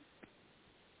 10th,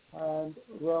 and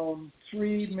round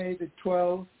 3 May the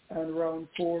 12th, and round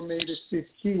 4 May the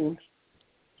 15th.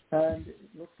 And it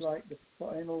looks like the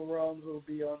final round will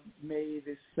be on May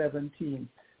the 17th.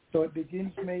 So it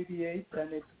begins May the 8th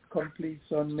and it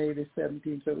completes on May the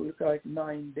 17th. So it looks like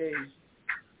 9 days.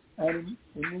 And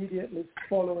immediately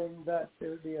following that, there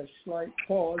will be a slight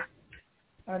pause,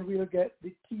 and we'll get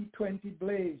the T20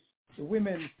 Blaze, the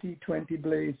women's T20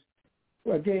 Blaze,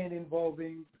 again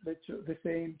involving the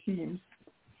same teams.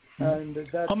 And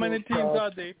that how many teams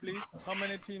are they, please? How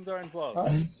many teams are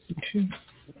involved?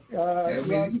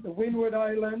 The Windward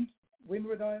Islands,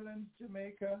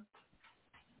 Jamaica,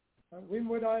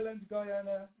 Windward Islands,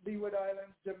 Guyana, Leeward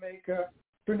Islands, Jamaica,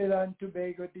 Trinidad and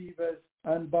Tobago Divas,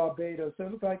 and Barbados. So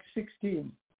it looks like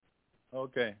 16.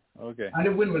 Okay. And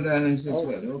the Windward Islands as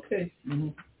well. Okay. Mm-hmm.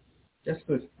 That's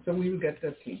good. So we will get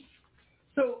that team.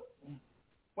 So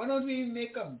why don't we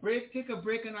take a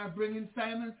break, and I'll bring in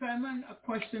Simon. Simon, a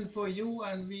question for you,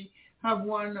 and we have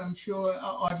one. I'm sure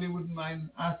Audley wouldn't mind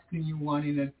asking you one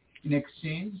in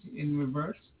exchange, in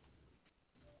reverse.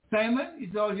 Simon,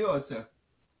 it's all yours, sir.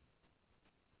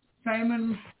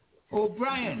 Simon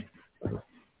O'Brien.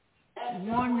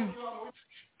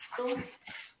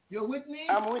 You're with me?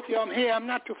 I'm with you. I'm here. I'm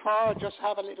not too far. Just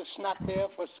have a little snack there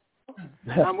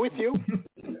I'm with you.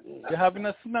 You're having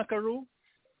a snackaroo?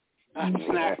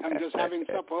 Snack. I'm just having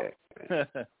supper.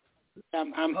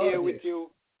 I'm here with you.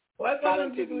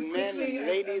 Talented men and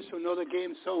ladies who know the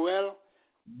game so well,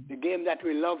 the game that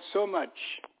we love so much.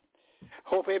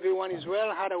 Hope everyone is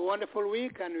well, had a wonderful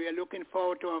week, and we are looking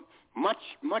forward to a much,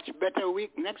 much better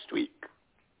week next week.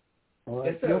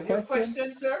 Yes, sir. Your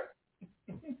question, sir?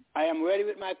 I am ready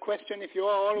with my question if you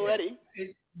are all ready.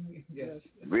 Yes.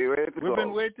 We've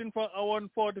been waiting for hour and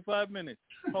 45 minutes.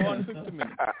 Hour and 50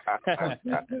 minutes.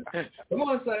 Come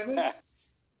on, Simon.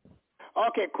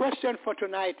 Okay, question for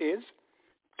tonight is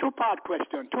two-part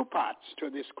question, 2 parts to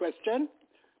this question.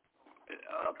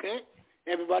 Okay,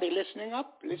 everybody listening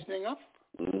up?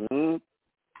 Mm-hmm.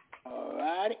 All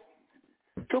right.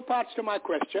 2 parts to my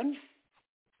question.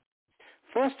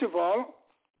 First of all,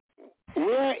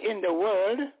 where in the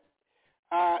world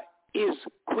is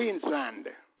Queensland?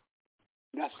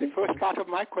 That's the first part of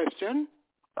my question.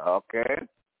 Okay.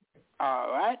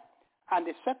 All right. And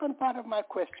the second part of my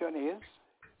question is,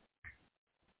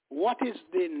 what is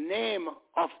the name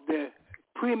of the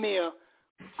premier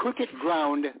cricket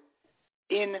ground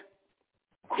in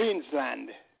Queensland?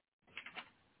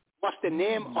 What's the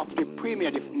name of the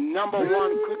premier, the number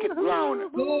 1 cricket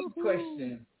ground? Good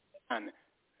question.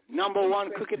 Number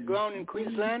 1 cricket ground in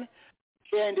Queensland.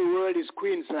 Here in the world is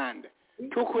Queensland.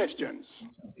 2 questions.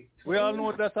 We all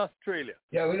know that's Australia.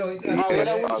 Yeah, we know it's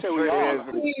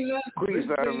Australia.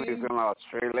 Queensland is in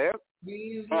Australia.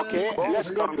 Okay, let's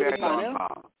go to the panel.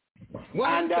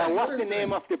 And what's the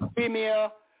name of the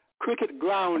premier cricket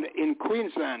ground in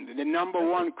Queensland? The number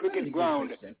 1 cricket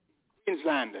ground in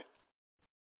Queensland.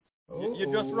 You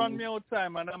just run me out,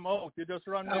 Simon. I'm out. You just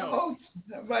run me out.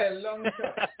 By a long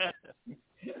shot.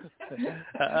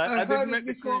 I didn't make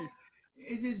the crease.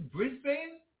 Is it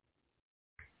Brisbane?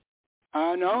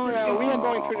 No, we are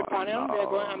going through the panel.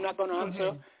 I'm not going to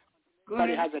answer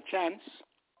everybody has a chance.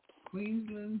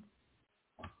 Queensland.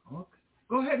 Okay.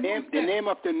 Go ahead. The name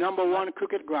of the number one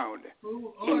cricket ground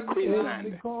in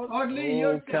Queensland.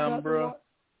 Audley, Canberra.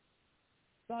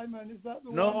 Simon, is that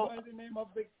the one by the name of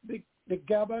the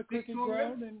Gabba cricket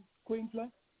ground in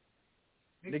Queensland?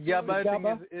 The Gabba,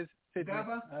 I think, is Sydney.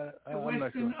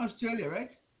 Western Australia,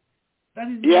 right? That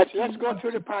is yes, let's go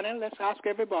through the panel. Let's ask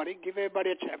everybody. Give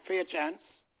everybody a fair chance.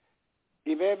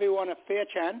 Give everyone a fair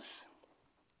chance.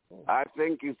 I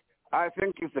think it's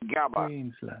the Gabba.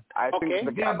 Queensland. I think it's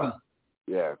the Gabba.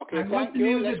 Yeah. Okay, thank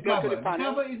you. Let's go to the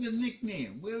panel. Gabba is a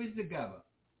nickname. Where is the Gabba?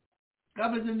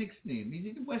 Gabba is a nickname. Is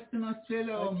it Western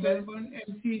Australia or Melbourne,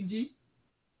 MCG?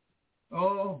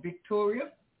 Or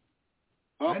Victoria?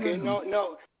 Okay,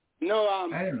 no.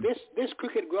 This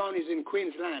cricket ground is in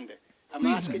Queensland. I'm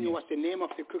asking you what's the name of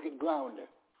the cricket ground.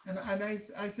 And I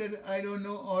said, I don't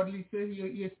know. Audley said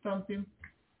you stumped him.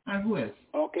 And who else?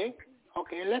 Okay,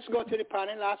 let's go to the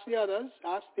panel. Ask the others.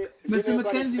 Mr.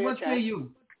 McKenzie, what say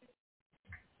you?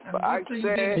 I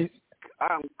say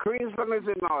Queensland is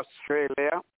in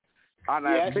Australia, and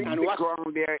I think the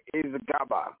ground there is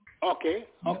Gabba. Okay,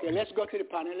 let's go to the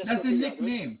panel. That's a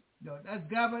nickname. No, that's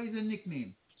Gabba is a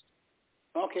nickname.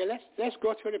 Okay, let's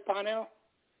go to the panel.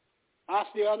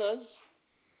 Ask the others.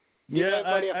 Yeah,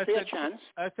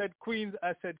 I said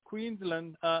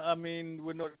Queensland. I mean,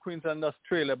 we're not Queensland,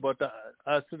 Australia, but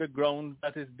as to the ground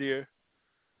that is there.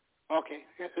 Okay,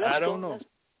 I don't know.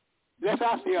 Let's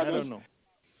ask the others. I don't know.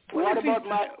 What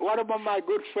about my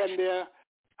good friend there,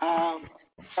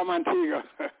 from Antigua?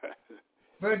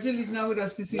 Virgil is now with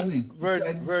us this evening.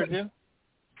 Virgil?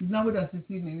 He's not with us this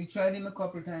evening. We tried him a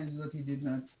couple of times, but he did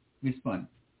not respond.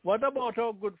 What about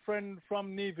our good friend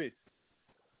from Nevis?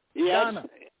 Yes.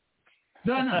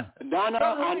 Donna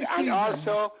and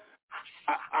also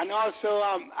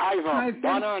Ivor.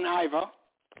 Donna and Ivor.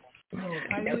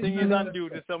 I think he's on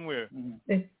duty somewhere.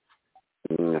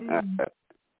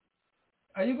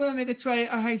 Are you going to make a try,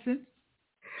 Hyacinth?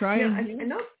 I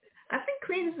think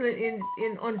Queensland in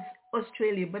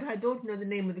Australia, but I don't know the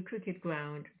name of the cricket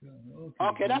ground.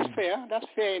 Okay, that's fair. That's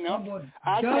fair enough.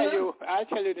 I'll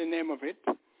tell you the name of it.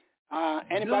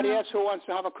 Anybody else who wants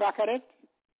to have a crack at it?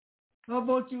 How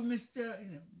about you, Mr.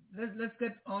 Let's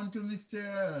get on to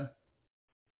Mr.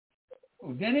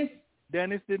 Dennis.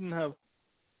 Dennis didn't have.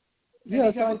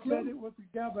 Yes, I said it was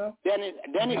the Gabba.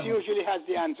 Dennis usually has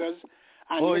the answers.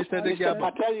 And he said the Mr.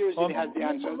 Gabba. Patel usually has the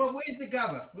answers. But where's the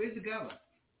Gabba?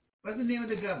 What's the name of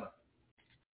the Gabba?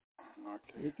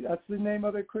 Okay. That's the name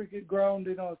of the cricket ground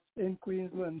in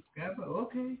Queensland. Gabba,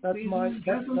 okay.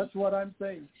 That's what I'm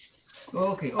saying.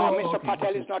 Okay. Mr.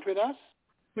 Patel is not with us?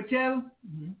 Patel?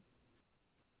 Mm-hmm.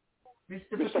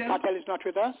 Mr. Patel is not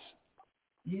with us?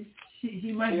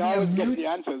 He might be on mute. Gets the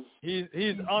answers.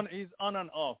 He's on and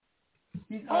off.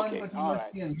 He's on, but he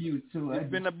must be on mute. So he's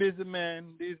been a busy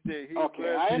man these days. Okay,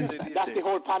 I understand. That's the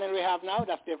whole panel we have now?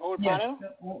 That's the whole panel?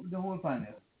 The whole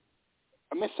panel.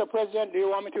 Mr. President, do you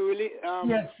want me to really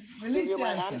give you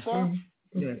my answer?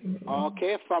 Yes.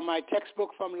 Okay, from my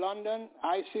textbook from London,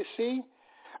 ICC.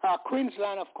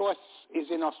 Queensland, of course, is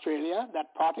in Australia.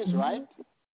 That part is right.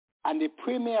 And the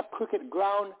premier cricket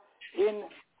ground in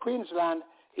Queensland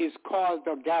is called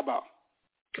the Gabba.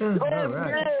 All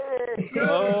right.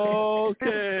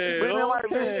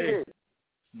 Okay.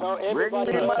 So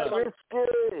everybody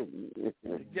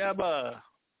Gabba.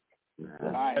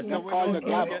 Right.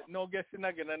 No guessing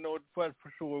again. I know for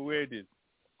sure where it is.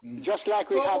 Just like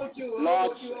we have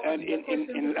Lords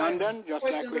in London, just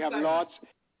like we have Lords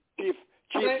Chief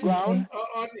Ground.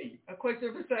 A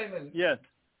question for Simon. Yes.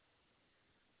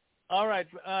 All right,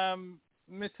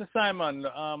 Mr. Simon.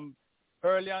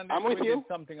 Early on, we did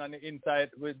something on the inside.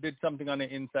 We did something on the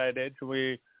inside edge.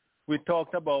 We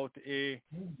talked about a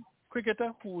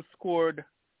cricketer who scored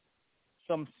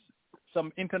some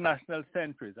international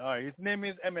centuries. All right, his name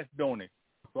is MS Dhoni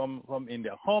from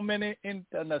India. How many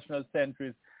international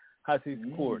centuries has he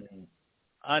scored?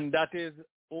 And that is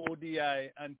ODI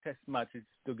and Test matches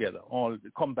together, all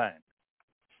combined.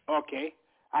 Okay,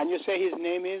 and you say his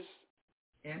name is?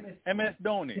 MS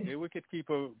Dhoni, a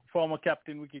wicketkeeper, former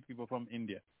captain wicketkeeper from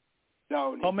India.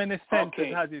 Dhoni. How many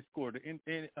centuries has he scored?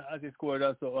 Has he scored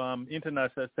also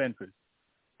international centuries?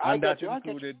 And that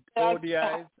included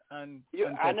ODIs and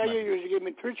I know you usually give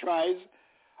me 3 tries.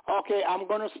 Okay, I'm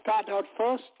going to start out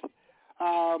first.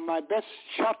 My best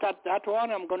shot at that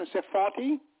one, I'm going to say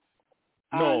 40.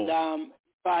 No. And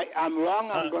if I'm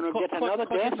wrong, I'm going to get another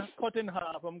guess. Cut in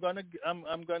half. I'm going to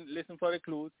listen for the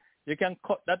clues. You can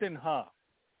cut that in half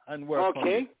and work on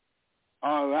it. Okay.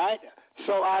 All right.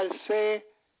 So I'll say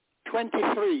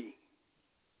 23.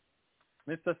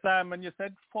 Mr. Simon, you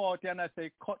said 40, and I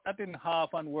say cut that in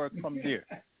half and work from there.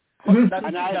 And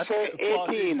I say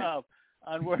 18.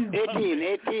 And work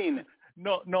 18.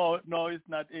 No, it's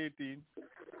not 18.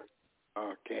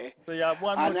 Okay. So you have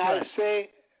one more and try. I say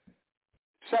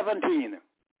 17.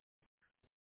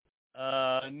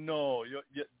 No, you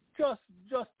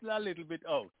just a little bit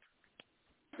out.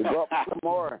 Go up some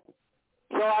more.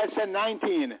 So I said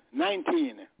 19.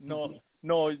 No.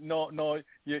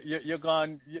 You're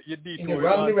gone. You detour. In the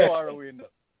wrong direction. Far away now.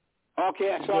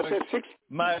 Okay, so I said 6.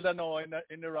 Miles an hour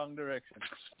in the wrong direction.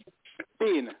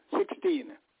 16.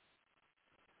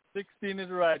 16 is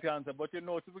the right answer, but you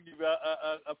know, to give you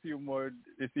a few more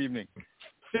this evening.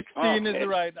 16 is the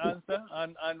right answer,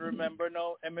 and remember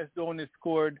now, MS Dhoni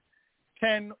scored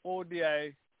 10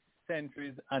 ODI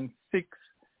centuries and 6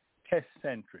 Test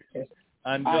centuries.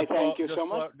 And thank you so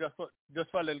much. Just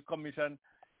for a little commission,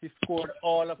 he scored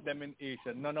all of them in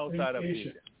Asia, none outside of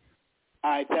Asia.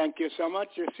 I thank you so much.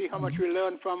 You see how much we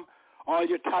learn from all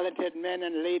you talented men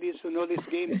and ladies who know this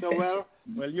game so well.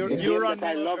 Well, you're on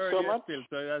I love so much. Still,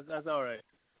 so that's all right.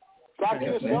 Thank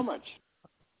you so much.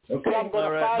 Okay. So I'm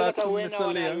going to file that away Mr. now,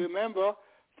 and I Leon. remember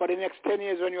for the next 10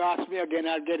 years when you ask me again,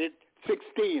 I'll get it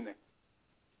 16.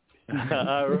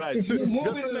 All right.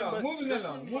 Moving along.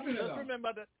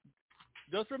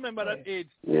 Just remember that age.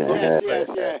 Yes.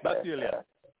 Basilia.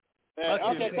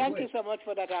 Okay, thank you so much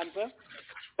for that answer.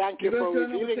 Thank you for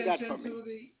revealing that for me. To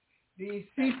the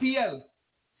CPL.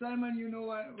 Simon, you know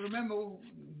what? Remember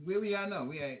where we are now.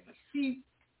 We are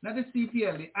not the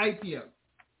CPL, the IPL.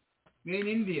 We're in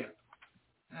India.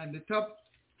 And the top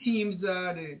teams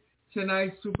are the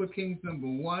Chennai Super Kings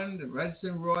 #1, the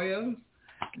Rajasthan Royals,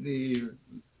 the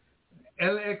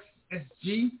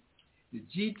LXSG, the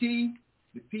GT,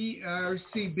 the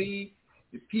PRCB,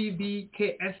 the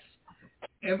PBKS,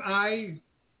 MI,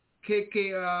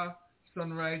 KKR,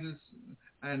 Sunrisers,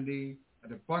 and at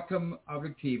the bottom of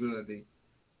the table are the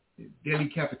Delhi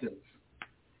Capitals,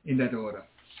 in that order.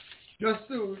 Just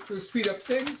to speed up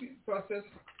things, process,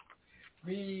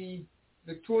 the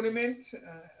tournament,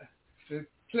 the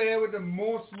player with the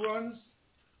most runs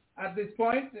at this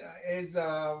point is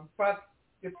Pat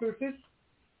Duplessis.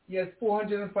 He has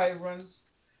 405 runs.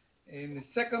 In the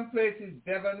second place is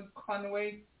Devon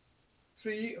Conway,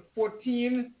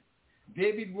 314.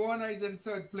 David Warner is in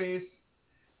third place.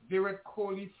 Virat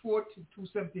Kohli,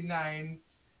 279.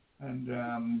 And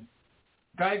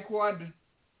Gaikwad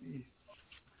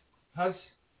has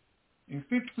in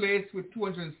fifth place with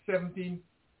 217.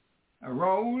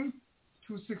 Raul,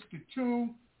 262.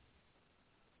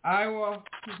 Iowa,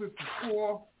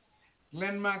 254.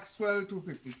 Glenn Maxwell,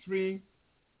 253.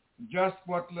 Josh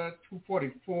Butler,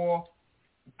 244.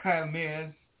 Kyle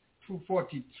Mayers,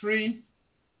 243.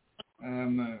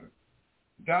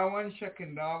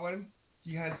 Shakin Darwin,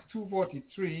 he has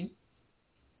 243.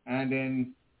 And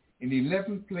then in the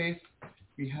 11th place,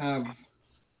 we have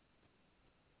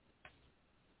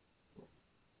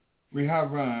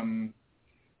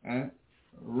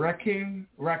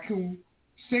Rakhu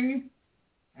Singh,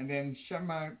 and then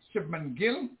Shubman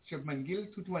Gill,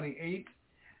 228,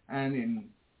 and in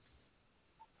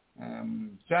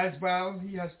Jasbal,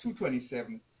 he has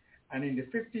 227, and in the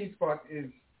 15th spot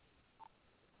is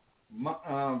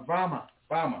Varma.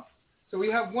 So we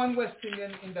have one West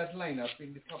Indian in that lineup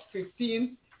in the top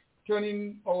 15.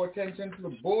 Turning our attention to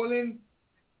the bowling,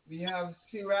 we have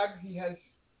Siraj, he has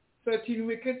 13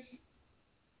 wickets.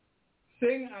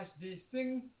 Ashdeep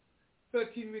Singh,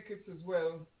 13 wickets as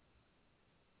well.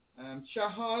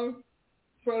 Chahal,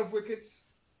 12 wickets.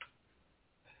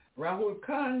 Rahul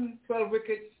Khan, 12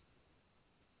 wickets.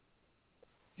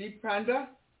 Deep Panda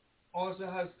also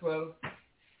has 12.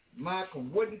 Mark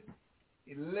Wood,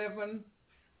 11.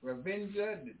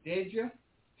 Ravindra Jadeja,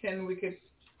 10 wickets.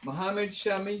 Mohammed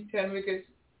Shami, 10 wickets.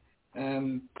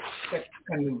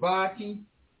 Kanvati,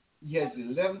 he has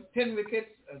 10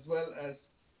 wickets, as well as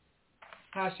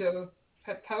Harshal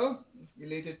Patel,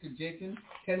 related to Jayton,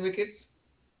 10 wickets.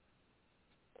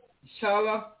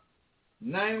 Shala,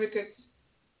 9 wickets.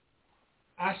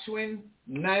 Ashwin,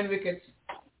 9 wickets.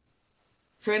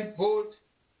 Trent Bolt,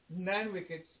 9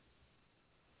 wickets.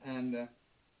 And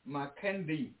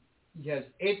Markandy, he has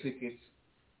 8 wickets.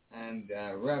 And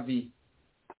Ravi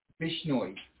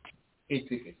Bishnoi, 8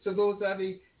 wickets. So those are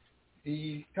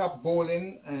the top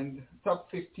bowling and top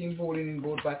 15 bowling in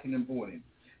both batting and bowling.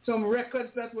 Some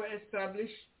records that were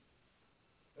established,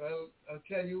 well, I'll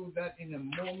tell you that in a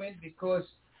moment, because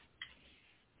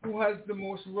who has the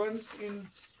most runs in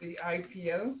the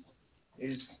IPL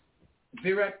is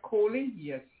Virat Kohli. He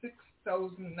has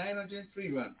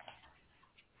 6,903 runs.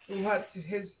 Who has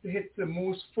hit the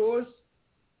most fours?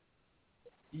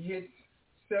 He hits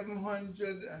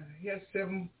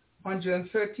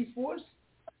 734s.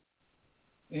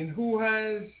 And who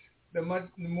has the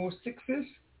most sixes?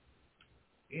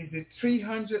 Is it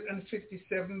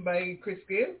 357 by Chris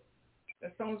Gayle?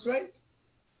 That sounds right.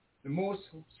 The most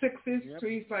sixes,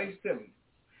 357.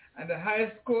 And the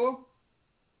highest score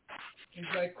is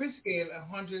by Chris Gayle,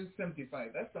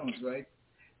 175. That sounds right.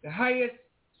 The highest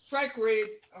strike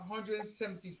rate,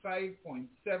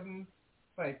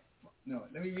 175.75. No,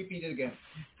 let me repeat it again.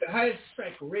 The highest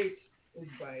strike rate is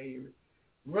by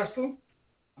Russell,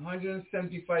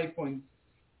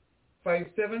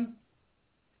 175.57.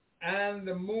 And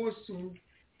the most,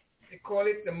 they call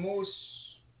it the most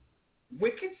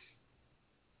wickets,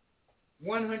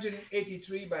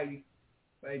 183 by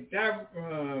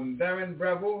Darren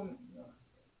Bravo,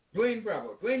 Dwayne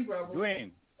Bravo,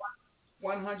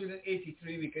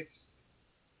 183 wickets.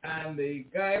 And the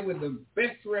guy with the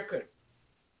best record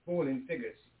bowling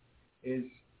figures is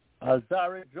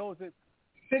Alzarri Joseph.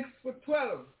 6 for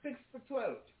 12.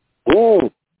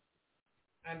 Oh.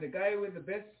 And the guy with the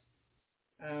best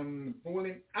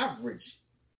bowling average,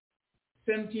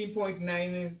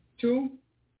 17.92,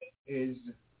 is,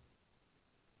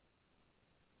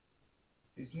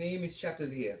 his name is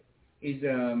shattered here. He's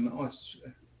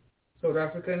South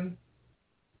African.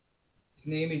 His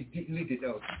name is deleted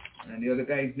out. And the other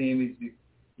guy's name is, the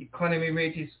economy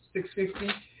rate is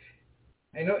 650.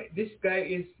 I know this guy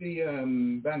is the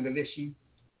Bangladeshi,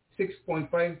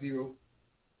 6.50.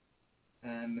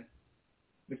 And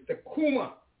Mr.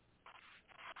 Kuma.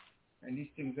 And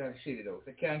these things are shaded out.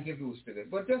 I can't give those figures,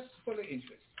 but just for the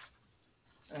interest.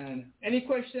 And any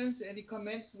questions, any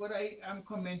comments? What I am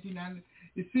commenting on,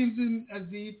 it seems as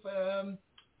if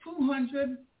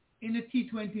 200 in a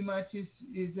T20 match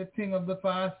is a thing of the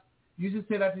past. You used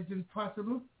to say that it's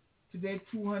impossible. Today,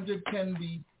 200 can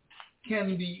be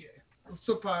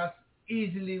surpassed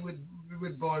easily with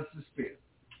balls to spare.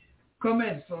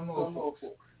 Comments from all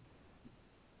folks.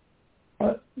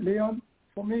 Leon,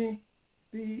 for me,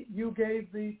 you gave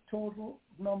the total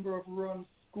number of runs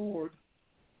scored.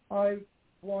 I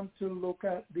want to look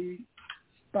at the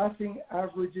batting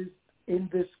averages in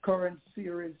this current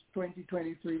series,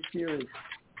 2023 series.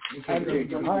 And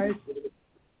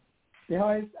the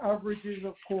highest averages,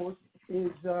 of course,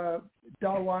 is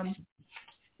Dhawan.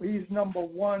 He's number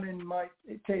one in my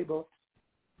table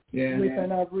with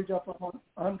an average of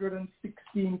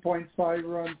 116.5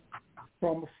 runs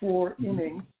from 4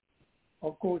 innings.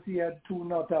 Of course, he had 2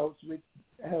 not outs, which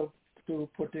helped to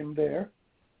put him there.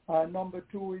 Number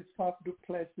 2 is Faf du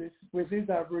Plessis with his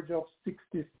average of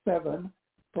 67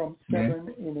 from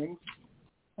 7 innings.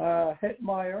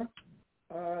 Hetmeyer,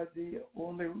 the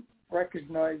only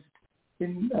recognized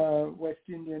in West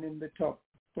Indian in the top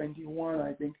 21,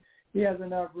 I think. He has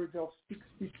an average of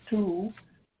 62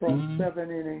 from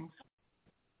 7 innings.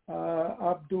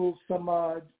 Abdul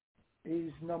Samad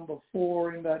is number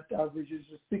 4 in that average is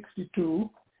 62.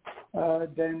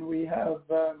 Then we have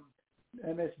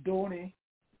MS Dhoni.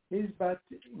 His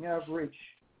batting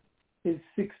average is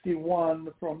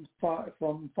 61 from 5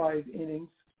 innings.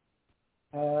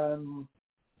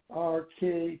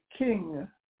 R.K. Singh,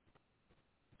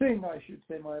 I should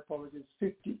say, my apologies,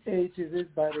 58 is his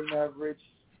batting average.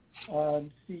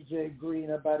 C.J.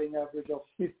 Green, a batting average of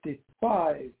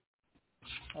 55.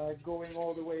 Going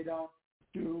all the way down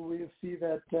we'll see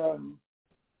that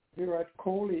Virat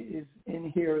Kohli is in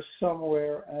here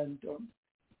somewhere, and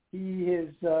he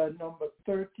is number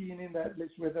 13 in that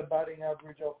list with a batting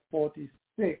average of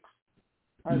 46.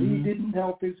 And he didn't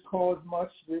help his cause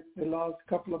much with the last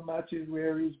couple of matches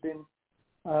where he's been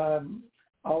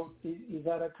out. He's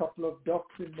had a couple of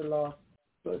ducks in the last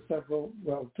 2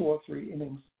 or 3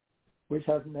 innings, which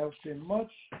hasn't helped him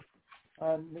much.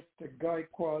 And Mr.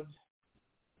 Gaikwad,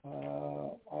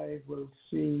 I will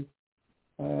see,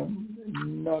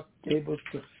 not able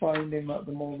to find him at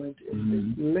the moment in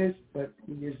this list, but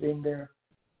he is in there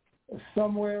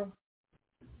somewhere.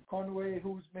 Conway,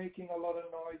 who's making a lot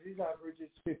of noise, his average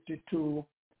is 52,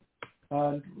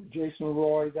 and Jason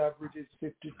Roy's average is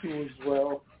 52 as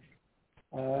well.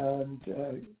 And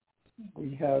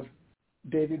we have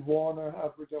David Warner,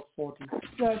 average of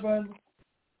 47,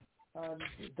 and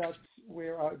that's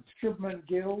where Shubman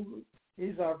Gill,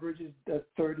 his average is at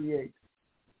 38.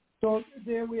 So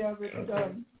there we have it.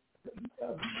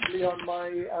 Leon,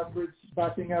 my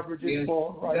batting averages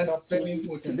for right up to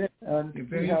today. And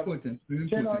very important.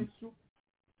 Chennai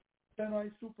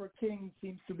Super Kings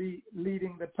seems to be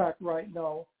leading the pack right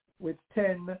now with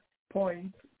 10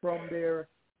 points from their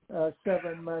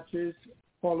 7 matches,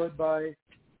 followed by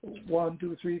 1,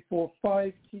 2, 3, 4,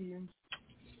 5 teams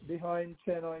behind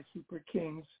Chennai Super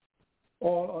Kings.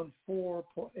 all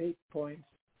on 8 points,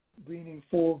 winning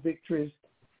 4 victories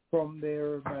from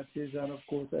their matches. And, of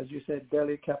course, as you said,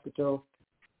 Delhi Capital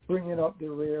bringing up the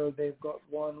rear. They've got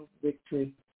 1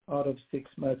 victory out of 6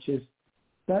 matches.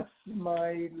 That's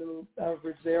my little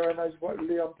average there. And as what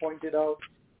Leon pointed out,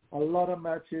 a lot of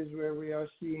matches where we are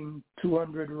seeing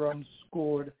 200 runs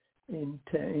scored in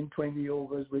 20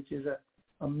 overs, which is an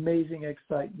amazing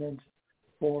excitement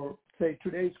for, say,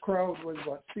 today's crowd was,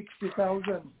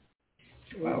 60,000?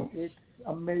 Wow. It's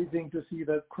amazing to see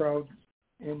that crowd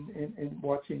in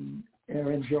watching and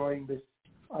enjoying this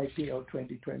IPL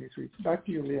 2023. Back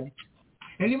to you, Leon.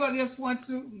 Anybody else want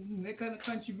to make a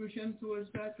contribution towards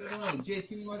that? I don't know.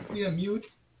 Jason must be on mute.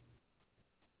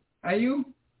 Are you?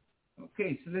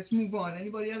 Okay, so let's move on.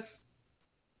 Anybody else?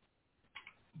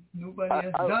 Nobody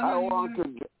else? I want to.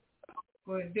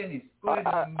 Go ahead, Dennis. Go ahead.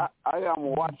 I'm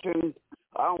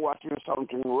watching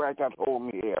something right at home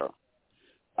here.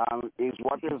 Is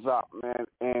what is happening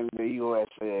in the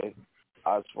USA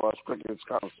as far as cricket is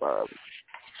concerned.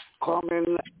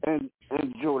 Coming in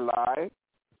July,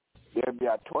 there'll be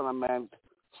a tournament,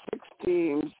 6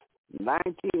 teams,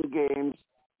 19 games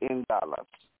in Dallas.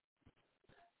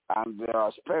 And they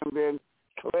are spending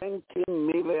 $20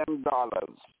 million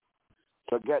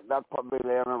to get that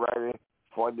pavilion ready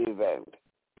for the event.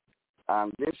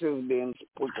 And this is being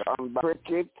put on by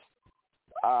Cricket,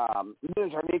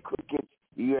 Major League Cricket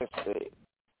USA.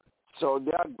 So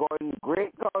they are going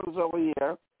great guns over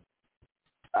here.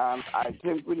 And I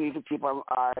think we need to keep an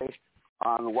eye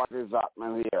on what is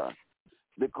happening here.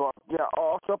 Because they are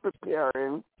also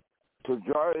preparing to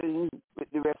join with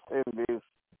the West Indies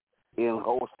in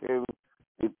hosting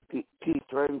the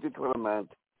T20 tournament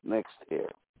next year.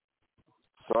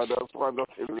 So I just want to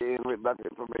fill in with that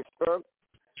information.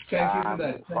 Thank you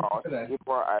for that. Keep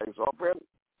our eyes open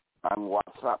on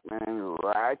what's happening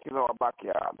right in our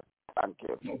backyard. Thank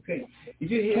you. Okay.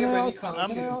 Did you hear any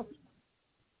comments?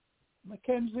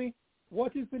 Mackenzie,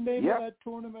 what is the name of that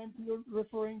tournament you're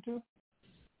referring to?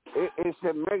 It's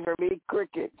the Major League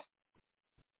Cricket.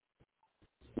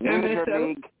 Major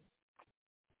League.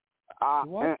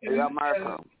 What? In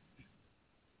America.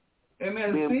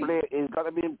 MLC? It's going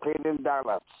to be played in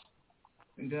Dallas.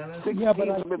 In Dallas? 6 teams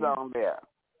will be down there.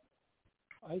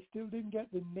 I still didn't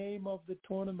get the name of the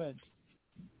tournament.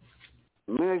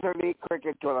 Major League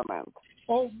Cricket Tournament.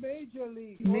 Oh, Major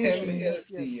League.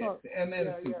 MLC. Yeah.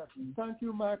 Thank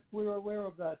you, Mark. We're aware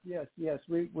of that. Yes.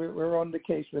 We're on the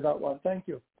case with that one. Thank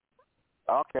you.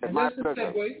 Okay, and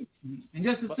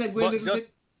just a segue a little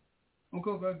bit.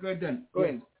 Go ahead, then. Go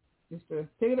ahead.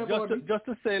 Take it up.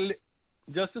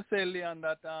 Just to say, Leon,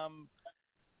 that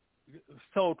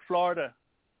South Florida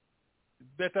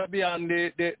better be on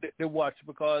the watch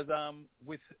because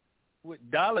with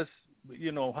Dallas,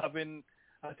 having,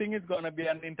 I think it's going to be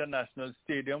an international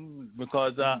stadium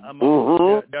because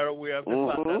they're aware of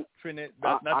the fact that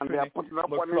Trinidad,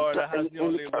 but Florida has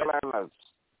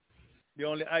the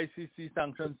only ICC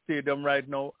sanctioned stadium right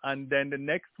now, and then the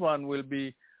next one will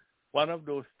be one of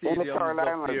those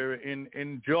stadiums up here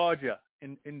in Georgia,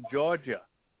 in Georgia.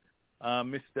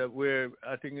 Where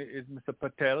I think is Mr.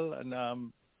 Patel, and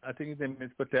I think his name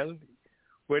is Patel,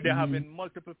 where they're having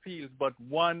multiple fields, but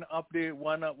one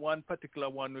particular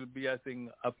one will be, I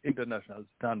think, of international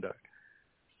standard.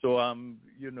 So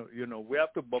we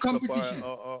have to buck up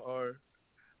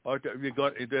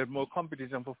there's more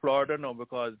competition for Florida now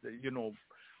because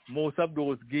most of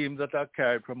those games that are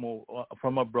carried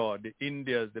from abroad, the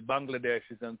Indians, the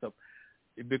Bangladeshis and stuff,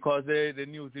 because the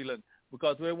New Zealand,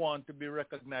 because we want to be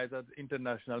recognized as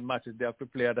international matches, they have to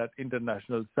play at that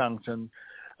international sanctioned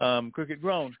cricket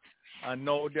ground. And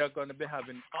now they're going to be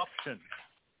having options,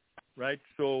 right?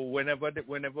 So whenever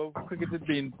cricket is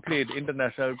being played,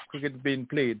 international cricket is being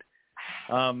played,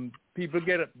 people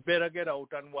better get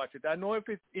out and watch it. I know if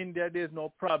it's India, there's no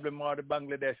problem, or the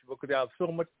Bangladesh, because they have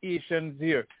so much Asians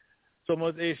here. So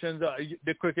much Asians,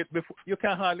 the cricket, you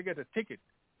can hardly get a ticket.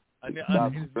 And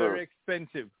it's very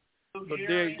expensive. So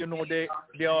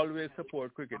they always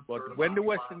support cricket. But when the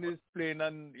West Indies playing,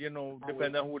 and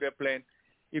depending on who they're playing,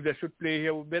 if they should play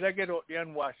here, we better get out there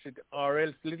and watch it, or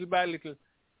else little by little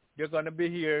they're going to be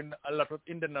hearing a lot of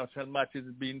international matches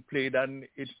being played, and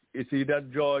it's either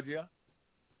Georgia,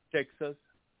 Texas,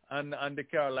 and the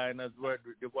Carolinas where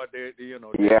they're building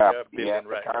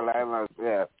right now. Carolinas,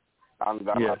 and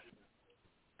yes.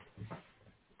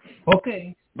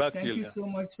 Okay, thank you so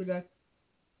much for that.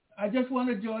 I just want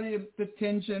to draw the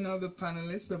attention of the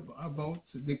panelists about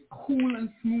the cool and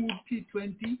smooth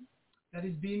T20 that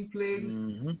is being played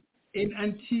in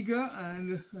Antigua,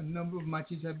 and a number of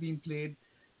matches have been played.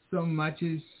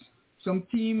 Some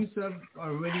teams have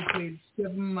already played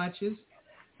 7 matches,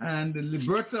 and the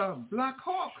Liberta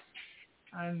Blackhawks.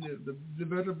 And the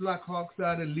Liberta Blackhawks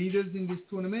are the leaders in this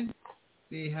tournament.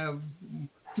 They have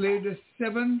played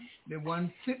 7, they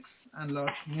won 6 and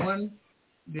lost 1.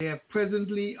 They are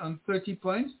presently on 30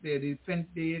 points. They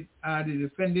are the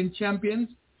defending champions,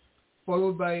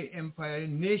 followed by Empire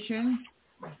Nation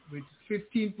with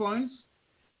 15 points.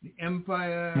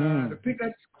 The the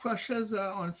Pickett Crushers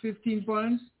are on 15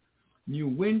 points. New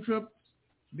Winthrop,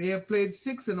 they have played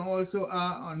 6 and also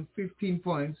are on 15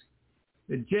 points.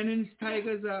 The Jennings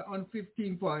Tigers are on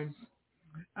 15 points.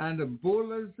 And the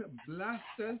Bowlers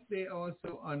Blasters, they are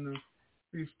also on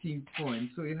 15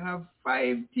 points. So you have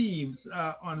 5 teams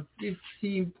on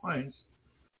 15 points,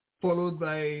 followed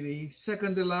by the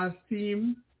second to last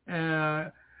team,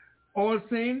 All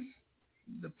Saints,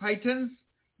 the Pythons,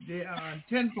 they are on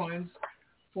 10 points,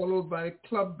 followed by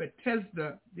Club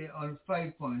Bethesda, they're on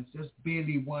 5 points, just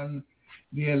barely won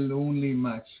their only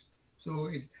match. So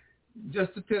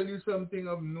just to tell you something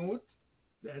of note,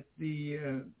 that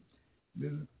the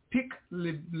Pick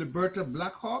Liberta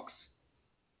Blackhawks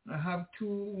have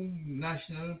 2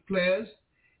 national players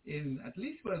in at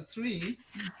least 3.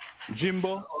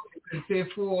 Jimbo. You can say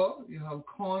 4. You have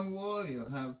Cornwall, you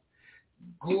have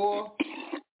Gore,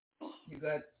 you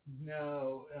got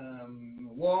now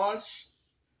Walsh,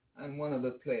 and one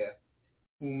other player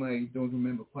whom I don't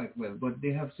remember quite well. But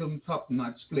they have some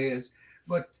top-notch players.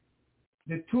 But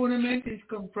the tournament is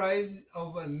comprised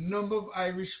of a number of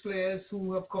Irish players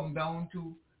who have come down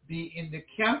to be in the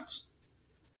camps,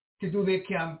 to do their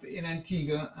camp in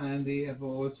Antigua, and they have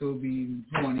also been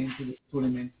drawn into the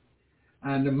tournament.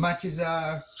 And the matches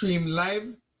are streamed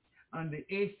live on the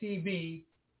ACB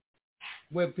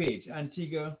webpage,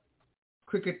 Antigua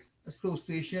Cricket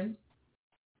Association.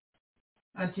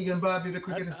 Antigua and Barbuda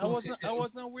Cricket Association. I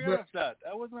wasn't aware of that.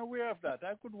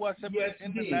 I could watch it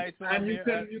in the night. And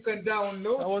you can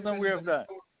download. I wasn't aware of that.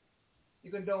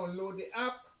 You can download the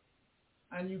app,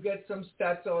 and you get some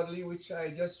stats orderly, which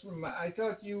I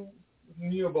thought you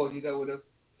knew about it. I would have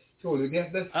told you.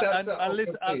 The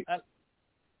stats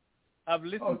I've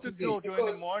listened to Jojo in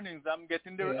the mornings. I'm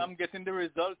getting the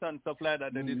results and stuff like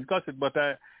that. They discuss it, but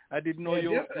I didn't know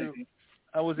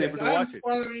I was able to watch it. I'm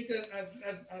following it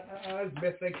as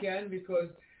best I can, because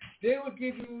they will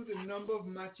give you the number of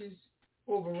matches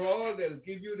overall. They'll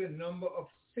give you the number of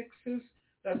sixes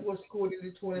that were scored in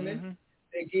the tournament. Mm-hmm.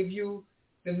 They give you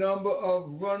the number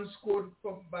of runs scored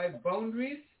by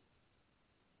boundaries.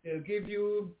 They'll give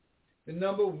you the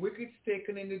number of wickets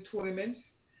taken in the tournament,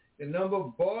 the number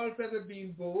of balls that are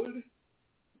being bowled,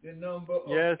 the number of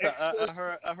extras,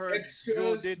 I heard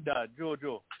Joe did that,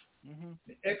 Jojo. Mm-hmm.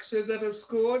 The extras that are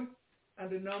scored, and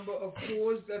the number of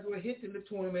 4s that were hit in the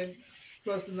tournament,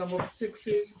 plus the number of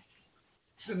 6s,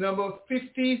 the number of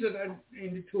 50s that are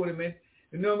in the tournament,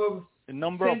 the number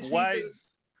of wides,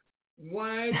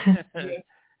 yes,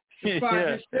 the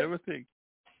partnership, everything,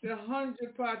 the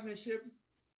 100 partnership,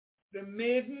 the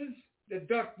maidens, the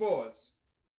dot balls,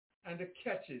 and the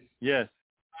catches, yes,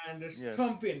 and the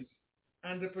stumpings,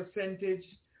 and the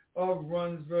percentage of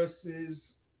runs versus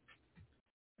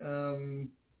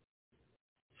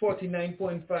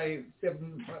 49.57.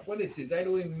 What is it? I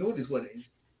don't even notice what it is.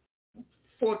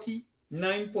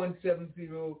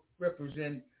 49.70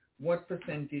 represent what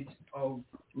percentage of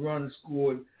runs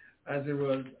scored as a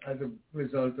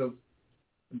result of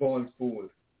balls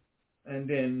bowled, and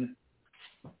then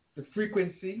the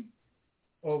frequency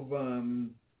of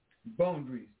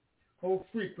boundaries, how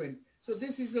frequent. So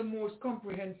this is the most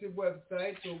comprehensive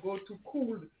website. So go to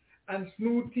Cool and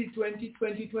Smooth T20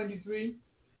 2023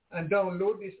 and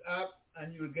download this app,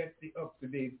 and you'll get the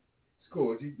up-to-date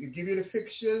scores. It give you the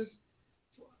fixtures,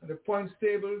 the points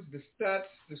tables, the stats,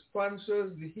 the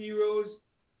sponsors, the heroes.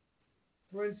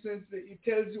 For instance, it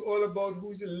tells you all about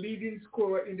who's the leading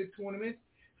scorer in the tournament,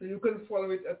 so you can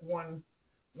follow it at one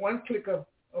click of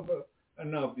a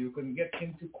knob. You can get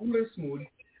into Cool and Smooth,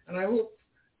 and I hope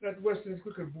that Western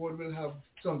Cricket Board will have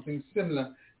something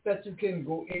similar that you can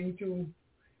go into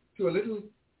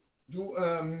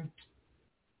an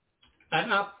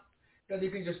app that you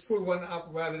can just pull one up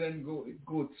rather than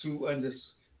go through and just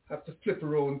have to flip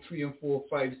around 3 and 4,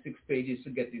 5, 6 pages to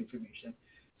get the information.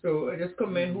 So I just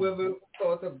commend whoever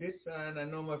thought of this, and I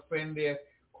know my friend there,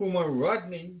 Kumar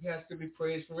Rodney, he has to be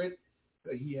praised for it.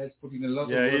 He has put in a lot of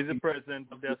work. Yeah, he's the president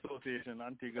of the association,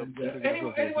 Antigua.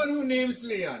 Anyone who names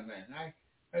Leon, man,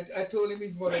 I told him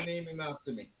his mother named him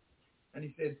after me. And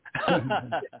he said,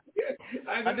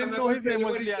 I didn't know his name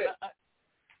was Leon.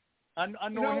 I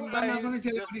know him by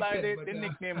the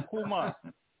nickname Kumar.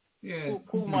 Yeah.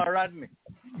 Kumar Rodney.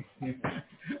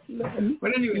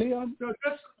 But anyway,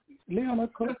 Leon,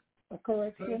 a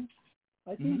correction.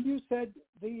 I think you said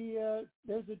there's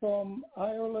a from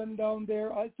Ireland down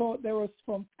there. I thought there was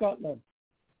from Scotland.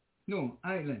 No,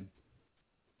 Ireland.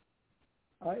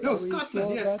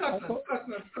 Scotland. Yes,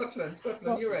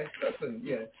 Scotland. You're right, Scotland.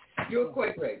 Yes, you're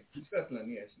quite right.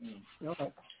 Scotland. Yes.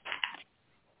 Okay.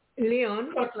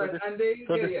 Leon. Scotland, and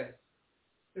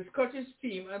the Scottish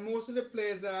team, and most of the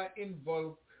players are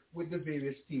involved with the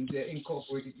various teams. They're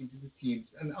incorporated into the teams,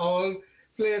 and all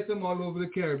players from all over the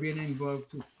Caribbean are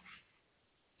involved too.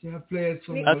 So you have players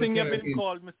from I think you've been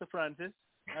called, Mr. Francis.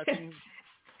 I think.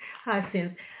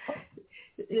 Hassan.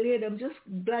 Leon, I'm just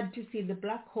glad to see the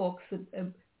Black Hawks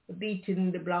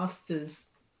beating the Blasters.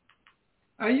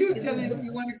 Are you telling me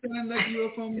you want to tell them that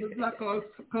you're from the Black Hawks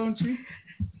country?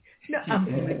 No, I'm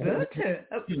from Alberta.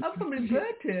 I'm from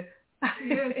Alberta.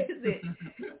 Is it?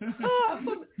 Oh, I'm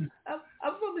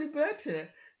from Alberta.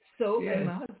 So, and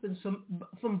my husband's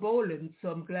from Boland, so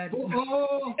I'm glad.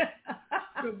 Oh,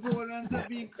 the Bolands are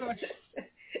being crushed.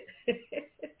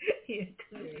 He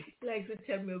likes to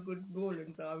tell me how good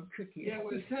Bolands are in cricket. Yeah,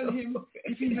 well, tell him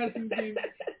if he hasn't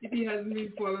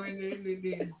been following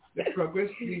the progress,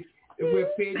 the web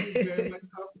page is very much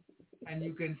up, and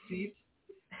you can see it.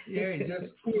 Yeah, it's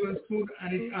just Cool and Smooth,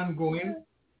 and it's ongoing,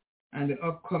 and the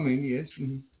upcoming, yes.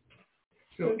 Mm-hmm.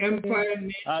 So Empire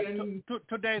Nation.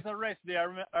 Today's a rest day.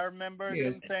 I remember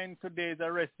them saying today's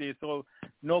a rest day, so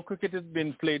no cricket has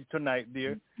been played tonight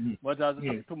there. But as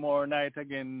of tomorrow night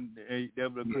again, there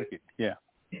will be cricket. Yeah.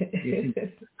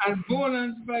 And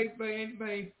Bolands by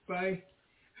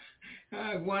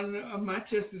won a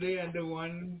match yesterday, and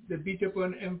they beat up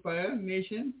on Empire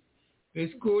Nation.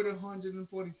 They scored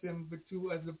 147 for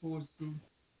 2, as opposed to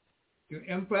the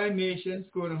Empire Nation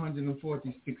scored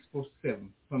 146 for 7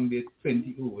 from their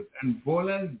 20 overs. And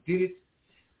Bolands did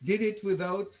it with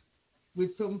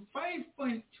some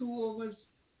 5.2 overs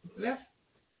left.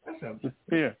 That's a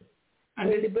fair.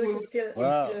 And the British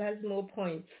still has more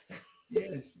points.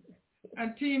 Yes.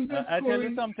 And teams are I tell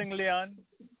you something, Leon.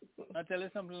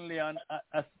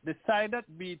 The side that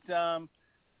beat Black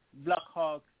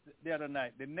Hawks the other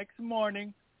night, the next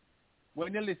morning,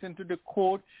 when you listen to the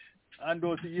coach and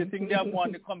those, you think they have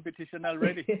won the competition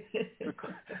already.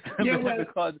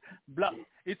 Because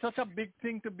it's such a big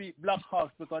thing to beat Black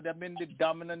Hawks, because they've been the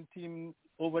dominant team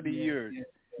over the years.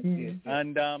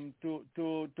 And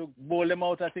to bowl them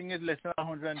out, I think it's less than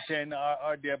 110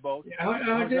 or thereabouts.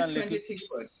 126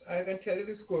 was. I can tell you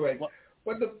the score right.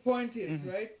 But the point is,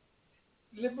 right,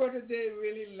 Liberta,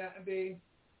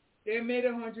 they made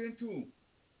 102.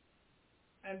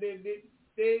 And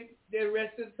they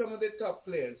rested some of the top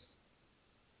players.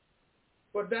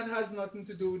 But that has nothing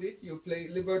to do with it. You play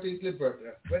Liberta is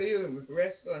Liberta, whether you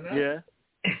rest or not. Yeah.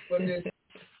 But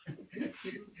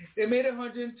they made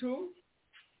 102,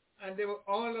 and they were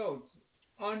all out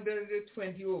under the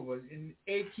 20 overs in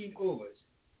 18 overs.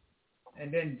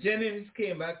 And then Jennings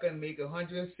came back and made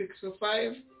 106 for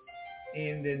 5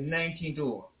 in the 19th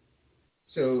over.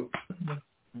 So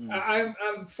I'm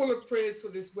full of praise for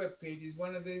this webpage. It's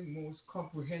one of the most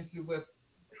comprehensive web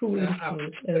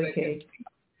apps that I can see.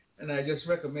 And I just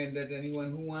recommend that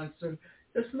anyone who wants to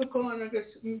just look on and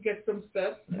get some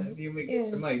stuff, and you may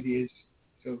get some ideas.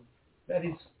 So that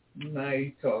is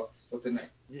my talk for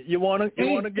tonight. You want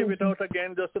to give it out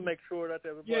again just to make sure that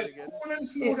everybody gets Cool and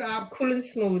Smooth app. Cool and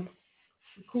Smooth.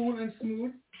 Cool and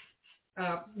Smooth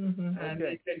app. And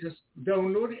you can just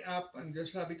download the app and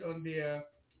just have it on their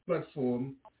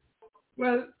platform.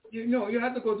 Well, you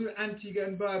have to go to the Antigua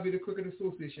and Barbuda Cricket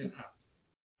Association app.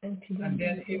 And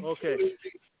then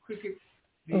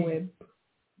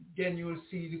then you will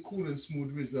see the Cool and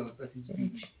Smooth result that is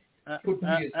being I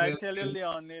tell you,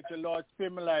 Leon, if the Lord spare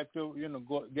my life to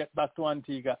get back to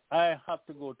Antigua, I have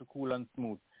to go to Cool and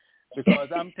Smooth,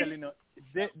 because I'm telling you,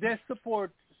 they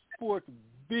support sport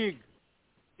big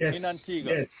in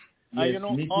Antigua. Yes.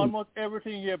 And almost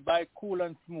everything here by Cool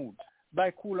and Smooth.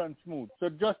 So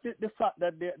just the fact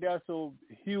that they are so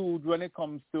huge when it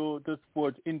comes to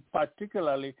sports, in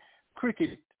particularly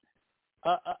cricket,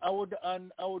 I would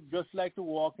just like to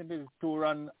walk into the store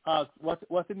and ask,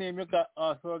 what's the name you got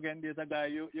asked for again? There's a guy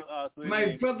you asked for.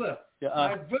 My brother.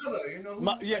 My brother,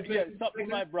 something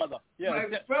my brother. Yeah, my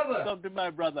brother. Something my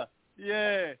brother.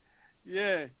 Yeah.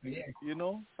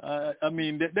 I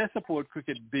mean, they support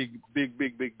cricket big.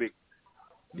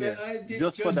 Yeah.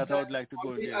 Just for that, I would like to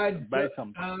go there and buy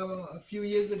something. A few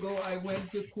years ago, I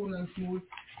went to Cool and Smooth.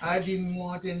 I didn't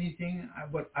want anything,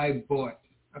 but I bought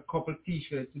a couple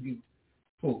T-shirts to give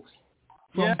folks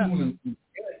from Cool and Smooth.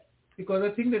 Yes, because I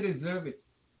think they deserve it.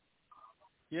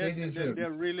 Yes,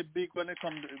 they're really big when it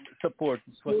comes to support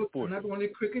for sport. Not only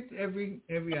cricket, every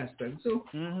aspect. So.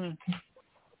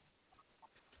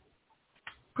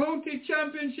 County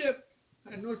Championship.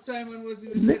 I know Simon was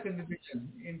in the second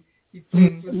division. He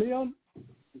played for Leon,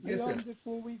 yes, Leon,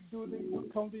 before we do the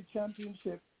County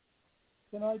Championship,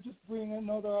 can I just bring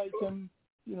another item,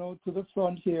 to the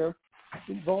front here,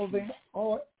 involving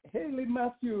our Haley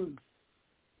Matthews.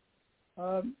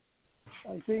 I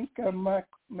think Mac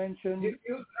mentioned.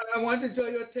 I want to draw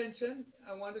your attention.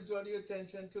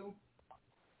 To.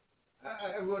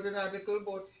 I wrote an article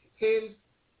about Hail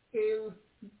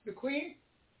the Queen.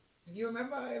 Do you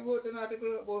remember? I wrote an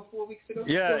article about 4 weeks ago.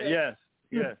 Yes.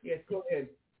 Yes, go ahead.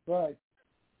 Right.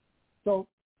 So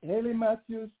Haley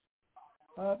Matthews,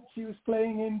 she was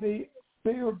playing in the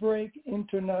Fairbreak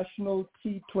International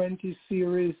T20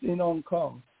 series in Hong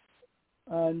Kong,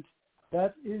 and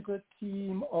that is a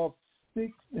team of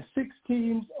six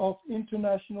teams of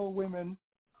international women,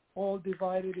 all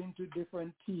divided into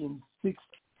different teams. 6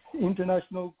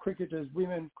 international cricketers,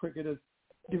 women cricketers,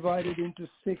 divided into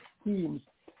 6 teams,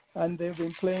 and they've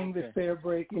been playing the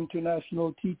Fairbreak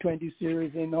International T20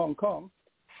 series in Hong Kong.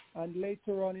 And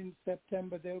later on in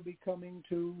September, they'll be coming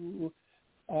to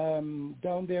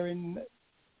down there in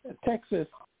Texas,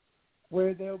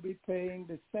 where they'll be playing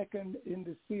the second in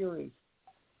the series.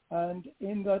 And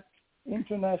in that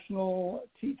international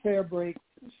Fairbreak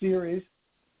series,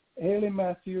 Haley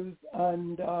Matthews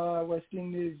and West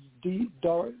Indies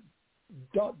Deandra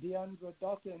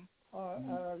Dottin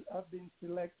have been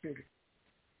selected.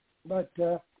 But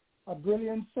a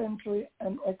brilliant century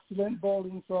and excellent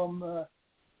bowling from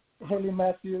Haley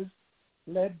Matthews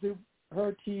led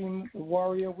her team, the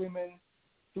Warrior Women,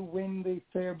 to win the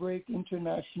Fairbreak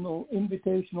International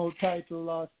Invitational title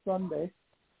last Sunday.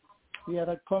 He had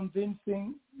a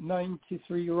convincing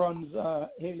 93 runs,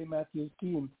 Haley Matthews'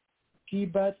 team.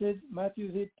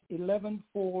 Matthews hit 11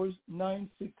 fours, 9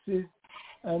 sixes,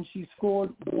 and she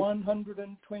scored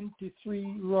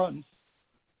 123 runs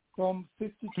from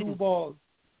 52 balls.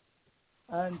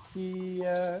 And she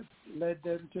led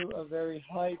them to a very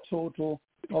high total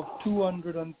of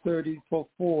 230 for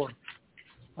 4.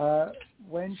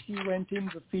 When she went in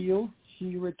the field,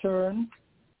 she returned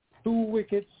 2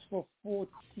 wickets for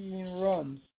 14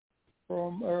 runs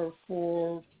from her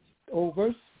 4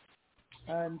 overs,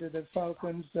 and the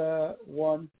Falcons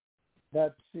won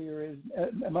that series.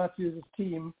 Matthews'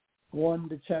 team won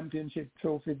the championship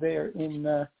trophy there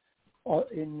in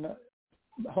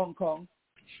Hong Kong.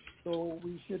 So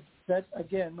we should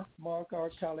mark our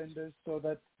calendars so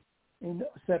that in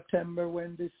September,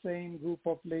 when this same group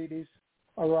of ladies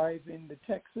arrive in the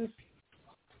Texas,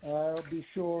 be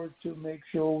sure to make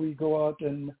sure we go out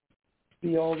and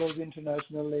see all those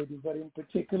international ladies. But in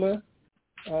particular,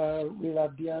 we'll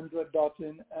have Deandra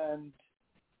Dottin and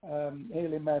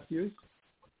Haley Matthews.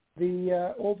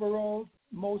 The overall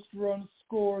most runs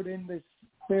scored in this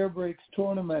Fairbreaks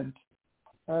tournament,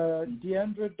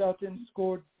 Deandra Dottin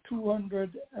scored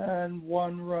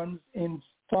 201 runs in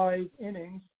 5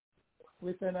 innings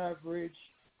with an average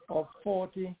of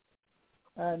 40,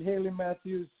 and Haley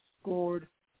Matthews scored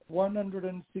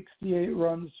 168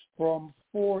 runs from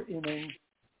 4 innings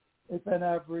with an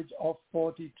average of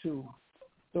 42.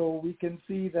 So we can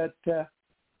see that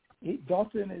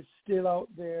Dottin is still out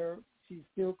there. She's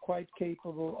still quite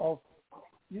capable of,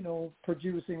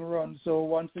 producing runs. So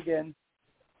once again,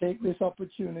 take this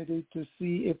opportunity to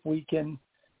see if we can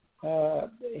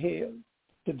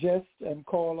suggest and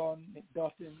call on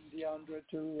Dottin, Deandra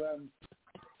to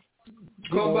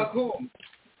come back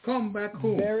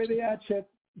home. Bury the hatchet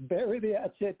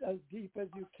as deep as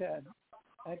you can,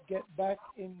 and get back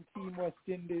in Team West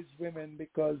Indies women,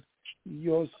 because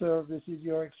your services,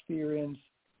 your experience,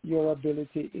 your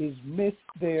ability is missed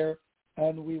there,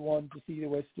 and we want to see the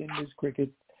West Indies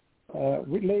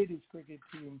ladies cricket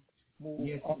team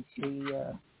move up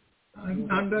the.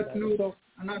 On that note,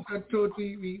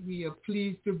 we are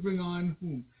pleased to bring on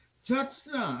whom?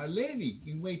 Jatsna, a lady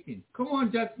in waiting. Come on,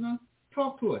 Jatsna,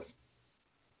 talk to us.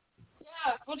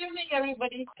 Yeah, good evening,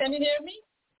 everybody. Can you hear me?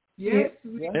 Yes.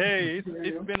 Hey,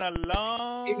 it's been a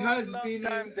long time,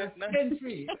 a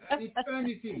century, an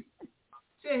eternity.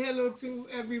 Say hello to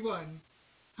everyone.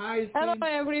 Hi. Hello,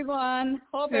 everyone.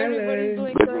 Hope hello. Everybody's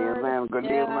doing good. Good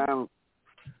evening.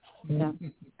 Yeah.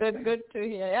 Good to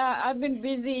hear. Yeah, I've been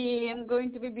busy. I'm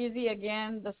going to be busy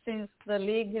again since the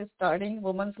league is starting,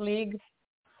 Women's League,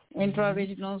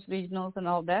 intra-regionals, regionals, and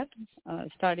all that,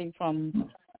 starting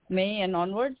from May and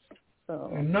onwards.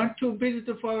 So I'm not too busy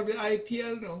to follow the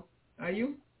IPL, though. Are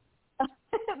you?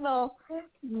 No.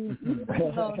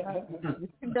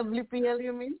 WPL,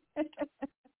 you mean?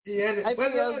 Yeah,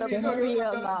 WPL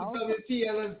now. The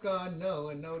WPL has gone now,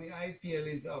 and now the IPL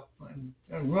is up and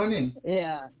running.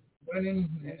 Yeah. running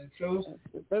shows.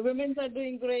 The women are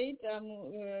doing great.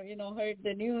 Heard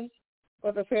the news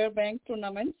for the Fairbank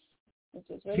tournaments, which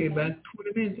is very nice. Fairbank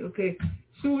tournament. Okay.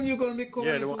 Soon you're going to be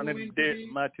calling the for one women in to be...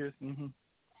 Matthews. Mm-hmm.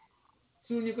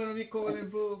 Soon you're going to be calling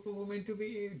for women to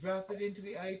be drafted into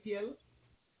the IPL.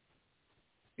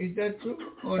 Is that true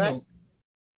or no?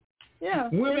 Yeah,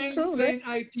 women it's true. playing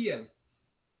IPL.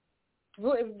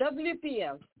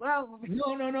 WPL. Well,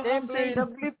 no. They're I'm playing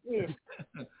saying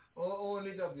WPL.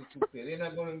 only W2P. They're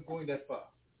not going that far.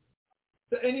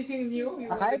 So anything new you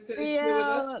want to share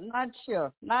with us?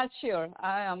 Not sure.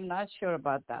 I am not sure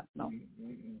about that. No.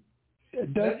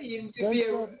 Not even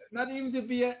to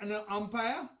be an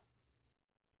umpire.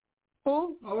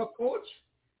 Who? Our coach.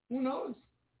 Who knows?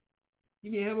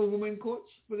 You may have a woman coach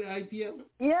for the IPL.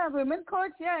 Yeah, women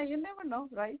coach. Yeah, you never know,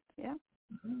 right? Yeah.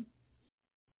 Mm-hmm.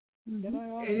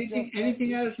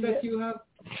 Anything else that you have?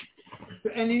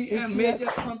 Any major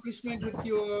accomplishment with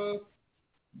your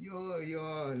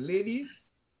ladies?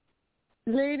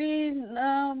 Ladies,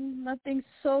 nothing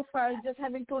so far. Just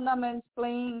having tournaments,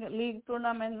 playing league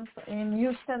tournaments in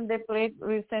Houston. They played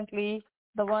recently.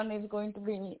 The one is going to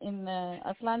be in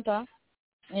Atlanta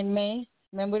in May,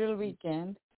 Memorial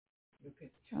Weekend. Okay.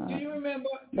 Do you remember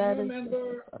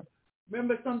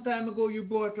some time ago you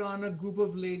brought on a group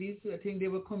of ladies? I think they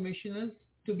were commissioners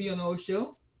to be on our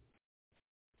show,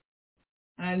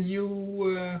 and you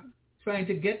were trying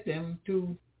to get them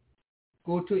to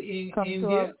go to India. To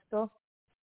our show.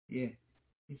 Yeah.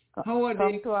 How are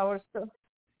they? Come to our show.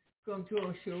 Come to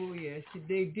our show. Yes,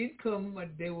 they did come, but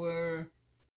they were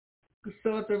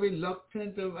sort of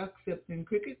reluctant of accepting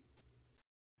cricket.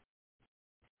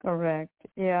 Correct.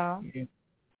 Yeah.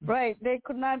 Right. They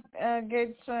could not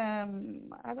get. I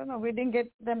don't know. We didn't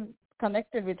get them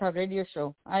connected with our radio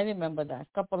show. I remember that.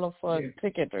 Couple of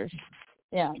cricketers.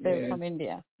 Yeah, they're from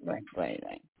India. Right.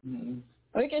 Mm-hmm.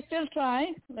 We can still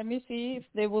try. Let me see if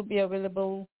they will be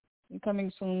available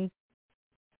coming soon.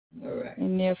 All right.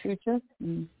 In near future.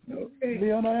 Okay.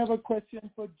 Leon, I have a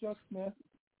question for Justna.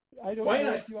 I don't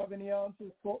know if you have any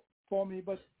answers for me,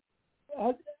 but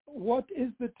what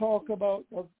is the talk about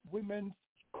of women's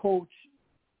coach?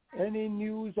 Any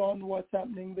news on what's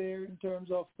happening there in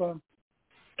terms of the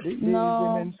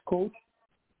women's coach?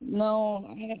 No,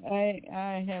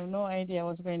 I have no idea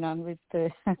what's going on with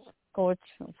the coach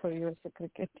for USA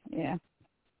Cricket. Yeah,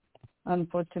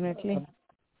 unfortunately.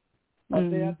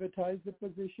 Have they advertised the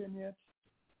position yet?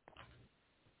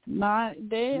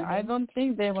 I don't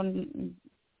think they want,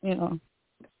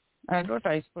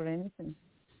 advertise for anything.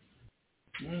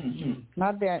 Mm-hmm.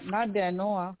 Not that I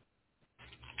know of.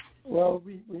 Well,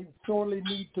 we sorely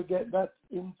need to get that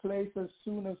in place as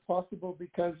soon as possible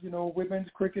because,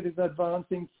 women's cricket is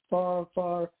advancing far,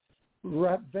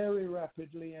 very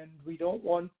rapidly, and we don't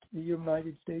want the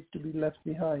United States to be left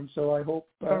behind. So I hope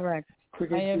Correct.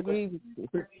 Cricket I agree with you.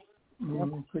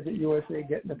 Cricket USA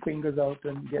getting the fingers out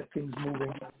and get things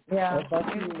moving. Yeah, if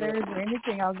there is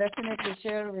anything, I'll definitely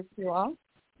share with you all.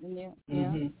 In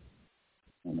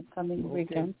the coming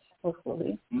weekends,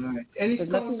 hopefully. Right. Any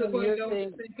scouts are going down to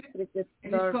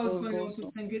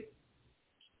Sinkit?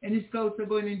 Any scouts are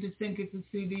going into Sinkit to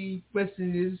see the West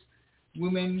Indies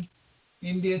Women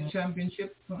India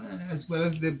Championship as well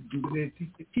as the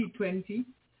T20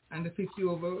 and the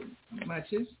 50-over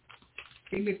matches. I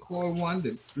think they call one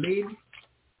the Blade,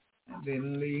 and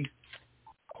then we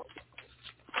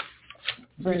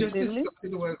just discussed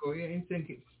it a while ago in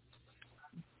Sinkit.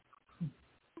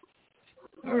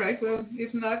 All right. Well,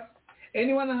 if not,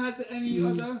 anyone has any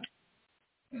other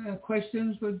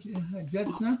questions for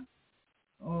Justna,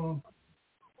 or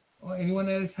anyone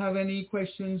else have any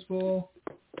questions for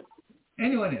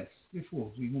anyone else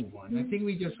before we move on? I think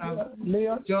we just have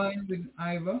joined with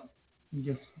Ivor. He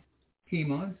just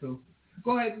came on, so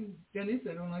go ahead, Dennis.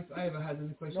 I don't know if Ivor has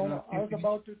any questions. No, I was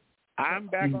about to. I'm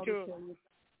back too.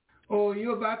 Oh,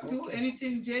 you're back too?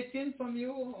 Anything, Jason, from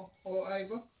you or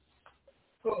Ivor?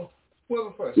 Go.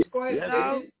 Whoever first. Go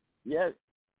ahead. Yes.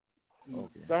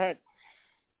 Okay. Go ahead.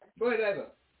 Go ahead, Ivor.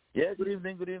 Yeah, good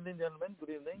evening, gentlemen. Good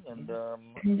evening. And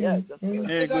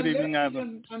good evening, Ivor.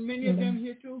 And many of them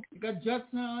here too. You got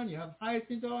Justna on, you have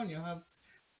Hyacinth on, you have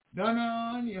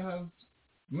Donna on, you have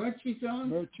Merchis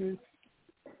on.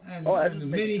 And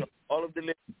many. All of the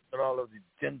ladies and all of the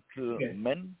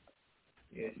gentlemen.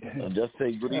 Yes. And just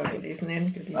say good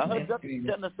evening. I heard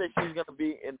Justna say she's going to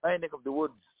be in my neck of the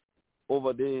woods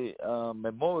over the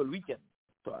Memorial Weekend.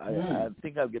 So I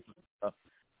think I'll get to,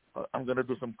 I'm going to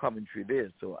do some commentary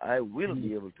there. So I will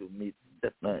be able to meet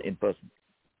Justna in person.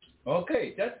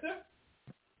 Okay, Justna?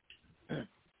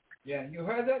 Yeah, you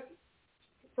heard that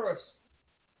first.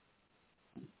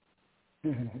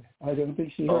 I don't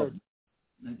think she heard.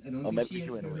 I don't think she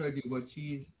heard you, but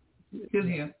she's still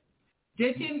here.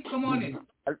 Jatin, come on in.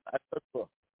 I thought so.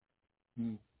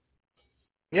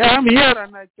 Yeah, I'm here,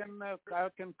 and I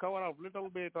can cover a little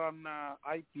bit on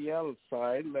IPL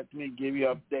side. Let me give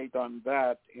you update on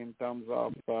that in terms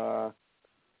of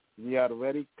we are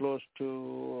very close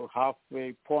to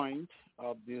halfway point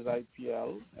of this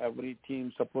IPL. Every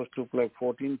team supposed to play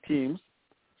 14 teams,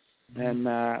 and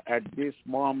at this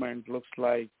moment looks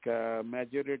like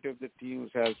majority of the teams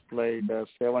has played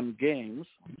 7 games.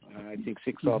 I think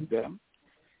 6 of them.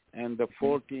 And the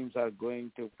 4 teams are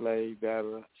going to play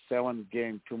their 7th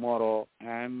game tomorrow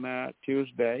and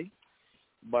Tuesday.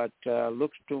 But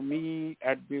looks to me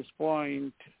at this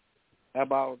point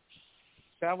about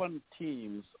 7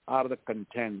 teams are the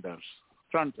contenders,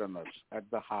 front runners at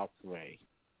the halfway,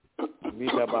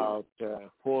 with about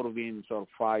 4 wins or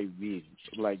 5 wins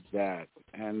like that.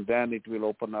 And then it will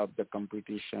open up the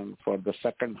competition for the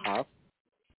second half,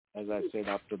 as I said,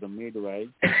 up to the midway.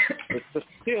 It's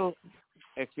still...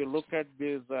 If you look at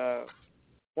this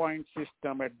point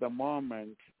system at the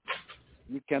moment,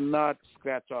 you cannot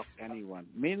scratch off anyone.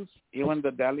 Means even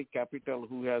the Delhi Capital,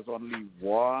 who has only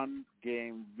 1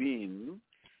 game win,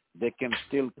 they can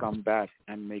still come back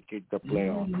and make it the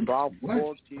playoff. Top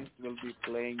 4 teams will be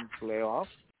playing playoff,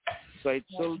 so it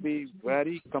will be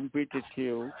very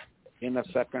competitive in the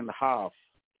second half,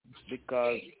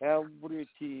 because every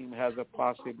team has a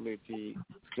possibility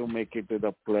to make it to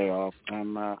the playoff.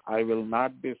 And I will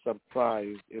not be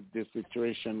surprised if this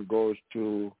situation goes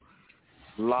to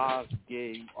last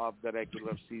game of the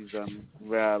regular season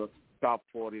where top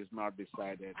 4 is not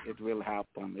decided. It will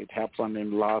happen. It happened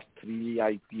in last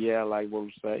 3 IPL, I will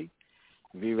say.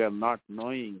 We were not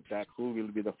knowing that who will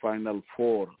be the final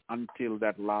 4 until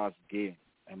that last game.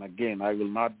 And again, I will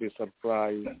not be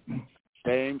surprised.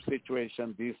 Same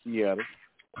situation this year.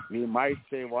 We might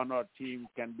say 1 or 2 team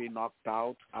can be knocked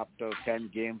out after 10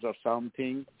 games or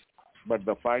something, but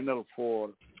the final 4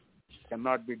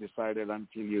 cannot be decided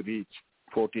until you reach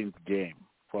 14th game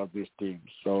for this team.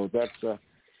 So that's an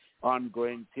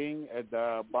ongoing thing.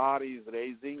 The bar is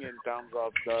raising in terms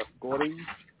of the scoring.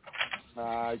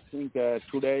 I think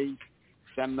today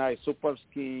Chennai Super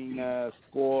King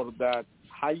scored the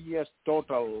highest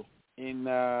total in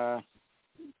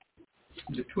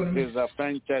is a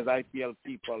franchise IPL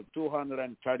people,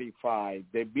 235.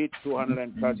 They beat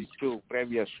 232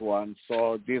 previous one.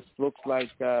 So this looks like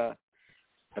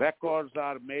records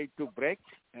are made to break,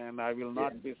 and I will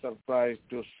not be surprised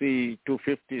to see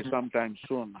 250 sometime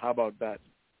soon. How about that?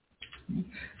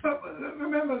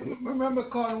 Remember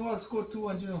Cornwall scored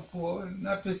 204,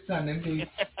 notwithstanding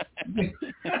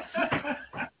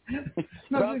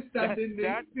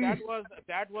that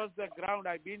was the ground.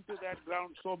 I've been to that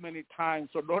ground so many times,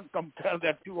 so don't compare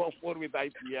that 204 with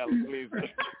IPL, please.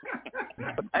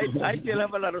 I still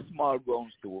have a lot of small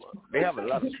grounds too. They have a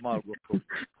lot of small grounds.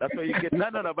 That's why you get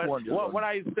no. But what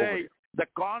I say, the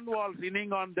Cornwall's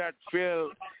inning on that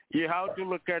field, you have to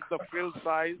look at the field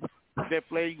size. They're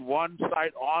playing one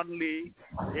side only.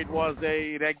 It was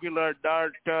a regular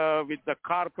dirt with the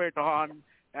carpet on,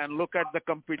 and look at the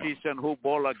competition who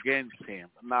bowl against him.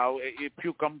 Now, if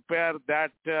you compare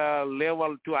that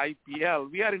level to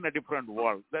IPL, we are in a different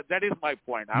world. That is my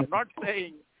point. I'm not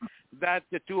saying that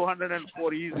the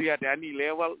 204 easy at any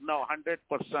level. No,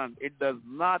 100%. It does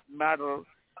not matter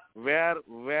where,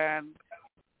 when,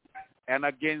 and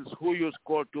against who you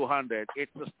score 200.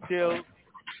 It's still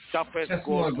toughest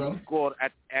score to score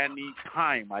at any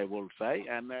time, I will say.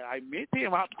 And I met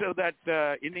him after that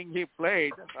inning he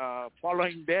played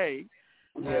following day.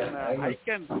 And I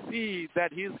can see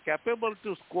that he's capable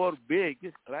to score big,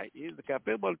 right? He's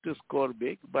capable to score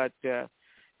big, but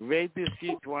way this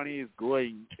T20 is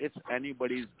going, it's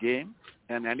anybody's game,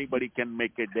 and anybody can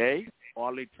make a day.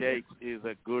 All it takes is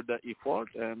a good effort,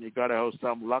 and you got to have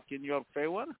some luck in your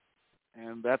favor,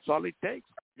 and that's all it takes.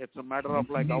 It's a matter of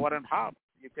like hour and a half.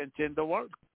 You can change the world.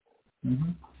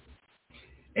 Mm-hmm.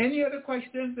 Any other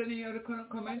questions? Any other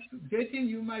comments? Jatin,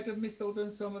 you might have missed out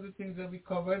on some of the things that we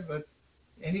covered, but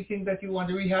anything that you want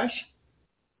to rehash?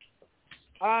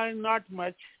 Not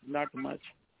much.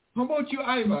 How about you,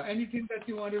 Iva? Anything that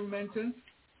you want to mention?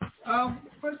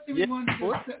 First thing we want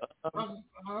to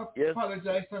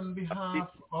apologize on behalf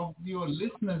of your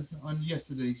listeners on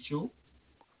yesterday's show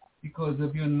because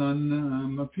of your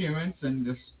non-appearance, and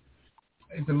just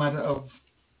it's a matter of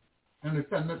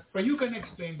understand that. But you can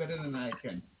explain better than I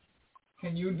can.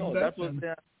 Can you do that?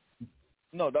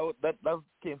 That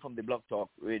came from the Blog Talk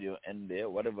Radio and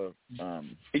whatever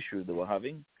issues they were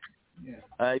having. Yeah.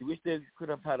 I wish they could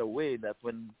have had a way that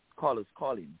when callers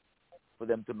call in, for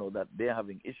them to know that they're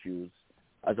having issues,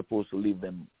 as opposed to leave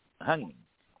them hanging.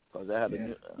 Because I had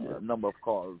a number of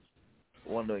calls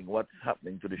wondering what's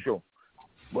happening to the show.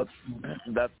 But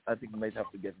that I think might have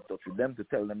to get in touch with them to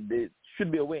tell them there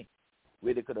should be a way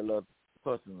where they could alert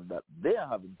persons that they are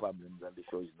having problems and the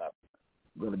show is not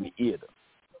going to be aired.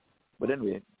 But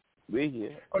anyway, we're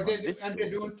here.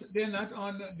 They're not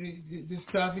on, the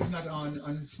staff is not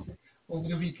on over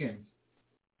the weekend.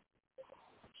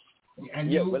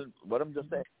 And well, what I'm just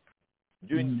saying,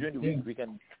 during the week we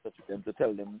can touch with them to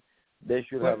tell them they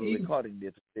should have a recording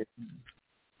there to say.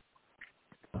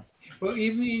 Well,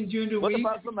 even during the week,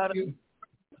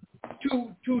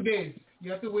 2 days.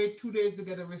 You have to wait 2 days to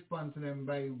get a response to them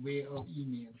by way of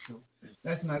email. So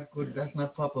that's not good. That's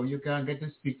not proper. You can't get to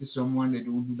speak to someone. They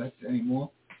don't do that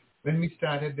anymore. When we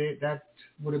started, that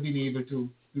would have been able to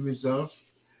be resolved.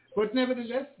 But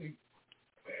nevertheless,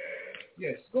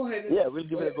 yes, go ahead. Yeah, we'll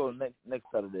give it a go next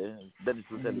Saturday. Dennis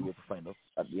will tell you where to find us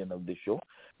at the end of the show.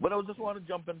 But I just want to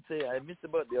jump and say I missed the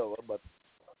birthday hour, but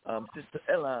Sister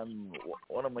Ella and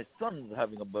one of my sons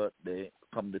having a birthday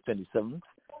come the 27th.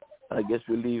 I guess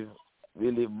we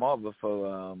leave Marva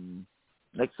for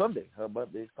next Sunday. Her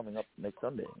birthday is coming up next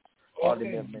Sunday. Already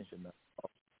may have mentioned that.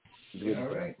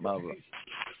 Right. Marva.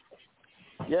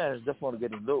 Yeah, I just want to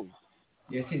get in those.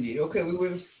 Yes, indeed. Okay, we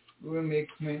will make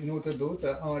note of those.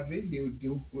 Audrey,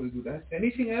 will do that.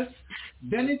 Anything else?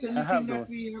 Dennis, anything that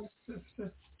we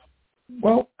have?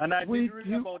 Well, and I did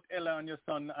read about Ella and your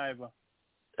son Ivor.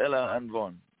 Ella and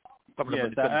Vaughn.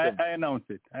 Yes, I announced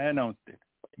it.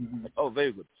 Mm-hmm. Oh,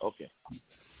 very good. Okay.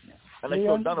 And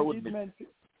Leon, I saw Donna would be.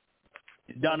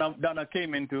 Donna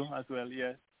came into as well,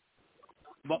 yes.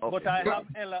 But I have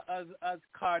Ella as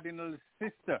Cardinal's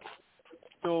sister.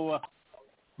 So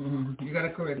you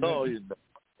gotta correct that.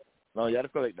 No, you gotta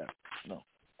correct that. No.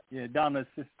 Yeah, Donna's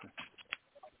sister.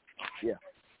 Yeah.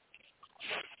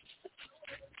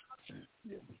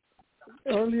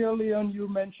 Earlier, Leon, you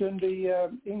mentioned the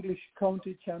English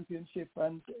County Championship,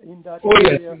 and in that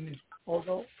area,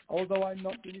 although I'm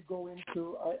not really going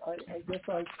to, I guess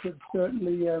I could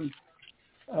certainly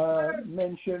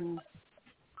mention.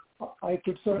 I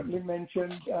could certainly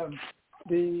mention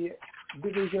the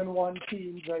Division 1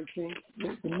 teams. I think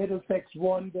the Middlesex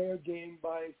won their game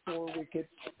by 4 wickets.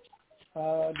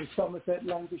 The Somerset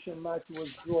Lancashire match was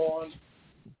drawn.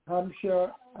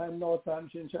 Hampshire and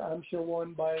Northamptonshire. Hampshire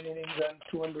won by an innings and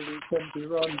 270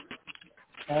 runs.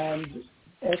 And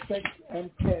Essex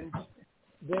and Kent,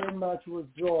 their match was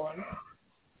drawn.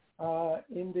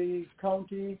 In the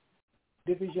county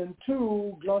Division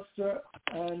 2, Gloucester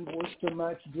and Worcester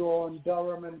match drawn.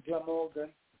 Durham and Glamorgan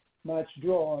match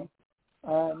drawn.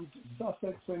 And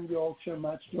Sussex and Yorkshire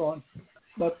match drawn.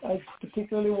 But I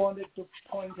particularly wanted to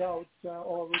point out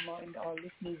or remind our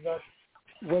listeners that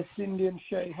West Indian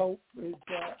Shea Hope is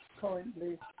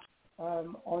currently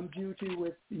on duty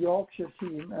with the Yorkshire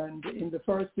team, and in the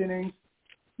first innings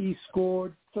he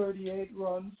scored 38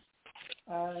 runs,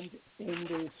 and in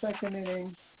the second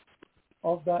innings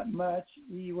of that match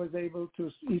he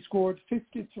scored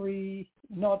 53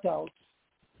 not outs,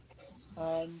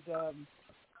 and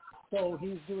so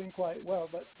he's doing quite well.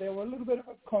 But there was a little bit of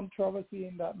a controversy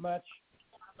in that match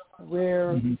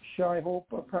where Shea Hope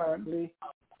apparently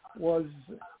was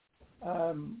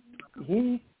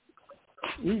he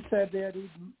said that he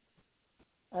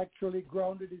actually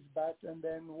grounded his bat and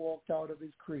then walked out of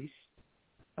his crease,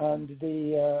 and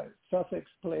the Sussex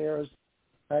players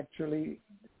actually,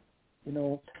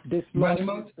 dislodged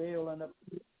his bail, and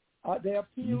they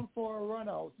appealed for a run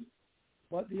out,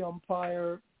 but the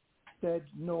umpire said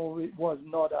no, it was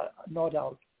not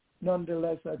out.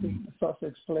 Nonetheless, I think the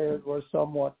Sussex players were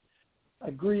somewhat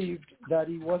aggrieved that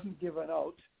he wasn't given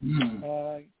out,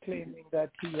 claiming that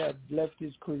he had left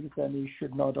his crease and he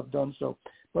should not have done so.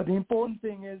 But the important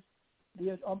thing is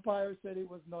the umpire said he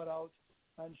was not out,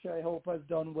 and Shea Hope has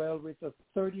done well with a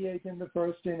 38 in the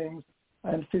first innings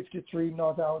and 53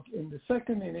 not out in the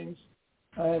second innings.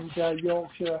 And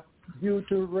Yorkshire, due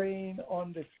to rain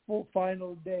on the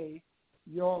final day,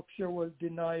 Yorkshire was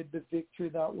denied the victory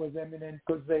that was imminent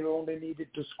because they only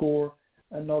needed to score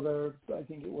another, I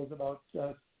think it was about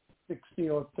 60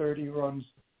 or 30 runs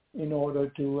in order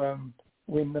to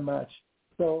win the match.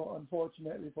 So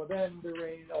unfortunately for them, the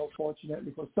rain, or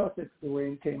fortunately for Sussex, the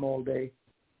rain came all day,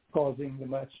 causing the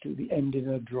match to be end in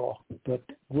a draw. But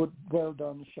well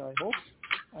done, Shea Hope.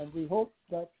 And we hope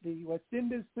that the West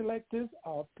Indies selectors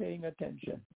are paying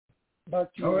attention.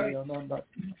 Back to you, Leon, on that.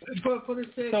 For the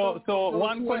sake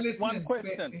one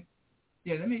question.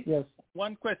 Yeah, let me. Yes.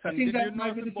 One question. Did you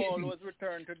know the ball was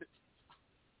returned to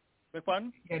Beg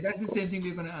pardon? Yeah, that's the same thing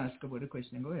we're going to ask about the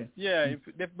question. Go ahead. Yeah, if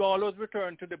the ball was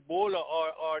returned to the bowler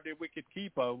or the wicket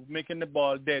keeper, making the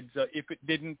ball dead. So if it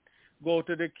didn't go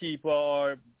to the keeper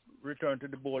or return to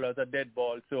the bowler as a dead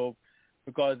ball, so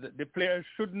because the player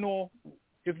should know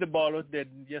if the ball was dead,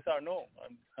 yes or no.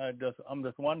 I'm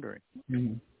just wondering.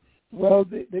 Mm-hmm. Well,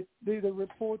 the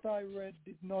report I read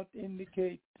did not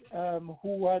indicate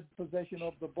who had possession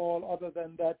of the ball, other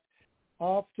than that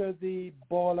after the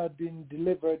ball had been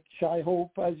delivered, Shai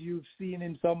Hope, as you've seen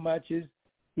in some matches,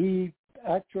 he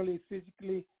actually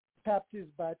physically tapped his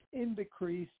bat in the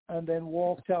crease and then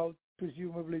walked out,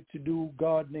 presumably to do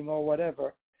gardening or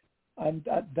whatever. And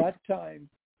at that time,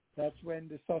 that's when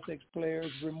the Sussex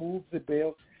players removed the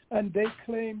bail. And they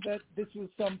claimed that this was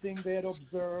something they had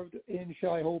observed in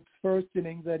Shai Hope's first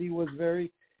innings, that he was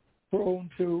very prone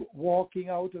to walking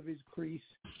out of his crease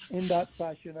in that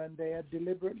fashion, and they had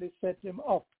deliberately set him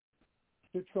up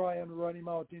to try and run him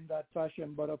out in that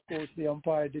fashion. But, of course, the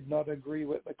umpire did not agree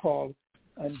with the call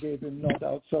and gave him not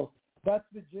out. So that's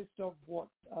the gist of what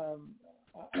I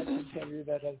can tell you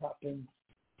that has happened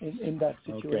in that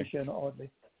situation, oddly.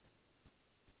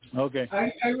 Okay.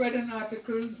 I read an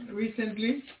article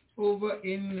recently over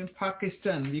in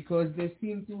Pakistan because they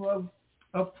seem to have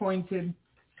appointed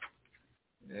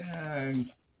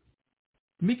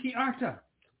Mickey Arthur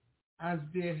as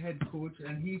their head coach,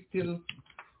 and he's still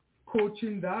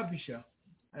coaching Derbyshire.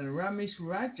 And Ramesh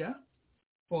Raja,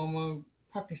 former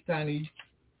Pakistani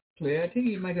player, I think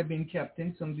he might have been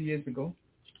captain some years ago.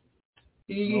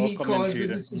 He called the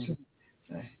decision.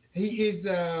 He is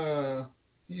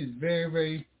very,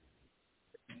 very.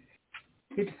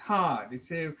 It's hard. It's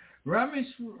a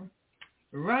Ramesh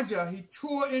Raja. He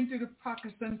tore into the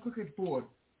Pakistan Cricket Board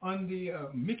on the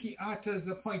Mickey Arthur's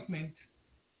appointment.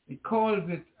 He calls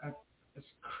it as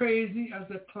crazy as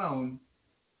a clown,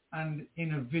 and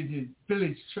in a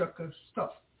village circus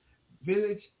stuff.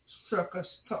 Village circus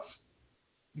stuff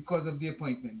because of the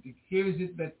appointment. Here is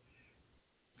it that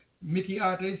Mickey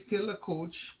Arthur is still a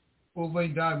coach over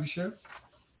in Derbyshire,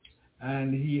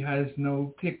 and he has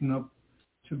now taken up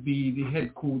to be the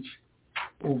head coach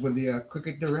over the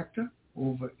cricket director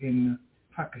over in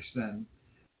Pakistan.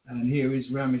 And here is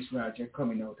Ramesh Raja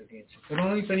coming out against it. I don't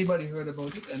know if anybody heard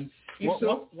about it. And if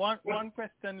so, one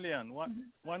question, Leon.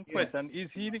 One question: is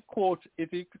he the coach? Is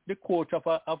he the coach of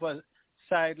a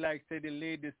side like, say, the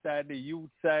ladies' side, the youth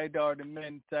side, or the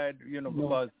men's side? You know,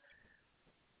 because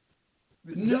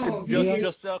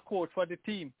just a coach for the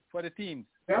team, for the teams.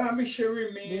 Derbyshire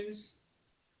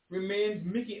remains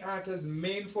Mickey Arthur's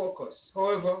main focus.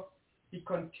 However, he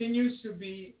continues to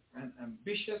be an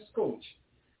ambitious coach,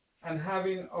 and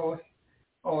having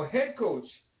our head coach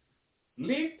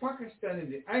lead Pakistan in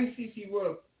the ICC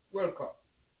World Cup,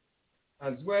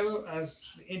 as well as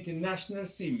the international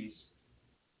series,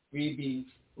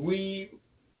 will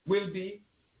be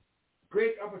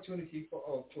great opportunity for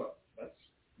our club. That's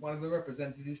one of the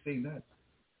representatives saying that.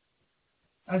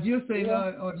 As you're saying,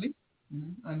 Audley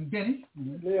and Dennis.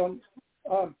 Leon,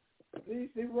 the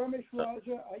Ramesh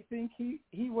Raja, I think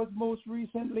he was most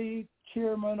recently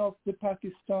chairman of the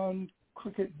Pakistan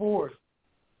Cricket Board.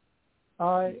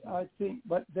 I think,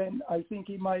 but then I think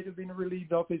he might have been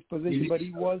relieved of his position, but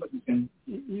he was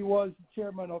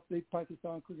chairman of the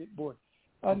Pakistan Cricket Board.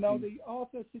 And now the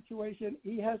Arthur situation,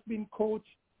 he has been coached.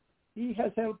 He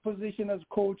has held position as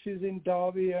coaches in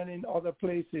Derby and in other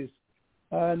places,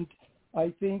 and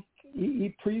I think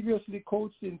he previously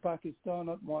coached in Pakistan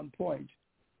at one point.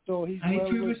 So he's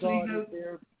well regarded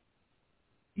there.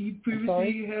 He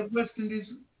previously had West Indies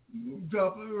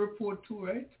job report too,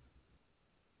 right?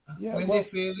 Yeah,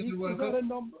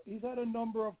 he's had a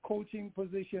number of coaching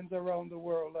positions around the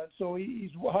world, and so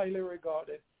he's highly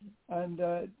regarded. And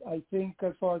I think,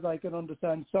 as far as I can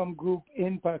understand, some group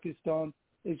in Pakistan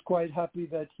is quite happy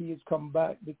that he has come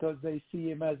back because they see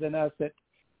him as an asset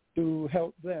to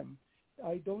help them.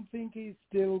 I don't think he's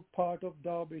still part of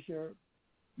Derbyshire.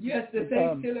 Yes, they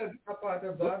say still a part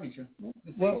of Derbyshire.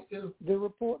 The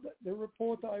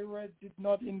report I read did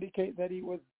not indicate that he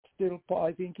was still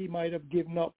part. I think he might have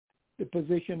given up the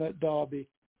position at Derby,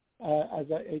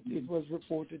 it was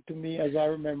reported to me, as I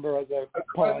remember, as a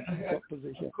part of that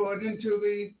position. According to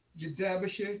the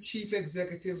Derbyshire Chief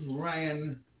Executive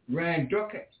Ryan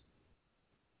Duckett,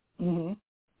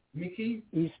 Mickey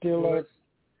was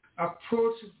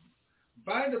approached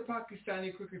by the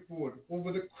Pakistani Cricket Board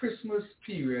over the Christmas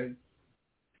period,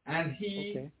 and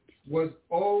he was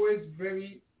always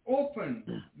very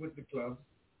open with the club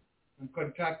and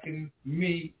contacting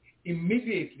me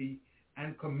immediately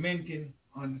and commenting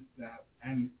on that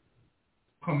and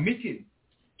committed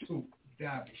to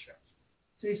Derbyshire.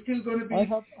 So he's still going to be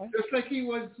just like he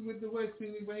was with the West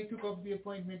Indies when he took up the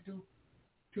appointment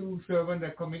to serve on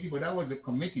that committee. But that was a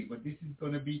committee. But this is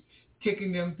going to be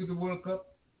taking them to the World Cup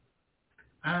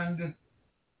and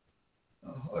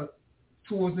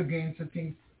tours against, I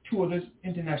think, 2 other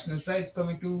international sides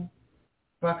coming to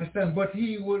Pakistan. But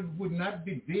he would not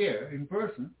be there in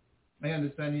person. I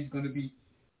understand he's going to be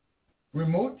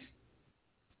remote.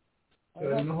 So I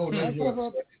don't know how that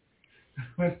works.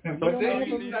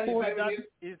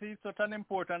 Is he such an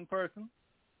important person?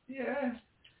 Yeah.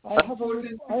 I have a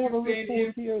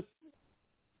report here.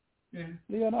 Yeah.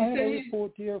 Leon, I have a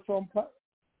report here from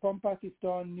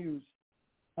Pakistan News,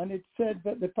 and it said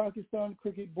that the Pakistan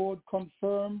Cricket Board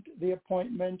confirmed the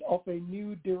appointment of a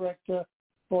new director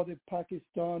for the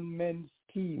Pakistan men's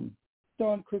team.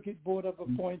 Pakistan Cricket Board have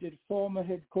appointed former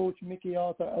head coach Mickey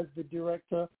Arthur as the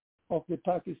director of the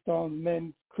Pakistan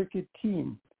men's cricket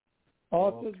team.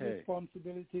 Arthur's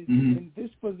responsibilities in this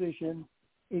position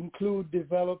include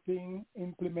developing,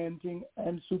 implementing,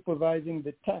 and supervising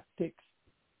the tactics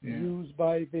used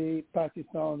by the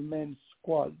Pakistan men's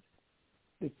squad.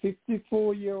 The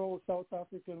 54-year-old South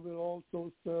African will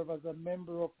also serve as a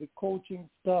member of the coaching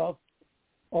staff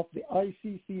of the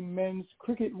ICC Men's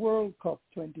Cricket World Cup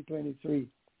 2023,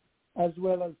 as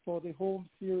well as for the home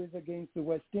series against the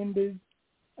West Indies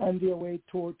and the away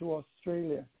tour to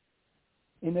Australia.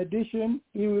 In addition,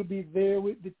 he will be there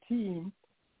with the team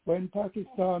when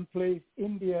Pakistan plays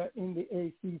India in the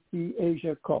ACC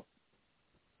Asia Cup.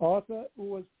 Arthur, who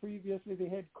was previously the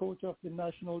head coach of the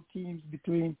national teams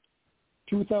between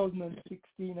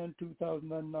 2016 and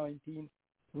 2019,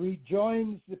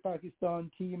 rejoins the Pakistan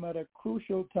team at a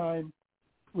crucial time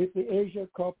with the Asia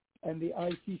Cup and the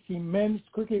ICC Men's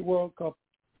Cricket World Cup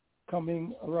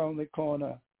coming around the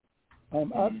corner.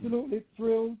 I'm absolutely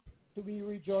thrilled to be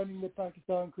rejoining the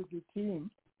Pakistan cricket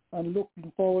team and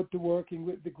looking forward to working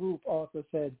with the group, Arthur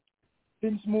said.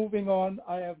 Since moving on,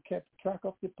 I have kept track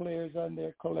of the players and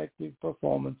their collective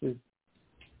performances.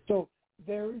 So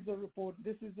there is a report.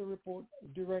 This is a report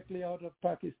directly out of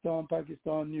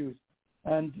Pakistan News.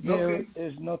 And there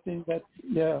is nothing that,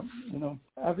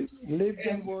 having lived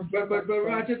and worked. But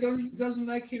Roger doesn't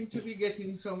like him to be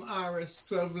getting some RS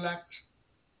 12 lakhs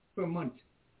per month.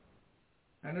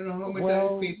 I don't know how much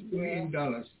that pays to me in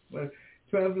dollars, but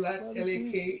 12 lakh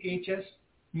LAKHS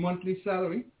monthly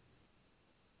salary.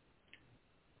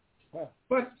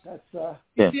 But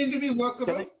it seems to be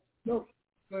workable. No,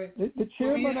 the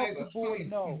chairman of the board,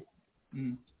 no.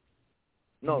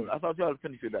 No, I thought you all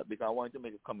finished with that because I wanted to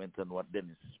make a comment on what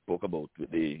Dennis spoke about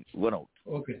with the run out.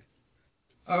 Okay.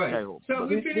 All right. So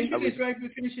we finished this, right? We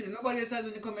finished it. Nobody else has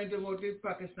any comment about this,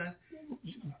 Pakistan?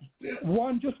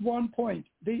 Just one point.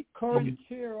 The current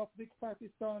chair of the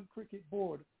Pakistan Cricket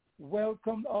Board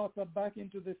welcomed Arthur back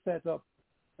into the setup,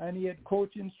 and he had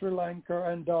coached in Sri Lanka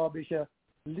and Derbyshire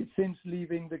since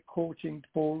leaving the coaching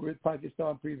pool with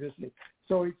Pakistan previously.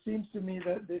 So it seems to me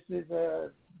that this is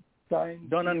a time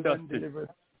done and dusted.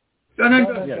 Done and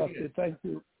dusted. Thank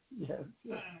you. Yes.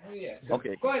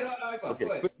 Okay. Go ahead.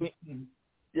 Quickly.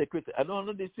 Yeah, quickly. I don't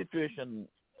know this situation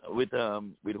with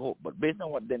Hope, but based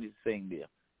on what Dennis is saying there,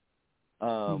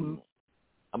 I'm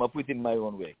gonna put it in my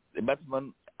own way. The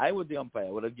batsman, I was the umpire,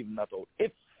 I would have given that out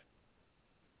if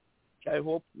Shai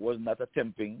Hope was not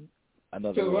attempting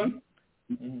another one.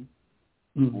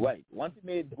 Right. Once he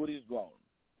made good his ground,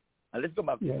 and let's go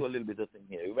back to a little bit of thing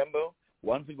here. Remember,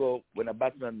 once ago when a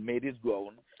batsman made his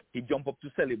ground, he jumped up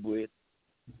to celebrate.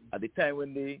 At the time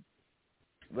when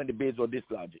the base were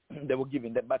dislodged, they were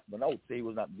giving that batsman out, so he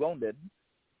was not grounded,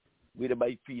 whether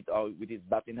by feet or with his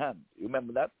bat in hand. You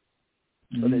remember that?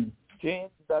 So they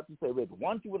changed that to say, wait,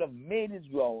 once he would have made his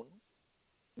ground,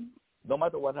 no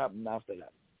matter what happened after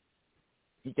that,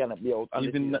 he cannot be out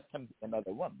unless he attempts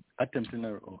another one. Attempting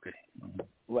another, okay.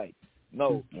 Right.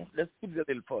 Now, let's put it a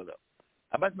little further.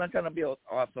 A batsman cannot be out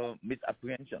after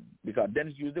misapprehension because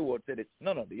Dennis used the word, said it.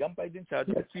 No, the umpire is in charge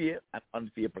of fair and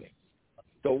unfair play.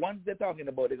 So once they're talking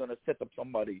about they're going to set up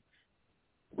somebody,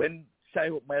 when Shai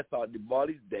Hope might have thought the ball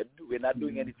is dead, we're not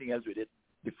doing anything else with it,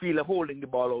 the fielder holding the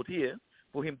ball out here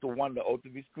for him to wander out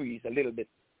of his crease a little bit,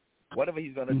 whatever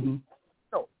he's going to do.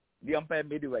 No, the umpire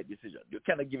made the right decision. You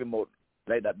cannot give him out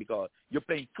like that because you're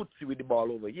playing footsie with the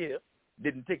ball over here,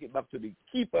 didn't take it back to the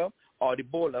keeper or the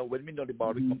bowler when we know the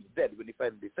ball becomes dead when he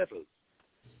finally settles.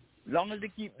 Long as they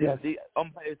keep the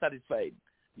umpire satisfied,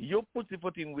 you put the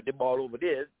foot in with the ball over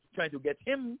there, trying to get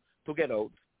him to get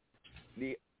out,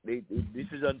 the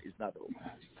decision is not over.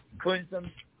 For instance,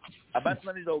 a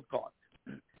batsman is out caught,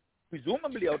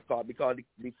 presumably out caught because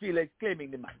the fielder is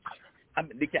claiming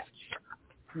the catch.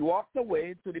 He walks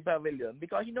away to the pavilion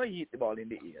because he knows he hit the ball in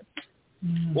the air.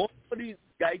 for these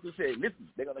guys to say, listen,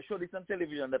 they're going to show this on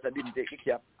television that I didn't take the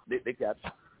catch.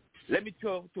 Let me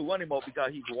try to run him out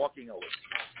because he's walking away.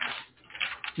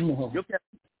 No. You can't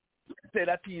say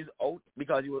that he's out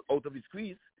because he was out of his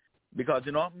crease because,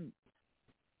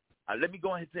 let me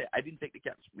go ahead and say I didn't take the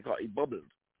catch because he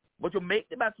bubbled. But you make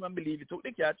the batsman believe he took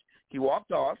the catch, he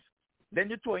walked off, then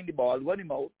you throw in the ball, run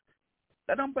him out.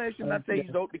 That umpire should not say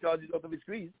he's out because he's out of his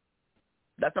crease.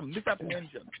 That's a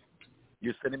misapprehension.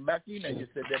 You send him back in and you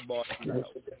say that ball is out.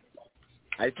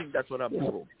 I think that's what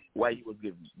happened. Why he was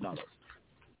given not out.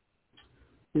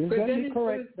 You're exactly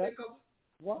correct. That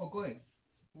go ahead.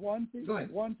 One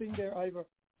thing there, Ivor.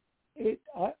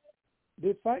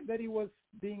 The fact that he was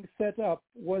being set up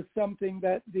was something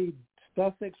that the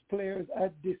Sussex players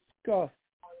had discussed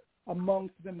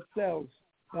amongst themselves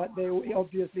that they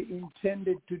obviously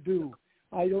intended to do.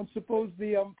 I don't suppose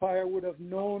the umpire would have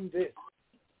known this,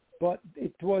 but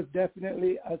it was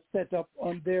definitely a setup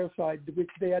on their side, which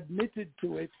they admitted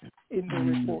to it in the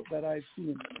report that I've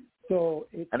seen. So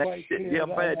it's quite clear the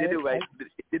umpire did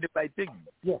the right thing.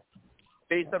 Yeah.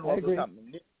 Based on what was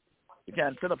happening, you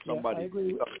can't set up somebody.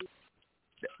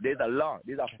 There's a law.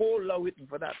 There's a whole law written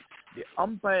for that. The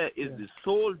umpire is the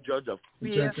sole judge of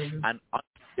fair and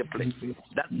unfair play.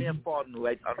 That may have fallen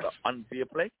right under unfair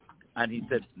play, and he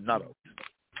said not out.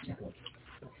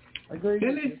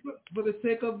 Dennis, for the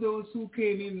sake of those who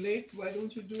came in late, why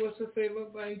don't you do us a favor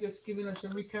by just giving us a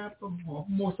recap of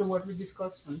most of what we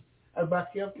discussed? And I'll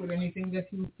back you up with anything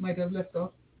that you might have left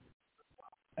off.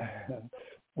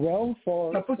 Well,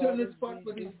 I put you on the spot,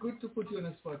 but it's good to put you on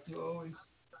the spot. You're always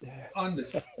on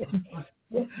this.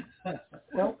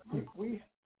 Well,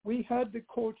 we had the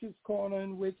coach's corner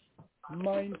in which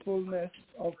mindfulness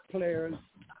of players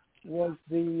was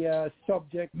the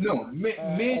subject. Major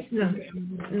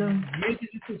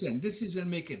decision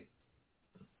making.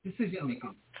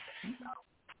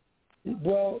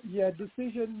 Well, yeah,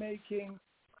 decision making,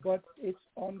 but it's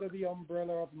under the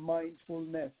umbrella of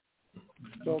mindfulness.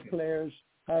 So players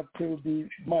have to be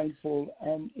mindful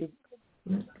and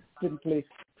simply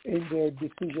in their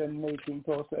decision-making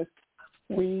process.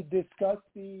 We discussed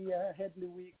the Headley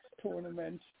Weeks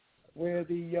tournament where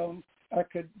the young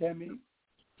academy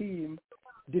team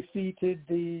defeated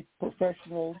the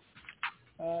professionals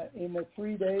in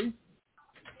 3 days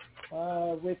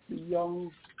with the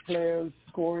young players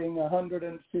scoring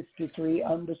 153.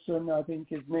 Anderson, I think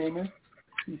his name is.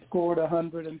 He scored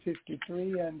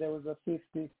 153 and there was a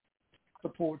 50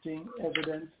 supporting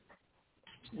evidence.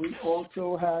 We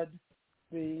also had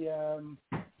the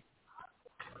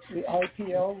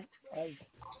IPL, as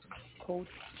Coach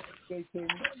Gaten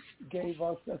gave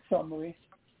us a summary.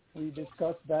 We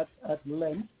discussed that at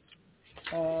length.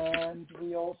 And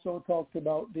we also talked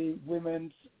about the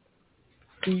women's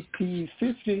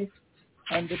CP50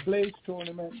 and the Blaze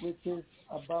tournament, which is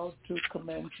about to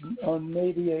commence on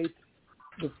May the 8th,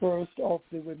 the first of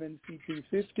the women's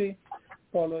CP50,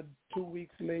 followed 2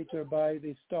 weeks later by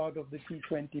the start of the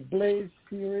T20 Blaze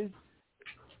series.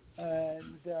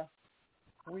 And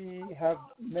we have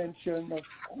mentioned, of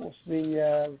course,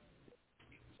 the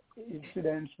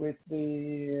incidents with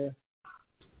the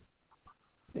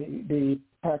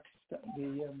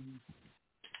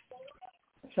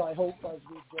Shy Hope, as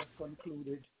we just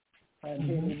concluded, and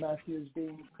Haley Matthews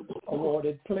being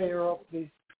awarded Player of the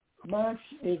Match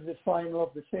is the final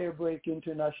of the Fairbreak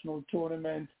International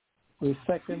Tournament, the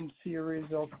second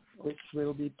series of which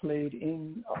will be played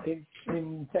in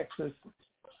Texas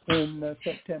in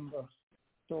September.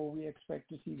 So we expect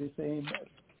to see the same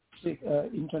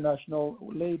international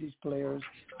ladies players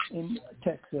in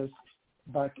Texas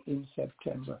back in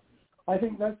September. I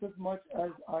think that's as much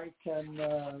as I can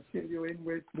fill you in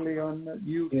with, Leon.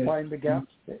 You find the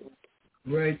gaps.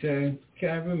 Right.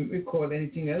 Can't recall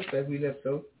anything else that we left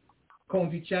out.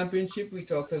 County Championship, we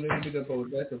talked a little bit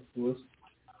about that, of course.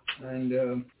 And,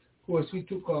 of course, we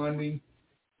took on the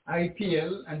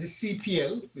IPL and the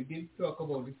CPL. We did talk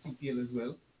about the CPL as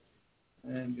well.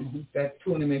 And that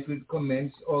tournament will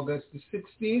commence August the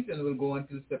 16th and will go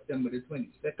until September the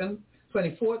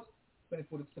 24th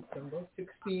of September.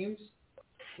 6 teams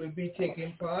will be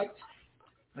taking part.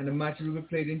 And the match will be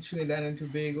played in Trinidad and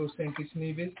Tobago, St. Kitts and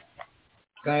Nevis,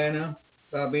 Guyana,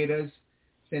 Barbados,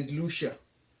 St. Lucia.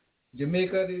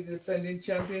 Jamaica, the defending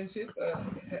championship,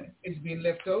 is being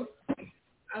left out.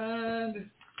 And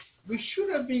we should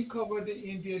have been covered the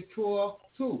India tour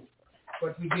too,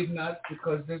 but we did not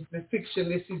because the fixture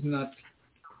list is not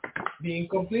being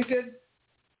completed.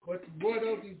 But word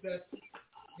out is that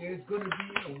there is going to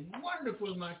be a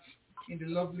wonderful match in the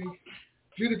lovely,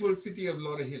 beautiful city of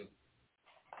Lauderhill.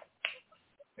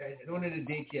 I don't know the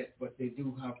date yet, but they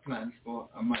do have plans for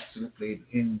a match to be played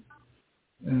in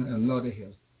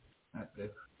Lauderhill at the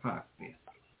park there.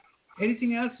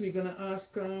 Anything else we're gonna ask?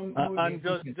 And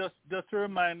just to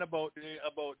remind about the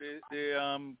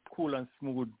cool and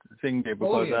smooth thing there,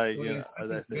 because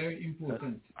that's very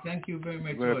important. Thank you very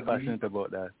much. Very passionate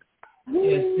about that.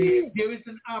 Yes, there is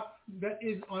an app that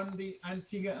is on the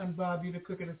Antigua and Barbuda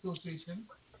Cricket Association,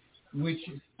 which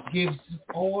gives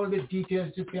all the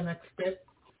details you can expect,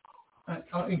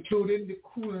 including the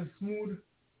cool and smooth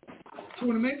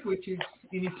tournament, which is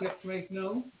in effect right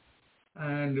now.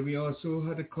 And we also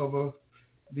had to cover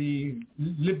the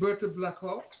Liberta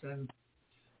Blackhawks, and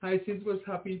Hyacinth was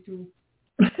happy to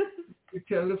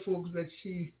tell the folks that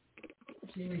she's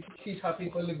happy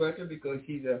for Liberta because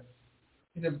he's a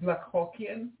Black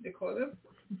Hawkian, they call him.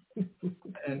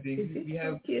 And we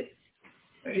have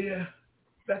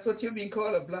that's what you're being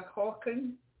called, a Black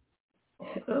Hawkian.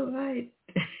 All right.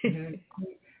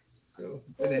 So,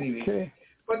 but anyway, okay.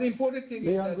 But the important thing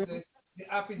is that the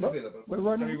app is available. We're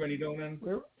rapidly running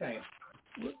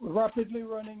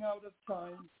out of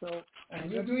time, so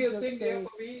and you do your thing there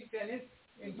for me, Dennis.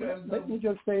 Let me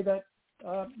just say that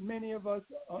many of us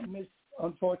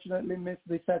unfortunately missed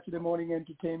the Saturday morning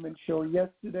entertainment show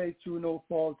yesterday through no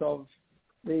fault of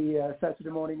the Saturday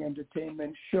morning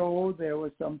entertainment show. There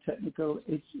were some technical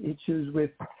issues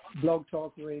with Blog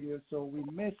Talk Radio, so we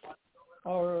missed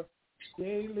our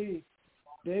daily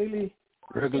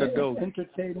regular dose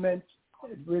entertainment.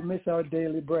 We miss our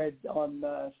daily bread on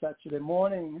Saturday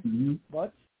morning,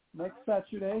 but next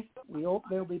Saturday, we hope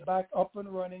they'll be back up and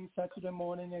running. Saturday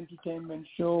morning entertainment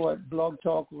show at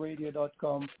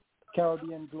blogtalkradio.com,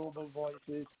 Caribbean Global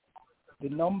Voices. The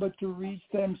number to reach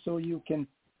them so you can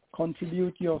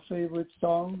contribute your favorite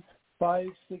song,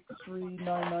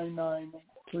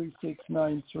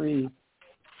 563-999-3693.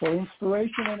 For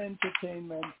inspiration and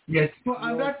entertainment. Yes. So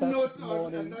on that note,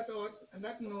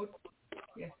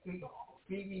 yes, we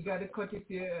got to cut it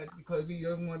there because we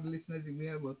don't want the listeners. We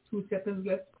have about 2 seconds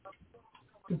left.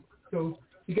 So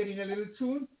we're getting a little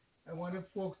tune. I want the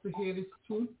folks to hear this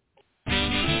tune.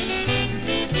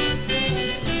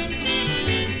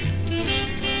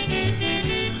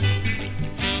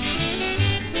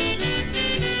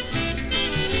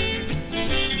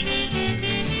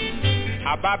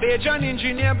 A Barbadian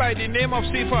engineer by the name of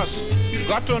Cephas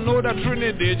got to know that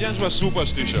Trinidadians were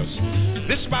superstitious.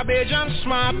 This Barbadian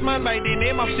smart man by the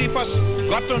name of Cephas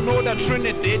got to know that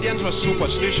Trinidadians were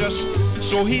superstitious.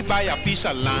 So he buy a piece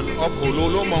of land up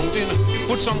Hololo Mountain,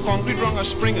 put some concrete round a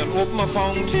spring and open a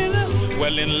fountain.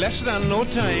 Well, in less than no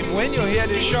time, when you hear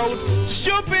the shout,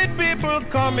 stupid people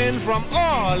coming from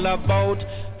all about,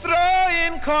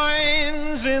 throwing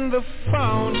coins in the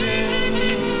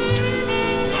fountain.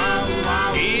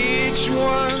 Each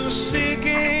one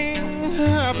seeking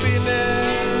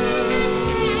happiness,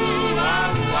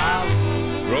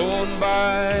 thrown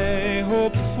by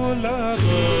hopeful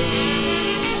lovers.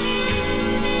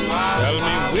 Tell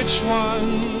me which one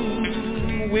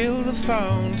will the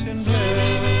fountain bless?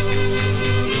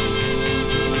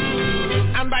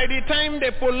 And by the time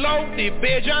they pull out the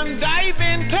Bajan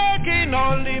diving, taking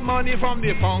all the money from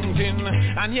the fountain,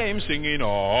 and hear him singing,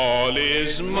 all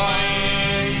is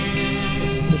mine.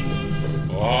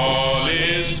 All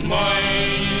is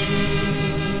mine,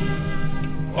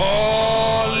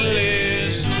 all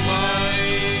is mine.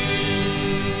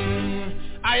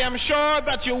 I am sure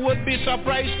that you would be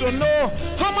surprised to know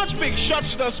how much big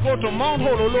shots does go to Mount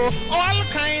Hololo. All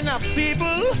kind of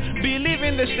people believe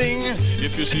in this thing.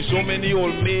 If you see so many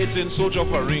old maids in search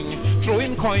of a ring,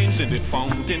 throwing coins in the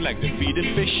fountain like they're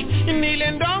feeding fish,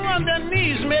 kneeling down on their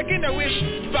knees making a wish.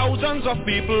 Thousands of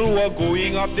people were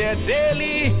going up there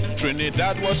daily.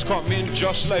 Trinidad was coming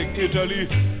just like Italy.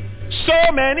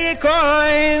 So many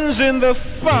coins in the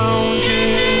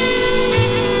fountain.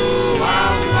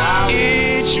 Wow, wow.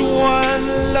 Each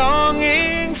one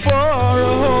longing for a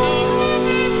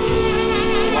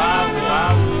home. Wow,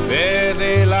 wow. There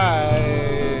they lie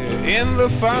in the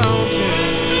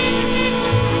fountain.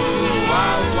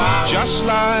 Wow, wow. Just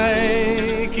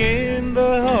like in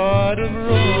the heart of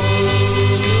Rome.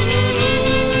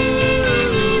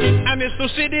 To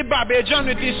see the Barbadian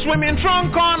with his swimming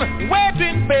trunk on,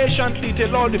 waiting patiently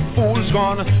till all the fools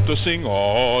gone, to sing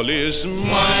all is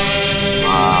mine,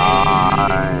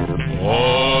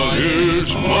 all is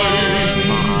mine,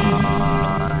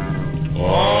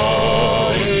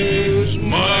 all is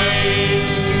mine.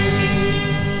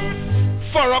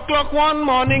 4 o'clock o'clock one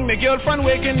morning, my girlfriend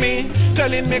waking me,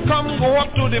 telling me come go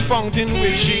up to the fountain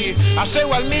with she. I say,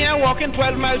 well, me I'm walking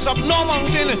 12 miles up no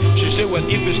mountain. She say, well, if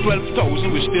it's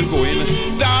 12,000, we still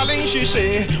going. Darling, she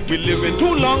say, we living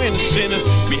too long in sin.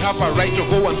 We have a right to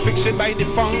go and fix it by the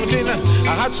fountain.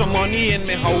 I had some money in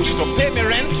my house to pay me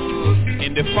rent.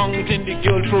 In the fountain, the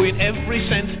girl throwing every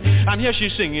cent. And here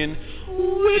she's singing,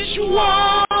 which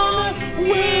one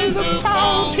will the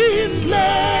fountain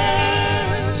bless?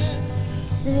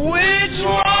 Which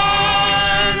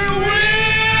one will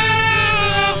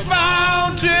the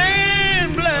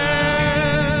fountain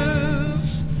bless?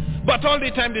 But all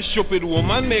the time the stupid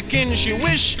woman making she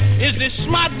wish is the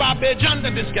smart Barbadian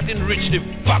that is getting rich, the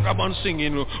vagabond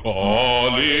singing,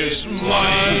 all is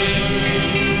mine,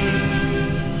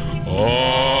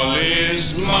 all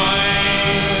is mine.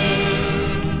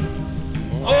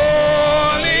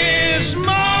 All is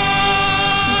mine.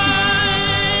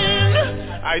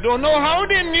 I don't know how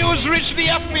the news reached the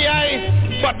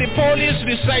FBI, but the police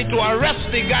decide to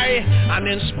arrest the guy. An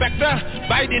inspector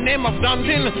by the name of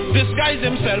Dunton disguised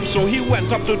himself, so he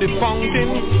went up to the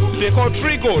fountain, take out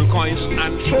 3 gold coins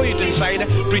and throw it inside,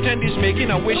 pretend he's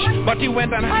making a wish, but he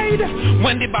went and hide.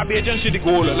 When the Barbadian see the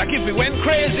gold, like if he went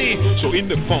crazy, so in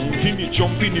the fountain he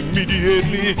jumped in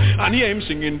immediately, and hear him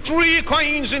singing, 3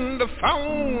 coins in the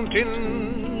fountain,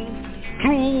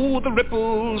 through the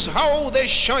ripples how they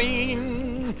shine.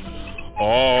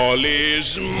 All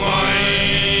is mine,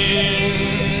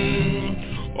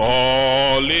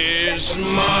 all is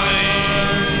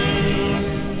mine,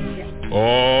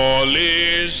 all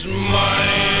is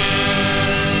mine.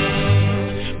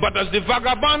 But as the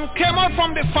vagabond came out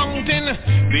from the fountain,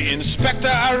 the inspector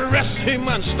arrested him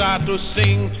and started to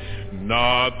sing,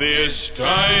 not this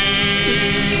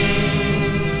time,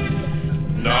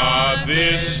 not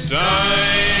this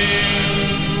time,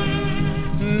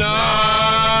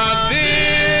 not this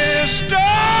time.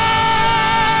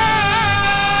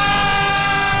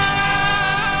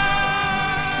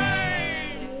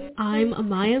 I'm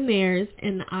Amaya Mayers,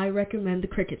 and I recommend The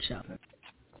Cricket Show.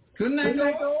 Good night.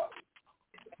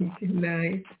 Good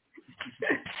night.